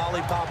going to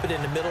lollipop it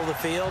in the middle of the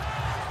field,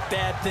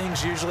 bad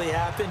things usually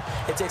happen.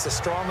 It takes a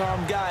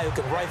strong-arm guy who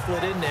can rifle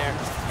it in there,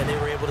 and they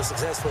were able to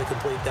successfully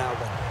complete that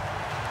one.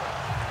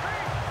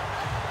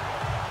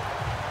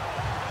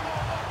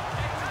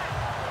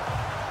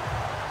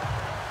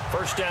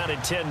 First down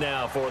and 10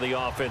 now for the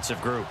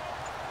offensive group.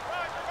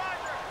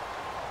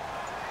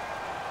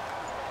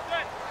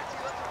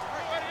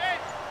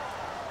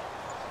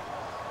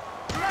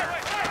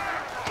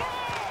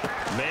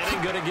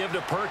 Manning going to give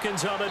to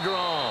Perkins on the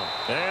draw.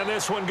 And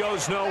this one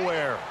goes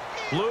nowhere.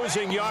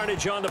 Losing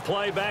yardage on the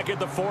play back at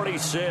the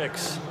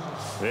 46.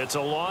 It's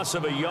a loss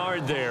of a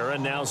yard there,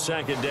 and now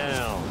second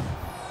down.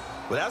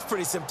 Well, that's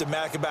pretty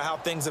symptomatic about how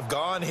things have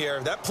gone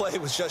here. That play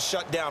was just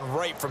shut down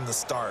right from the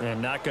start.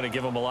 And not going to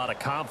give them a lot of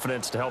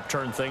confidence to help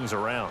turn things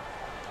around.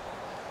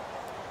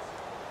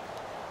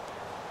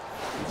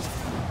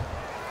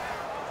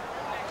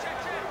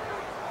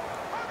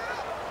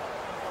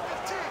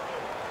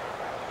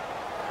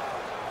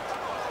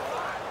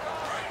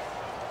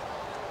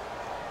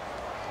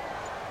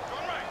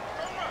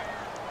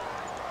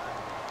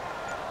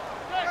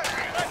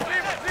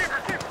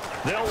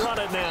 They'll run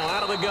it now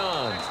out of the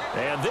gun.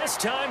 And this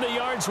time the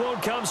yards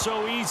won't come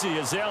so easy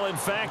as they'll, in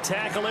fact,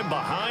 tackle him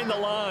behind the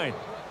line.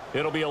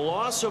 It'll be a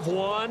loss of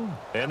 1,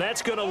 and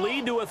that's going to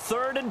lead to a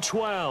 3rd and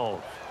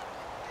 12.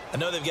 I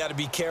know they've got to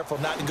be careful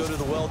not to go to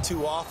the well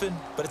too often,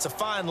 but it's a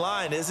fine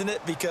line, isn't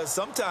it? Because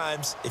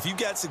sometimes if you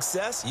got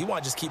success, you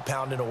want to just keep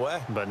pounding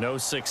away. But no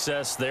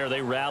success there.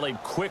 They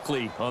rallied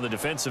quickly on the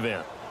defensive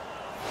end.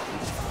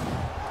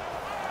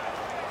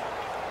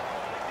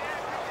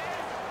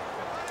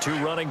 Two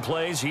running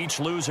plays, each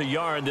lose a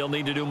yard. They'll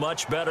need to do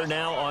much better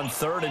now on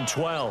 3rd and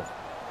 12.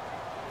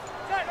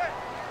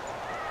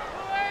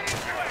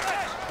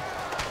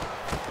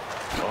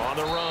 On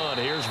the run,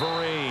 here's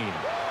Vereen.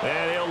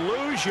 And he'll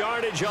lose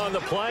yardage on the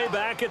play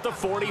back at the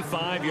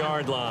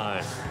 45-yard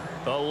line.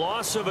 A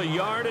loss of a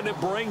yard, and it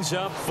brings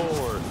up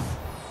 4th.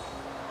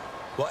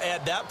 Well,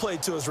 add that play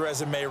to his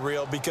resume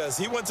reel because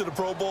he went to the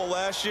Pro Bowl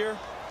last year.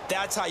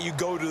 That's how you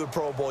go to the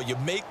Pro Bowl. You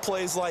make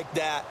plays like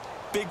that.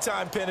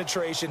 Big-time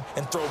penetration,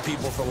 and throw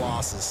people for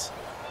losses.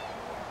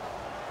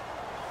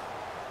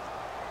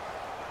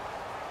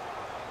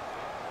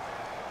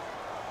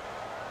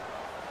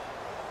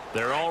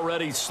 Their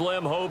already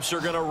slim hopes are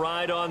going to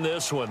ride on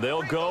this one.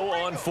 They'll go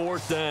on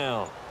 4th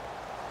down.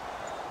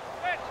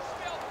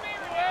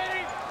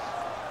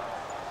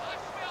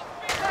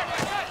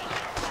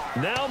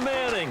 Now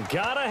Manning,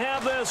 gotta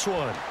have this one.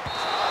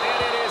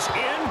 And it is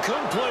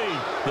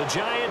incomplete. The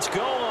Giants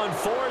go on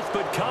 4th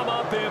but come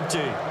up empty.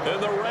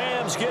 And the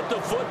Rams get the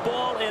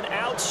football in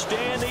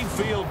outstanding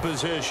field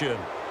position.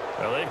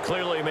 Well, they've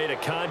clearly made a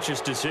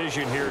conscious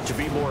decision here to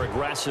be more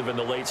aggressive in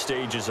the late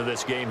stages of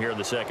this game here in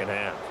the second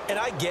half. And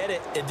I get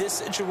it. In this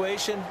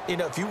situation, you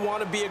know, if you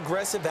want to be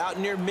aggressive out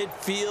near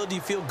midfield, you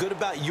feel good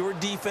about your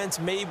defense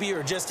maybe,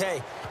 or just,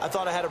 hey, I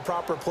thought I had a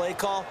proper play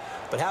call.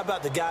 But how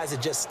about the guys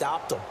that just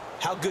stopped them?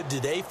 How good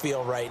do they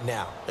feel right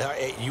now?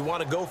 Hey, you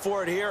want to go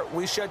for it here?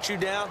 We shut you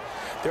down?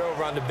 They're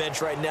over on the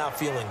bench right now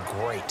feeling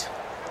great.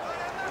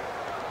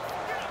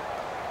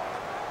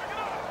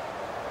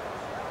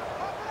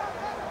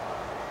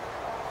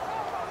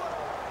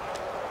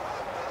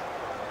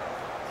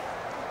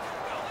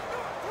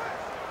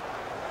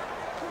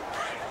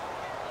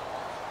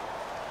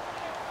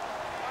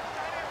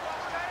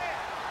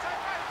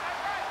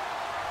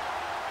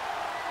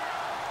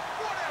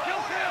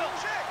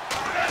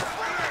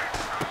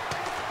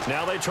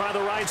 Now they try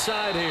the right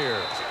side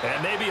here.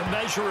 And maybe a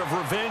measure of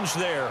revenge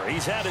there.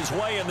 He's had his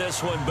way in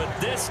this one, but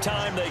this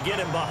time they get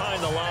him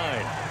behind the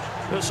line.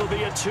 This will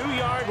be a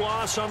 2-yard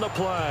loss on the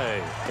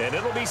play. And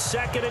it'll be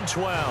 2nd and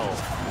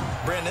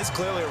 12. Brandon, it's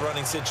clearly a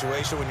running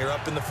situation when you're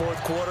up in the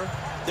 4th quarter.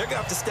 They're going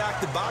to have to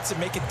stack the box and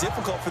make it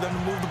difficult for them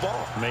to move the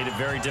ball. Made it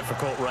very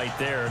difficult right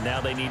there.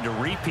 Now they need to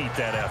repeat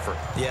that effort.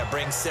 Yeah,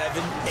 bring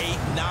 7, 8,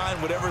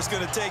 9, whatever it's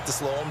going to take to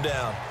slow them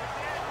down.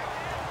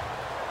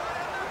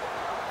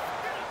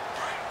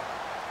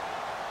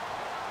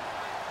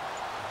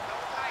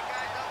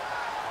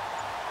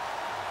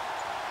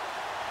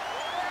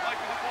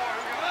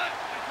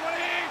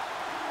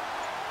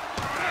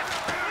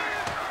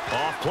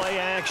 Play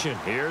action.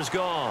 Here's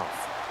Goff.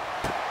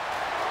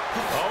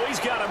 Oh, he's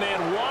got a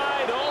man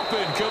wide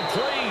open,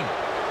 complete.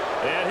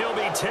 And he'll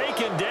be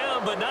taken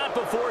down, but not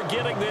before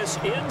getting this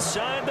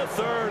inside the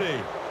 30.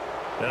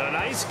 And a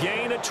nice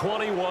gain of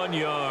 21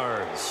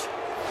 yards.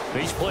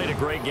 He's played a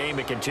great game.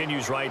 It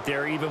continues right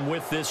there, even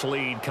with this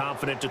lead,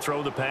 confident to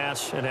throw the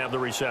pass and have the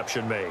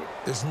reception made.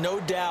 There's no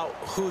doubt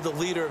who the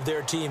leader of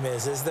their team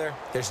is there?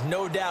 There's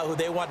no doubt who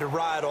they want to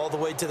ride all the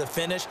way to the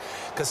finish,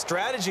 because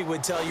strategy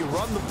would tell you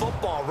run the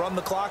football, run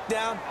the clock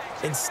down.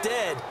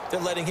 Instead, they're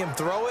letting him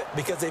throw it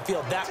because they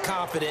feel that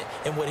confident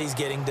in what he's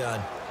getting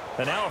done.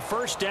 And now a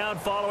 1st down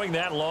following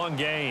that long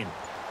gain.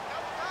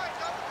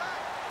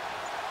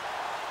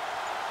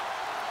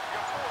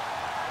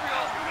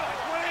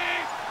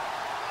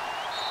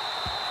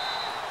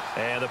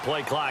 And the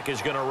play clock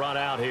is going to run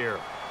out here.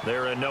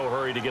 They're in no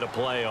hurry to get a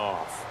play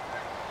off.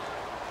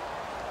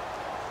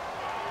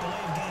 Delay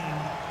game,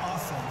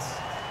 offense.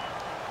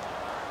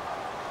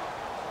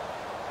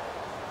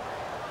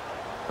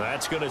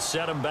 That's going to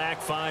set them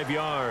back 5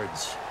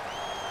 yards.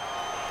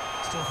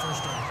 Still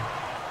 1st down.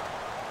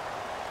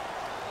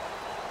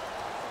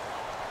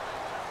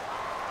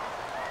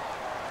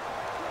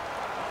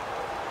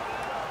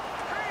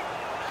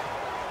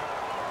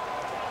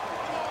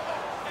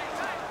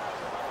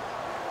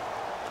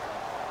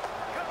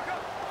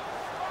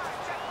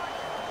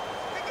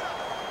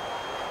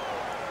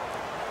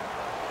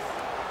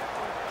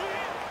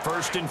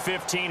 First and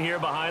 15 here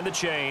behind the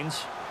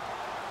chains.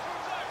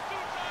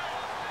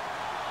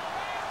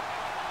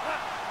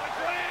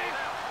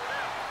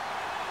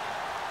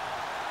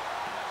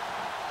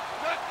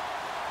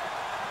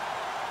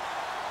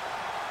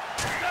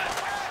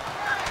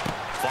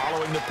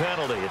 Following the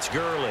penalty, it's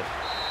Gurley.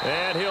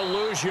 And he'll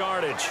lose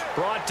yardage.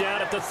 Brought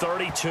down at the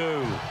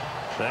 32.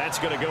 That's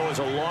going to go as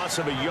a loss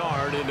of a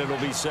yard, and it'll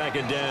be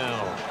 2nd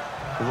down.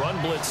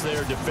 Run blitz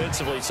there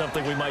defensively,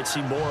 something we might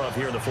see more of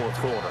here in the 4th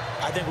quarter.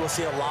 I think we'll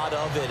see a lot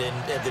of it,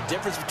 and the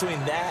difference between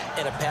that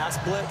and a pass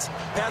blitz,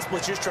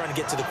 you're trying to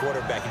get to the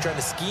quarterback. You're trying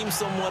to scheme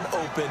someone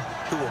open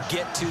who will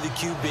get to the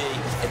QB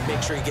and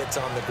make sure he gets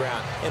on the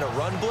ground. In a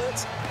run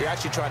blitz, you're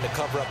actually trying to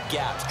cover up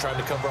gaps, trying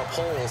to cover up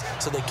holes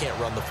so they can't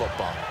run the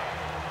football.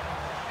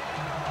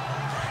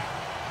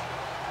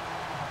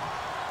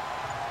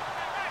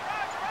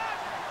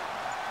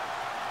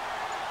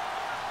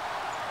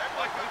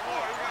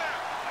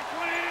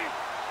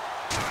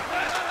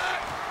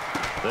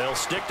 They'll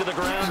stick to the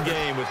ground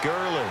game with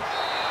Gurley.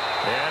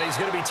 And he's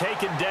going to be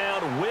taken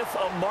down with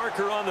a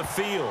marker on the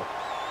field.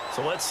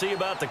 So let's see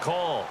about the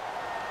call.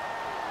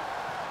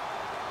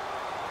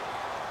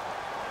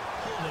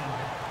 Holding,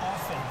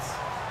 offense.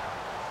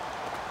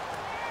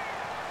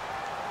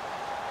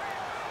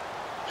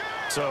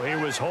 So he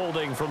was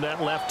holding from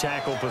that left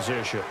tackle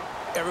position.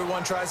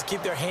 Everyone tries to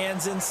keep their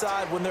hands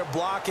inside when they're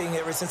blocking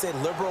ever since they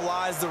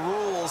liberalized the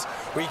rules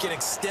where you can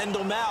extend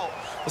them out.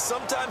 But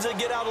sometimes they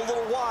get out a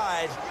little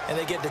wide and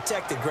they get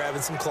detected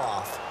grabbing some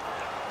cloth.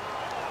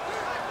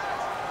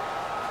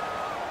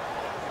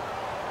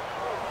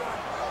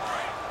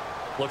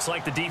 Looks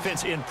like the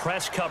defense in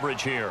press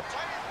coverage here.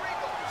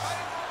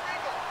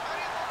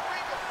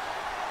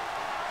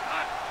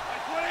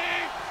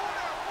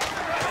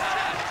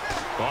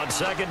 On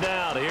second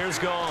down, here's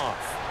Goff.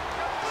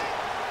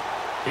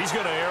 He's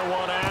going to air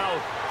one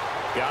out.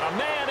 Got a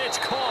man, it's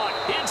caught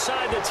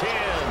inside the 10.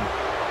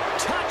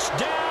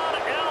 Touchdown,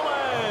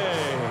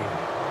 L.A.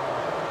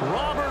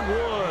 Robert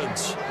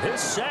Woods, his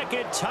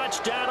second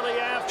touchdown of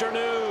the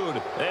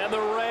afternoon. And the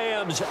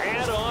Rams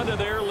add on to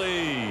their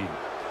lead.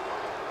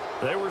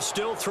 They were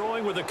still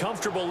throwing with a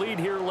comfortable lead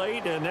here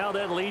late, and now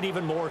that lead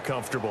even more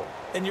comfortable.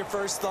 And your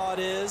first thought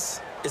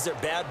is there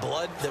bad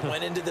blood that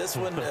went into this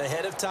one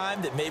ahead of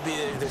time, that maybe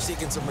they're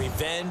seeking some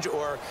revenge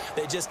or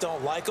they just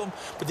don't like them?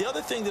 But the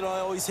other thing that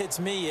always hits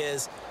me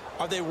is,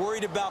 are they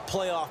worried about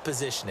playoff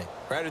positioning,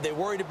 right? Are they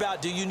worried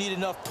about, do you need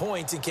enough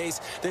points in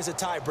case there's a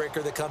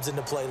tiebreaker that comes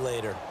into play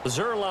later?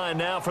 Zerline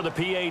now for the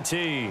PAT.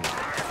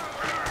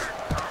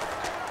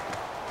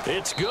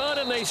 It's good,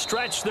 and they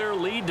stretch their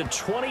lead to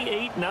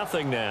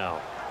 28-0 now.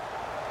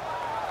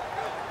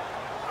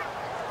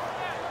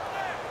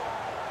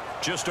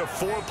 Just a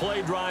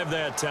 4-play drive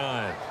that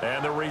time.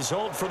 And the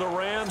result for the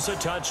Rams, a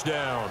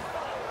touchdown.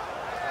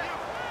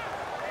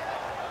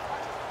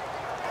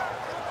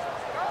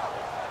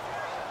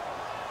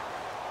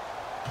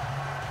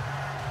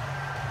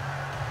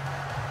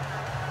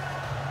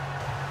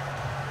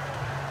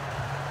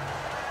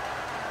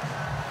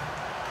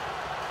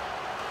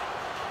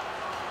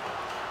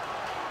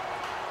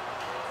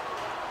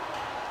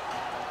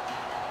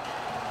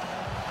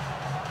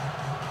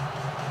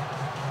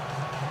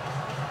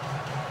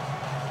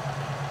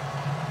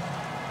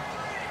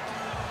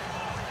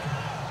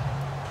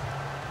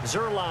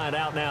 Zerline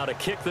out now to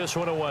kick this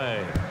one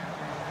away.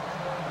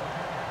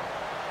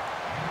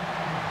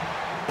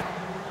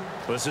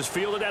 This is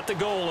fielded at the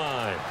goal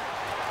line.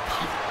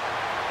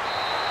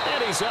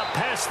 And he's up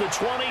past the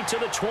 20 to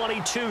the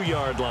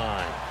 22-yard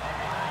line.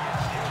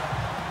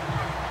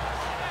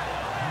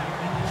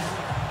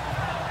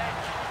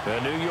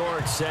 And New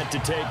York set to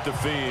take the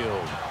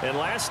field. And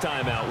last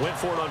time out, went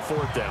for it on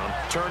 4th down,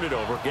 turned it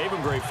over, gave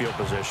him great field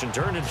position,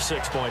 turned into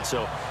 6 points,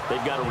 so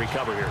they've got to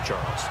recover here,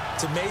 Charles.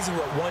 It's amazing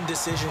what one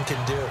decision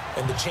can do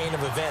in the chain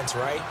of events,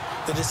 right?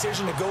 The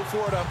decision to go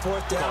for it on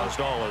 4th down.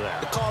 Caused all of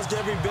that. It caused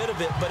every bit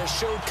of it, but it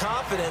showed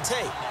confidence.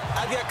 Hey,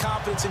 I've got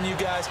confidence in you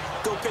guys.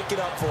 Go pick it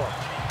up for them.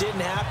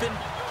 Didn't happen.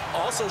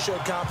 Also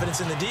showed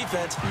confidence in the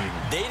defense.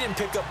 They didn't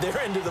pick up their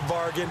end of the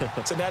bargain,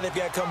 so now they've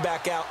got to come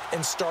back out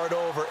and start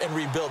over and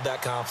rebuild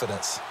that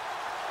confidence.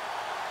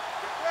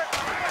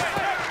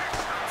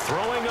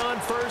 Throwing on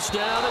 1st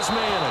down is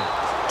Manning.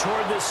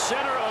 Toward the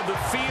center of the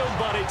field,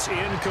 but it's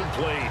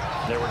incomplete.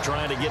 They were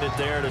trying to get it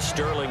there to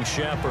Sterling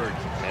Shepard,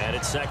 and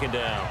it's 2nd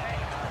down.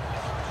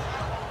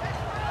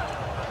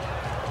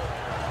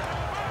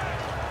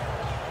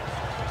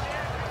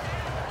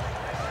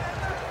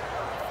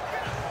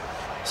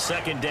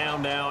 Second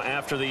down now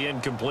after the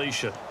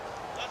incompletion.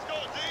 Let's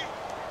go, D.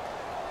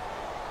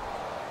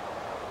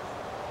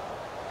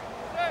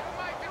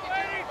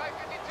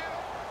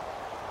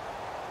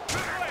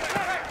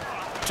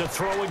 To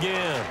throw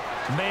again.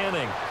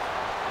 Manning.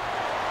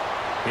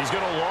 He's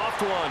going to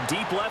loft one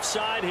deep left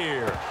side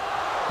here.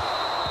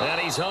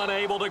 And he's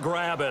unable to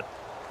grab it.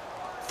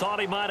 Thought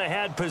he might have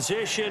had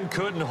position,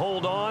 couldn't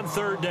hold on.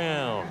 3rd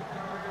down.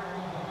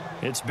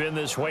 It's been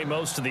this way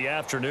most of the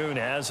afternoon,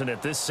 hasn't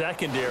it? This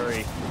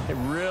secondary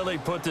really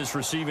put this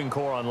receiving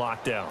core on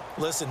lockdown.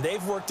 Listen,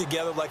 they've worked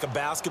together like a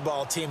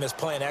basketball team that's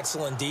playing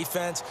excellent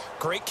defense.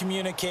 Great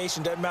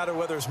communication, doesn't matter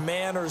whether it's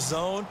man or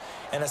zone.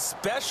 And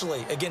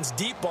especially against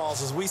deep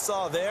balls, as we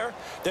saw there,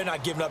 they're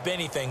not giving up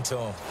anything to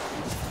them.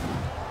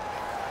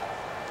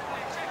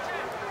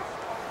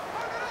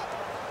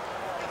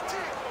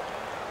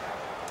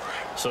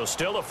 So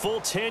still a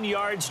full 10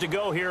 yards to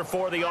go here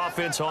for the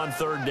offense on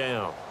 3rd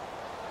down.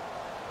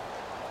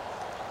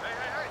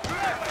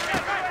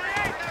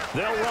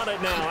 They'll run it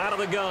now out of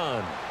the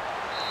gun.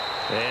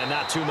 And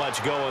not too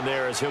much going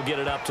there as he'll get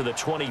it up to the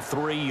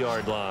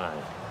 23-yard line.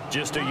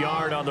 Just a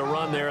yard on the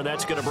run there.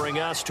 That's going to bring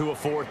us to a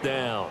 4th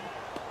down.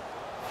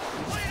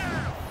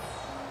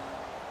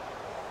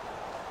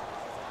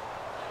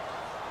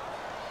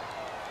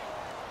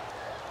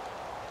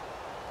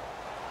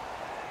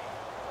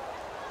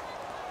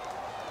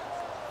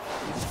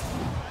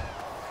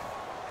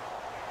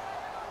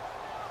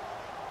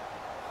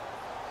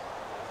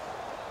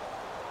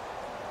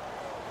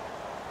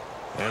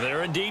 And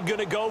they're indeed going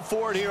to go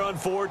for it here on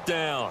 4th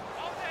down.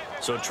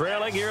 So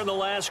trailing here in the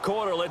last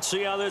quarter. Let's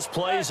see how this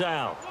plays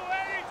out.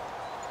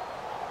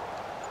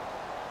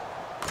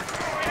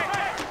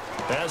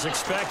 As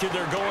expected,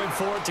 they're going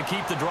for it to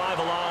keep the drive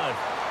alive.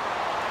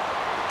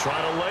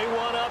 Trying to lay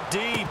one up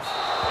deep.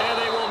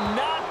 And they will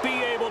not be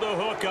able to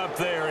hook up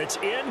there. It's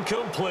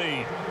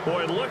incomplete.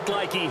 Boy, it looked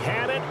like he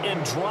had it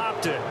and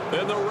dropped it.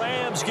 And the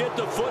Rams get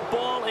the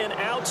football in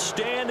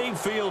outstanding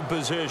field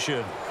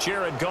position.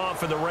 Jared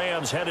Goff and the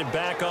Rams headed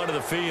back onto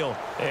the field.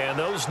 And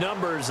those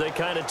numbers, they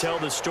kind of tell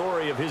the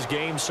story of his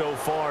game so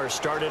far.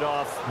 Started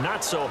off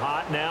not so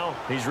hot. Now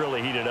he's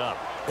really heated up.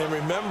 And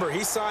remember,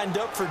 he signed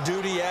up for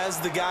duty as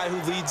the guy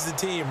who leads the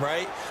team,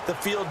 right? The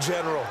field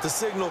general, the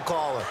signal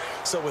caller.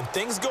 So when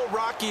things go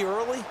rocky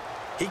early,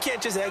 He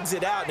can't just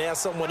exit out and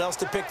ask someone else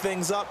to pick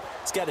things up.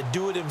 He's got to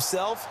do it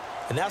himself,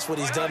 and that's what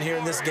he's done here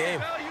in this game.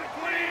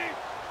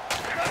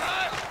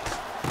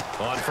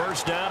 On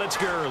first down, it's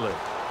Gurley.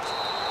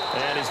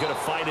 And he's going to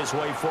fight his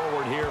way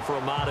forward here for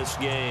a modest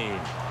gain.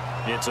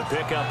 It's a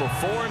pickup of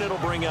 4, and it'll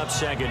bring up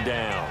second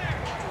down.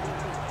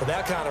 For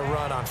that kind of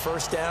run on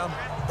first down,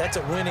 that's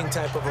a winning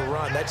type of a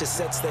run. That just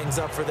sets things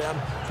up for them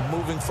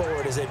moving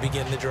forward as they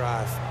begin the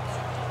drive.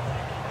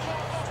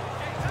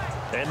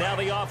 And now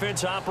the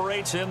offense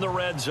operates in the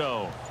red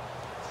zone.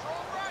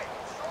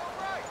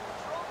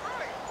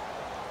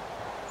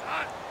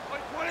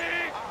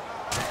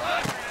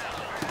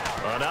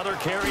 Another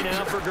carry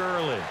now for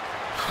Gurley.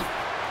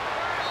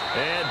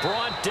 And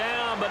brought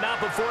down, but not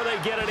before they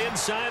get it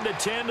inside the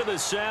 10 to the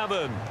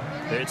 7.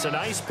 It's a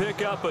nice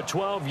pickup of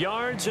 12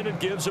 yards, and it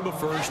gives them a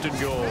 1st and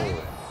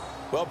goal.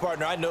 Well,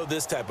 partner, I know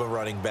this type of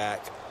running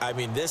back. I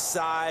mean, this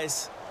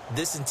size,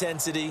 this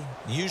intensity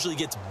usually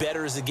gets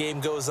better as the game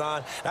goes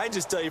on. And I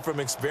just tell you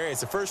from experience,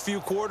 the first few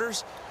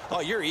quarters,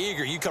 oh, you're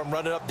eager. You come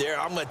running up there.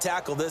 I'm going to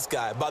tackle this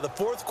guy. By the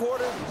 4th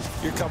quarter,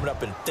 you're coming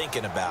up and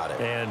thinking about it.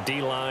 And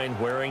D-line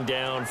wearing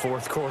down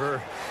 4th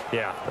quarter.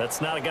 Yeah, that's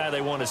not a guy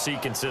they want to see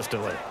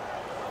consistently.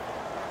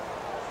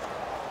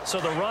 So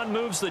the run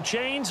moves the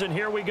chains, and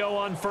here we go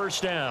on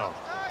first down.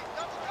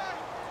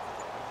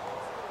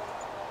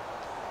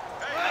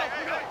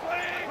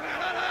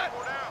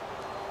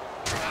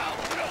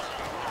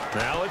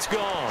 Now it's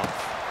gone.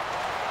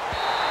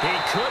 He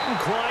couldn't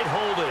quite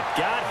hold it.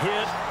 Got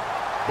hit.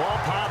 Ball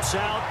pops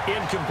out.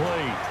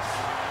 Incomplete.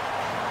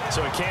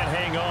 So he can't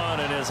hang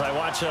on, and as I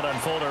watch that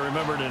unfold, I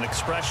remembered an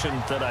expression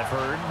that I've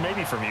heard,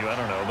 maybe from you, I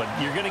don't know, but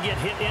you're going to get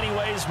hit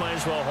anyways, might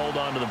as well hold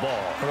on to the ball.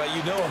 Right,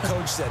 you know a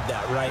coach said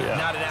that, right? Yeah.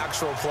 Not an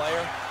actual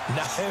player.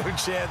 Not a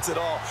chance at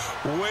all.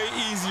 Way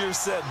easier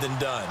said than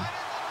done.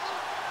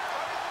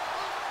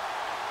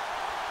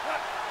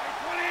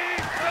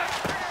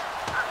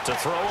 To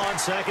throw on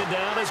second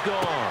down is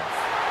gone.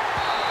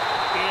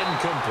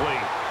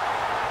 Incomplete.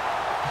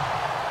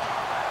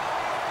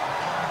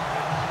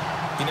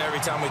 You know,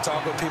 every time we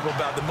talk with people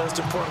about the most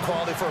important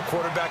quality for a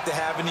quarterback to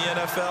have in the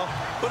NFL,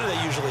 what do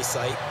they usually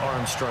cite?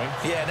 Arm strength.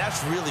 Yeah, and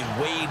that's really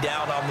way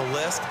down on the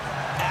list.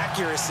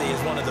 Accuracy is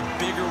one of the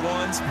bigger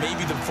ones,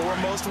 maybe the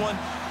foremost one.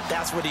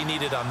 That's what he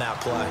needed on that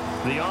play.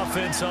 The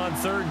offense on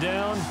 3rd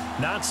down,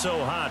 not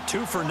so hot.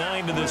 2 for 9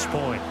 to this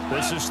point.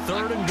 This is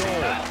 3rd and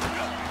goal.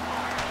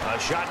 A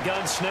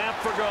shotgun snap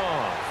for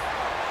Goff.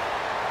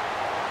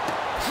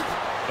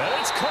 And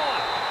it's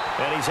caught.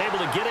 And he's able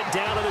to get it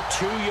down to the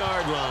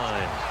 2-yard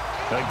line.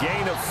 A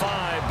gain of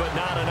 5, but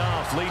not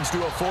enough. Leads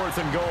to a 4th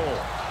and goal.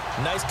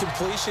 Nice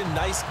completion,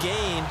 nice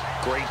gain.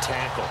 Great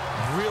tackle.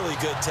 Really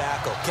good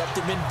tackle. Kept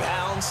him in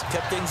bounds,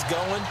 kept things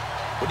going.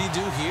 What do you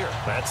do here?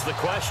 That's the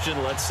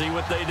question. Let's see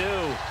what they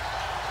do.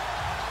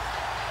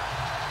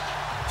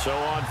 So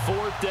on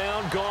 4th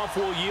down, Goff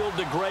will yield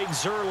to Greg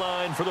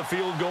Zuerlein for the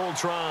field goal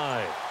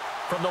try.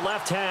 From the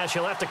left hash,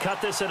 he'll have to cut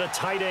this at a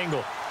tight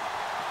angle.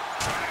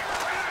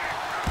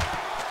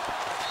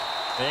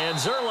 And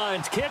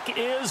Zuerlein's kick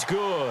is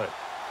good.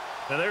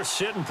 Now they're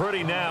sitting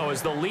pretty now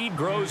as the lead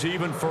grows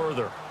even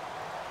further.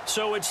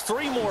 So it's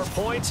 3 more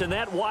points, and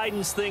that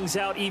widens things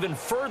out even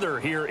further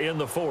here in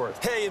the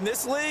 4th. Hey, in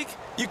this league,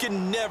 you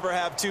can never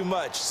have too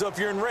much. So if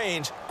you're in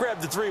range, grab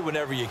the 3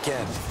 whenever you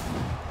can.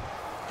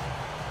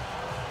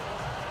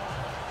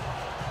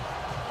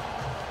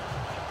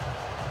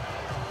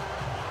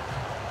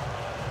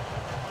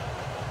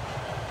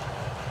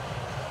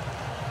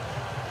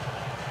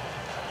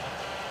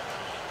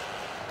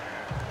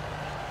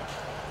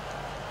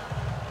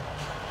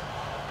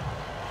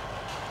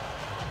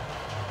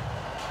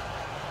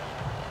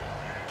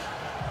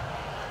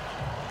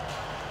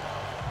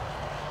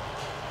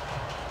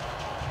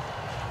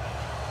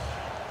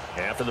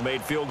 After the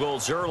made field goal,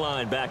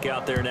 Zuerlein back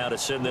out there now to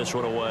send this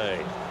one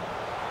away.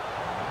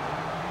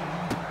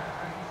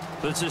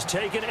 This is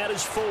taken at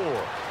his 4.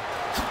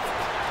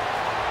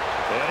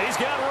 And he's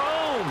got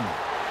room.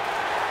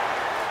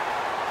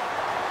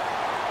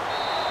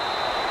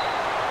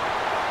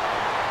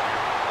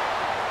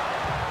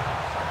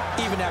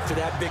 Even after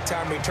that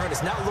big-time return,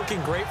 it's not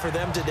looking great for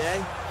them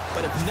today.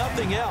 But if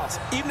nothing else,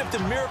 even if the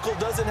miracle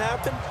doesn't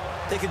happen,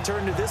 they can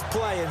turn to this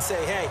play and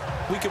say, hey,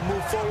 we can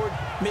move forward.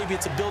 Maybe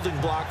it's a building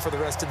block for the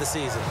rest of the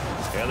season.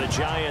 And the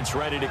Giants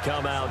ready to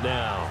come out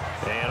now.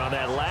 And on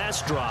that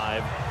last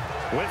drive,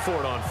 went for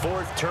it on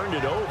 4th, turned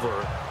it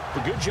over.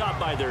 A good job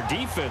by their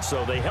defense,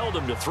 though. They held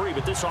them to 3,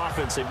 but this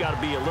offense, they've got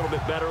to be a little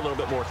bit better, a little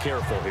bit more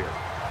careful here.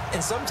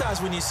 And sometimes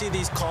when you see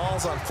these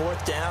calls on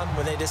 4th down,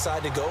 when they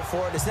decide to go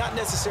for it, it's not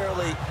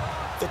necessarily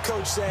the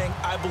coach saying,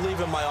 I believe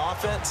in my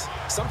offense.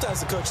 Sometimes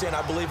the coach saying,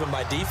 I believe in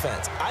my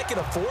defense. I can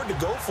afford to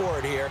go for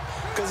it here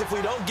because if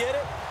we don't get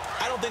it,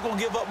 I don't think we'll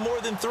give up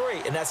more than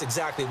 3. And that's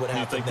exactly what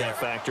happened there. You think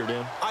that factored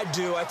in? I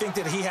do. I think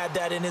that he had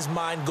that in his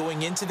mind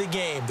going into the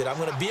game, that I'm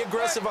going to be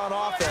aggressive on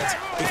offense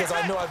because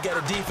I know I've got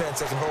a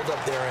defense that can hold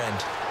up their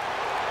end.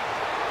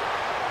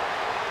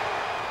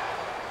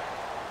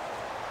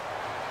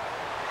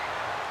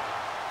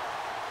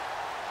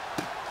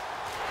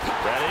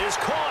 That is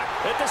caught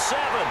at the 7.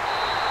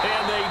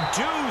 And they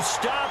do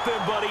stop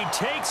him, but he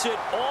takes it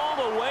all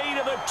the way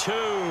to the 2.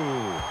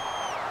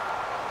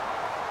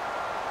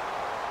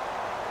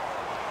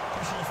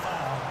 Personal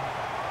foul.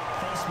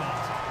 Face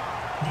mask.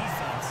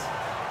 Defense.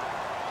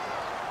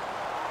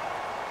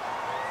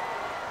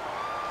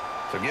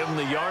 So give them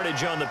the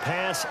yardage on the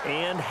pass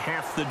and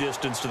half the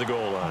distance to the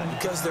goal line.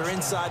 Because they're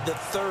inside the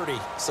 30,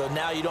 so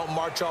now you don't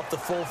march off the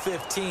full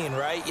 15,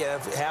 right? You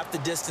have half the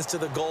distance to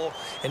the goal.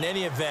 In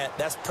any event,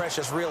 that's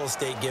precious real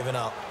estate given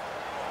up.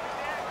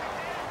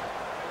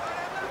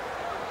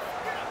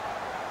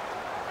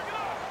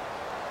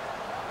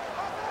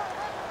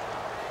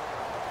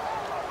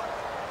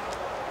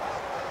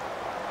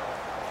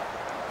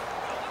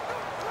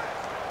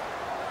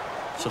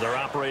 So they're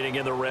operating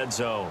in the red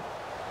zone.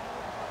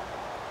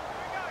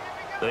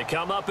 They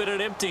come up in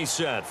an empty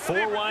set.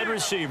 4 wide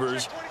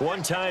receivers,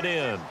 1 tight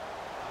end.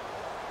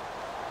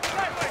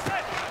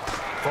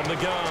 From the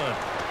gun,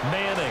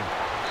 Manning.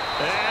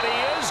 And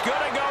he is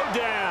going to go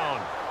down.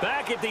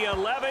 Back at the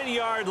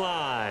 11-yard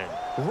line.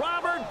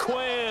 Robert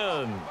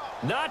Quinn.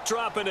 Not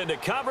dropping into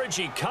coverage.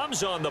 He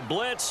comes on the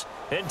blitz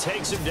and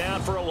takes him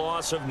down for a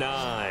loss of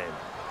 9.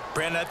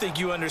 Brandon, I think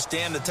you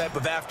understand the type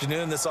of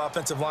afternoon this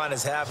offensive line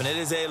is having. It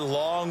is a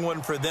long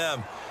one for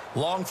them.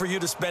 Long for you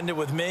to spend it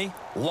with me.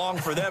 Long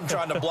for them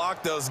trying to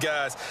block those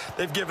guys.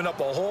 They've given up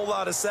a whole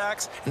lot of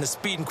sacks, and the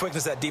speed and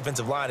quickness of that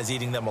defensive line is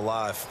eating them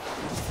alive.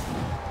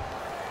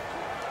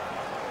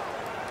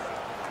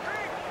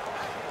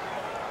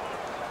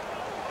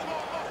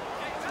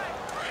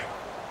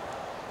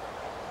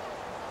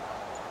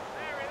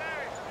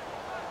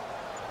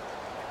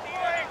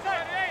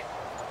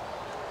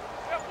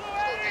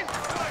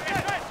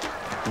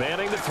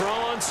 Manning the throw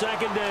on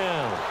 2nd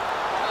down.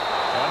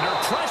 Under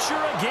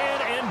pressure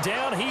again, and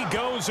down he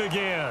goes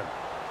again.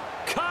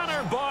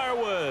 Connor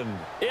Barwin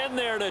in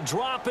there to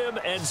drop him,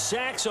 and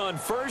sacks on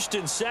 1st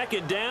and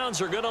 2nd downs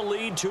are going to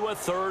lead to a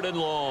 3rd and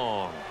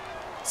long.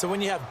 So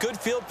when you have good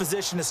field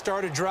position to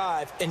start a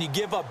drive and you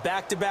give up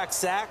back-to-back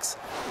sacks,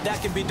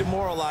 that can be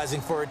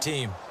demoralizing for a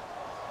team.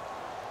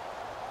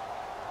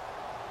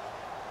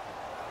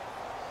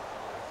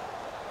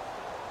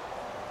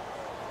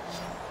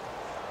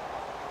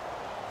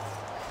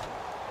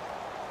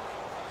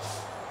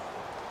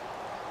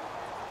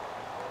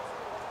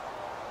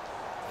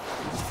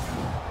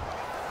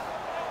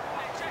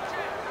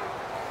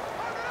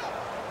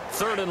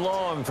 Third and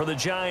long for the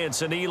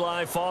Giants, and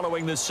Eli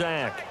following the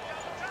sack.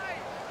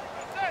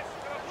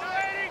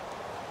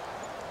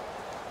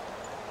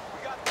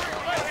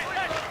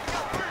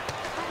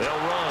 They'll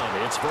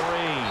run. It's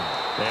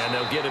Vereen. And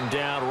they'll get him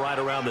down right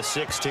around the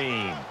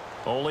 16.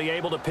 Only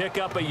able to pick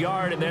up a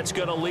yard, and that's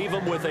going to leave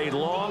him with a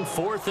long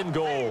 4th and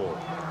goal.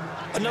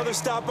 Another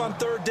stop on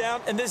 3rd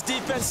down, and this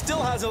defense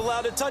still hasn't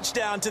allowed a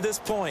touchdown to this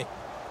point.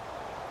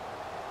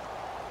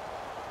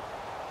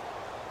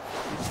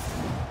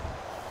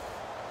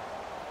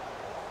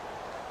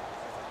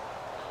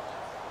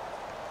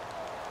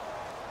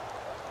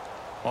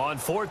 On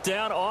 4th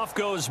down, off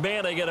goes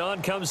Manning, and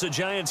on comes the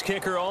Giants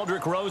kicker,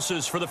 Aldrich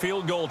Rosas, for the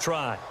field goal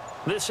try.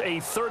 This a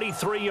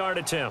 33-yard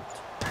attempt.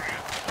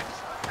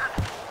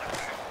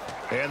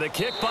 And the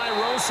kick by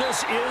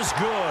Rosas is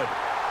good.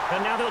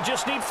 And now they'll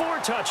just need 4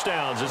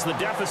 touchdowns as the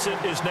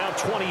deficit is now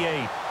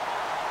 28.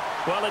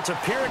 Well, it's a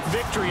Pyrrhic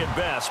victory at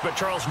best, but,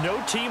 Charles,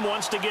 no team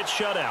wants to get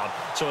shut out,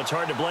 so it's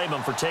hard to blame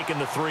them for taking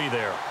the 3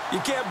 there. You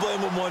can't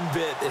blame them one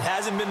bit. It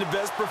hasn't been the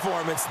best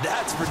performance,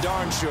 that's for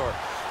darn sure.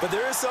 But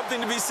there is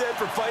something to be said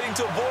for fighting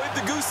to avoid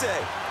the goose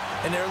egg,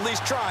 and they're at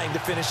least trying to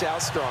finish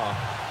out strong.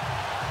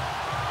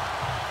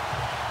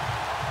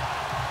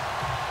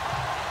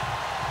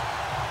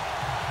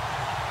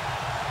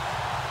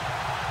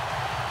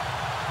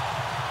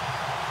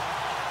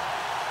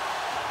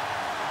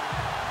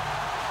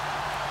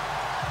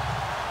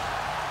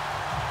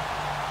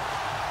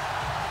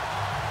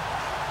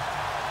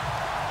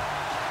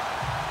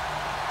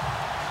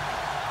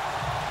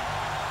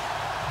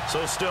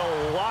 So still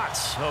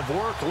lots of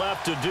work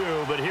left to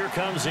do, but here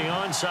comes the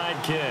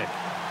onside kick.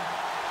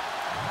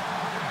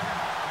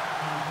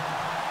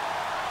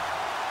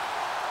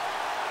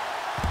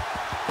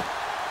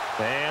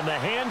 And the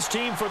hands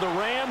team for the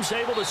Rams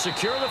able to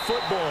secure the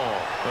football.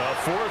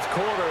 4th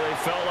quarter, they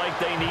felt like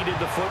they needed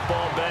the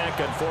football back.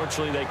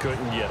 Unfortunately, they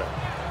couldn't get it.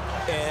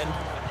 And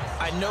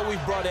I know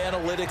we've brought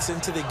analytics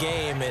into the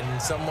game,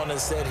 and someone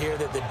has said here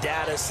that the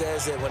data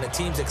says that when a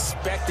team's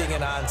expecting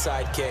an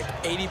onside kick,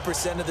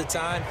 80% of the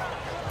time,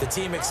 the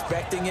team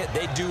expecting it,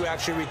 they do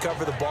actually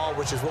recover the ball,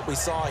 which is what we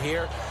saw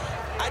here.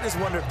 I just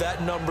wonder if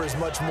that number is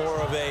much more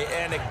of a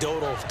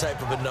anecdotal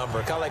type of a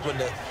number. Kind of like when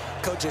the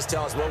coaches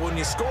tell us, well, when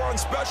you score on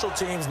special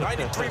teams,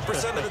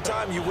 93% of the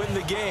time you win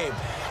the game.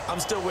 I'm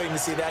still waiting to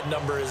see that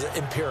number is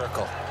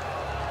empirical.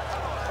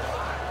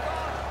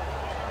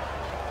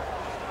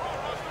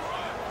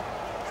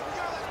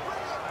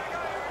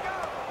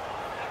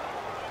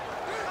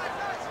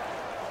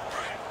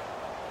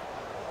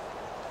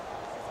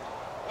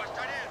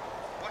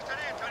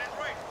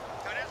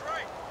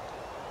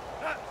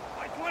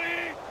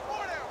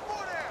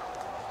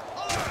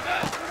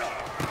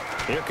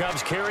 Here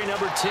comes carry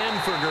number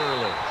 10 for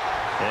Gurley.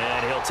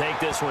 And he'll take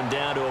this one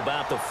down to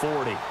about the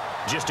 40.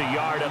 Just a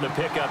yard on the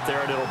pickup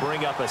there, and it'll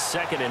bring up a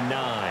 2nd and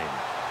 9.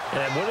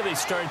 And when do they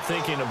start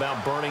thinking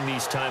about burning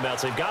these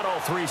timeouts? They've got all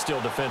 3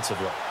 still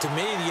defensively. To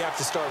me, you have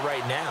to start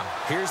right now.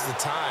 Here's the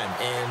time,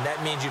 and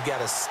that means you've got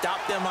to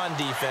stop them on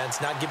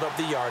defense, not give up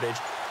the yardage,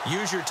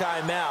 use your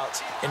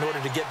timeouts in order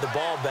to get the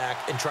ball back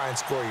and try and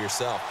score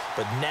yourself.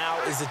 But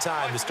now is the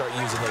time to start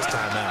using those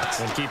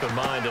timeouts. And keep in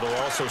mind, it'll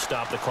also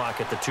stop the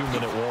clock at the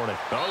 2-minute warning.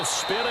 Oh,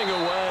 spinning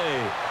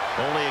away.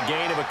 Only a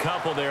gain of a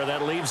couple there.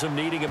 That leaves them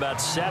needing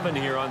about 7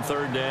 here on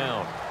 3rd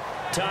down.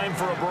 Time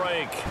for a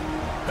break.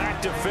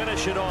 Back to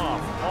finish it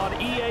off on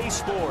EA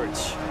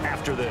Sports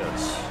after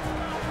this.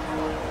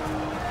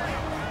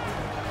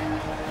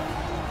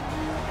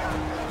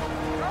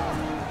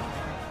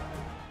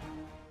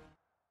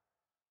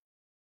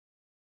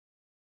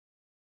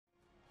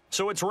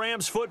 So it's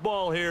Rams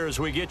football here as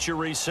we get you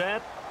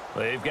reset.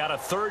 They've got a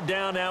 3rd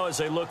down now as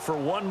they look for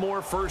one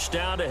more 1st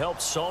down to help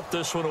salt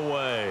this one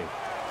away.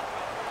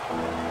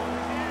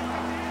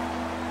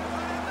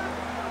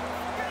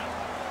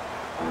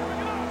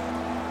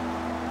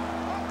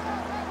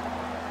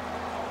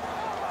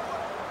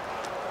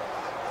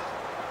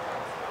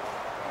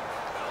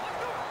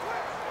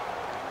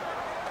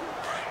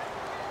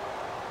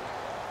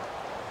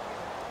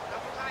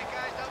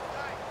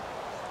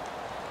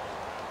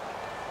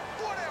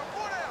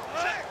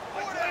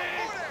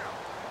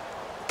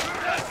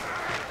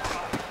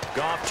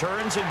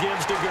 Turns and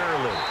gives to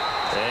Gurley.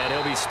 And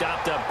he'll be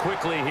stopped up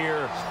quickly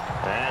here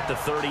at the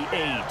 38.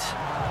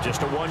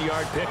 Just a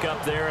 1-yard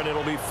pickup there, and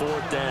it'll be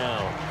 4th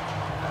down.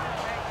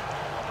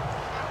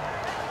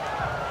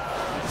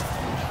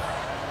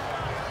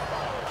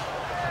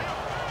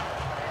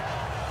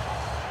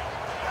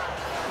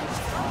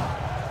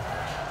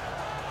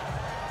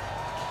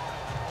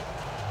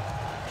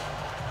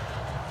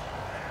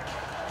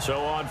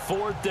 So on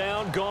 4th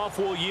down, Goff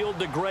will yield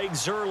to Greg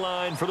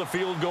Zuerlein for the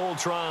field goal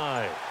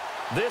try.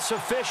 This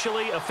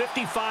officially a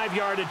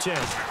 55-yard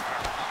attempt.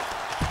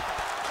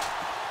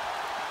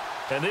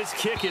 And this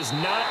kick is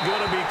not going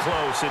to be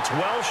close. It's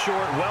well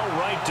short, well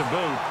right to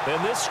boot.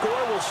 And this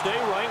score will stay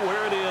right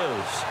where it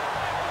is.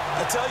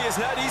 I tell you, it's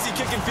not easy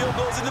kicking field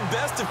goals in the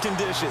best of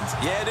conditions.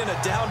 Yet in a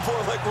downpour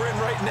like we're in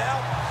right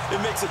now,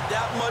 it makes it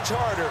that much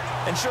harder.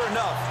 And sure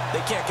enough, they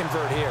can't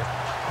convert here.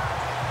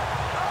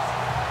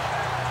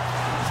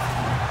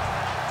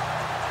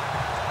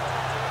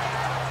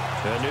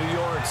 New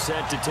York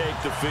set to take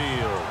the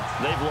field.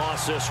 They've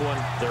lost this one.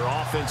 Their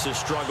offense has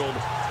struggled.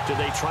 Do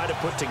they try to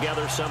put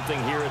together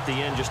something here at the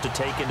end just to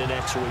take into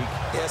next week?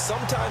 Yeah,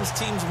 sometimes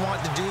teams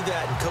want to do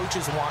that and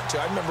coaches want to.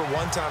 I remember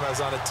one time I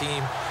was on a team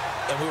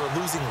and we were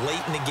losing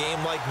late in the game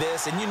like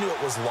this, and you knew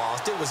it was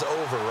lost. It was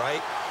over,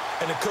 right?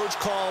 And the coach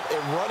called a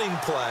running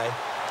play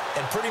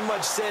and pretty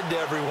much said to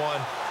everyone,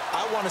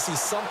 I want to see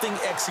something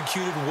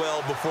executed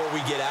well before we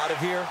get out of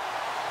here.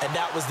 And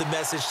that was the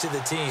message to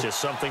the team. Just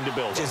something to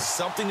build on. Just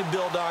something to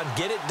build on,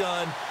 get it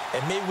done,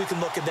 and maybe we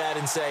can look at that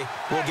and say,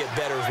 we'll get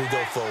better as we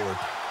go forward.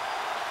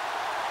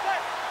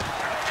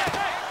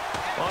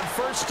 On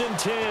 1st and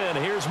 10,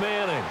 here's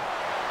Manning.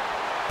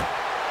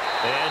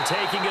 And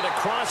taking it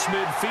across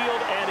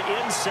midfield and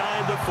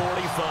inside the 45.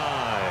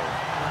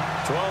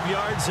 12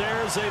 yards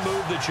there as they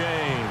move the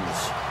chains.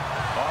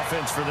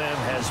 Offense for them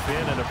has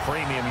been at a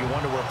premium. You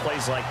wonder where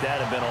plays like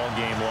that have been all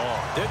game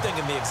long. They're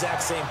thinking the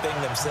exact same thing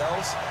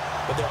themselves.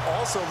 But they're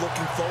also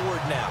looking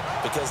forward now,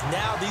 because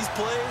now these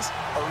plays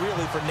are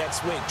really for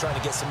next week, trying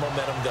to get some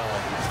momentum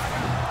going.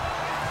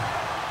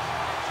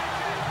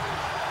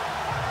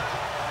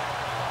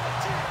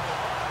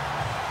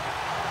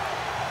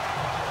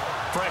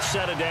 Fresh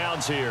set of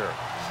downs here.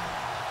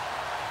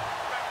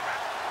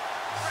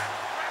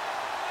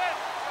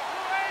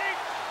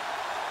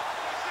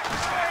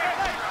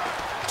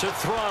 To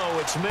throw,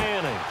 it's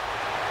Manning.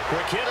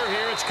 Quick hitter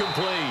here, it's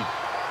complete.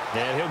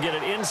 And he'll get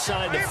it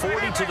inside the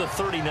 40 to the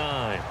 39.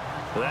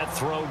 That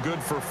throw good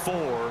for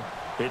 4.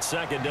 It's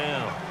 2nd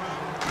down.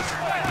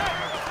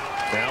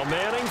 Now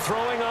Manning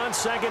throwing on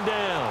 2nd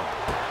down.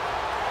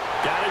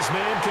 Got his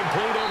man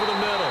complete over the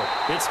middle.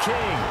 It's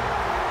King.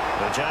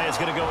 The Giants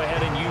going to go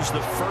ahead and use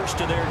the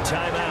first of their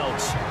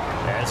timeouts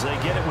as they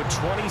get it with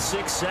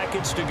 26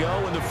 seconds to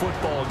go in the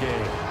football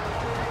game.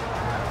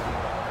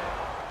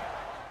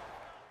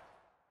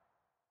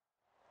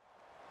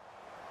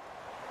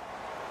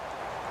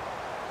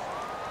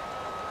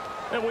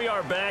 And we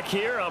are back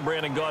here. I'm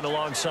Brandon Gaudin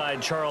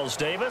alongside Charles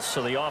Davis.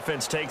 So the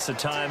offense takes a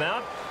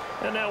timeout,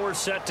 and now we're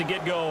set to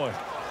get going.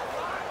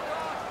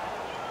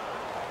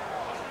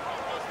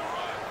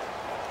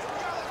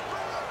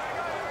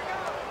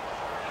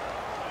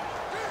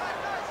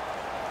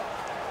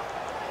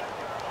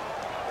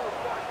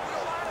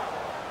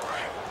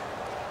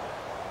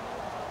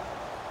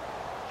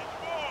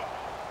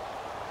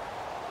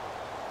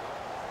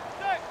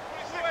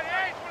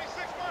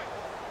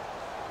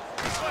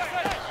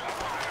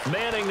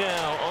 Manning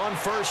now on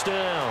 1st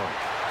down.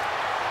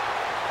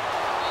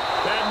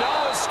 And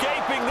no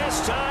escaping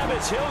this time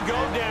as he'll go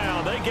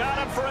down. They got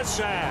him for a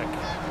sack.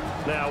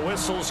 Now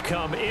whistles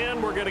come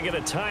in. We're going to get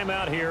a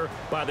timeout here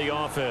by the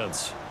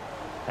offense,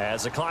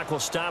 as the clock will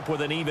stop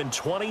with an even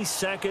 20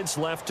 seconds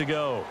left to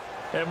go.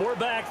 And we're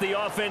back.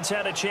 The offense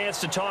had a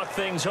chance to talk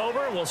things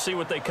over. We'll see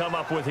what they come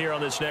up with here on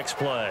this next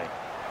play.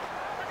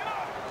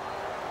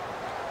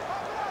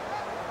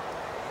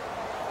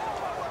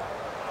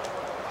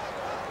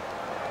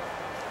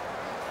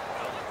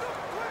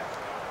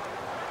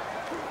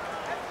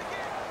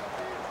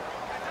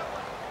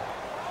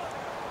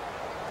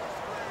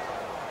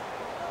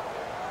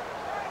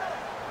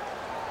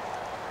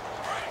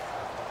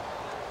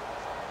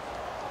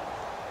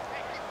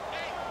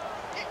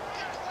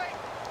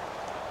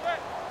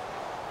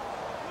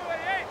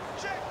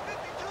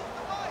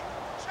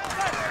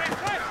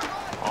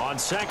 On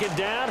second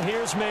down,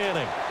 here's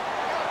Manning. And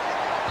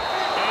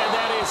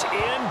that is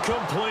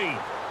incomplete.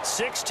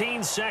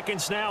 16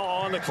 seconds now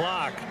on the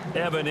clock.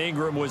 Evan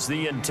Ingram was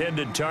the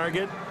intended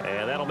target,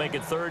 and that'll make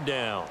it third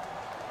down.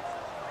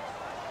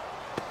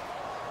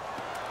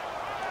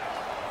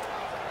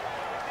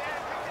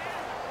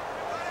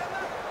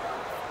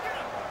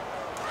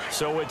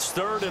 So it's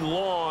third and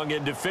long,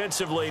 and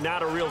defensively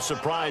not a real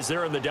surprise.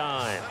 They're in the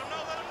dime.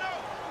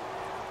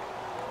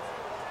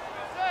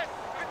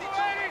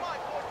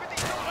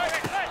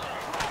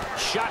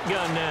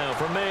 Shotgun now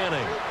for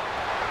Manning.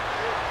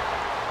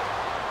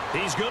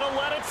 He's going to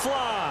let it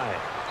fly.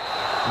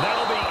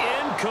 That'll be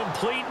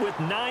incomplete with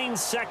 9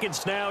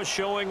 seconds now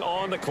showing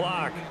on the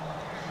clock.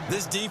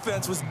 This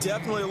defense was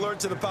definitely alert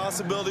to the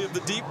possibility of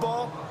the deep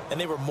ball, and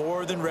they were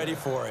more than ready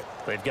for it.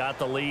 They've got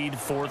the lead,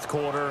 fourth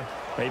quarter.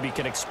 Maybe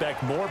can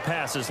expect more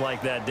passes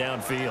like that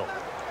downfield.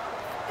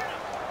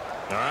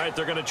 All right,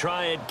 they're going to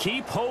try and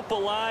keep hope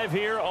alive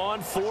here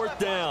on fourth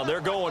down. They're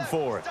going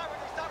for it.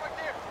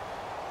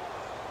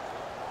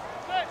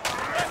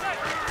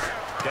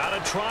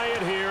 Got to try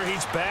it here.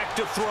 He's back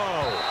to throw.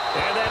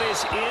 And that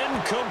is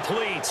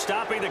incomplete,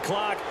 stopping the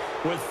clock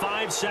with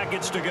 5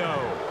 seconds to go.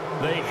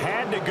 They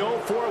had to go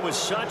for it with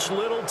such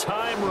little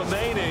time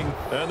remaining.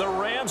 And the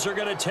Rams are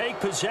going to take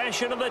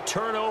possession of the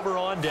turnover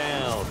on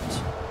downs.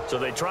 So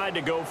they tried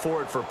to go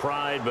for it for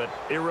pride, but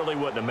it really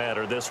wouldn't have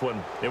mattered. This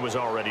one, it was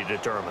already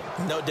determined.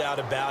 No doubt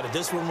about it.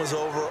 This one was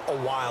over a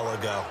while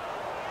ago.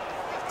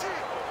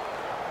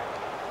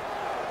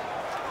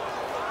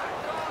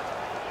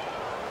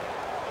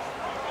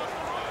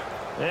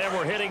 And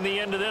we're hitting the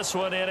end of this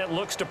one, and it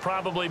looks to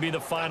probably be the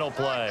final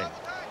play.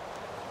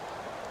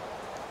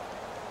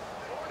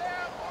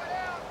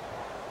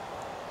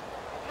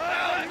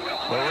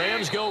 The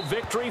Rams go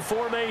victory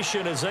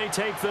formation as they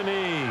take the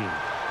knee.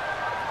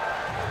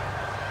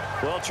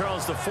 Well,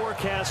 Charles, the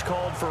forecast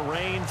called for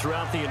rain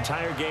throughout the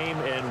entire game,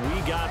 and we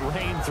got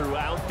rain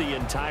throughout the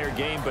entire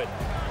game. But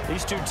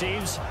these two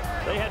teams,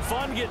 they had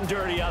fun getting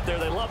dirty out there.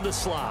 They love the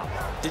slop.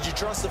 Did you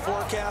trust the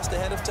forecast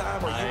ahead of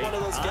time? Are you one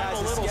of those guys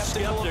I'm a little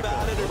skeptical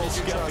about it, or did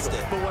you trust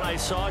it? But when I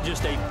saw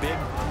just a big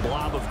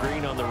blob of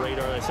green on the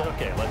radar, I said,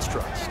 okay, let's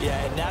trust.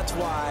 Yeah, and that's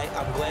why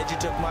I'm glad you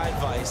took my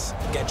advice.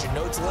 Get your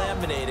notes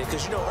laminated,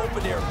 because, you know,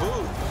 open air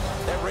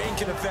booth, that rain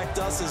can affect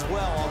us as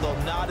well, although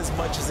not as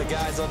much as the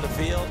guys on the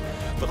field.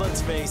 But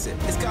let's face it,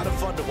 it's kind of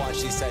fun to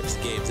watch these types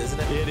of games, isn't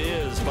it? It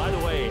is. By the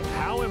way,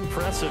 how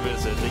impressive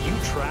is it that you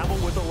travel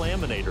with a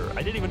laminator?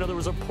 I didn't even know there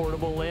was a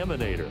portable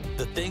laminator.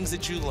 The things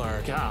that you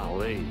learn.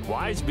 Golly,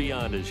 wise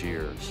beyond his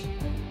years.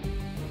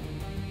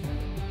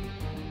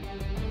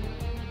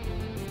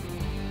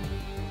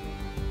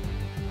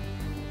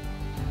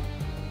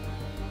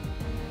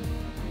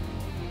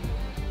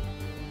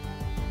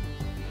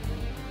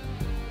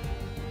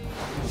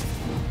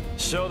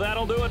 So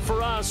that'll do it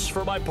for us.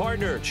 For my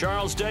partner,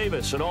 Charles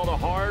Davis, and all the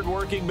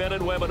hard-working men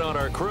and women on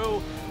our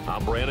crew,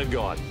 I'm Brandon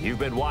Gaudin. You've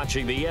been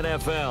watching the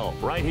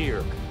NFL right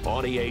here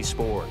on EA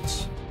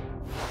Sports.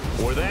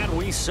 With that,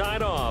 we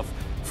sign off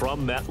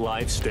from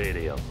MetLife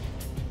Stadium.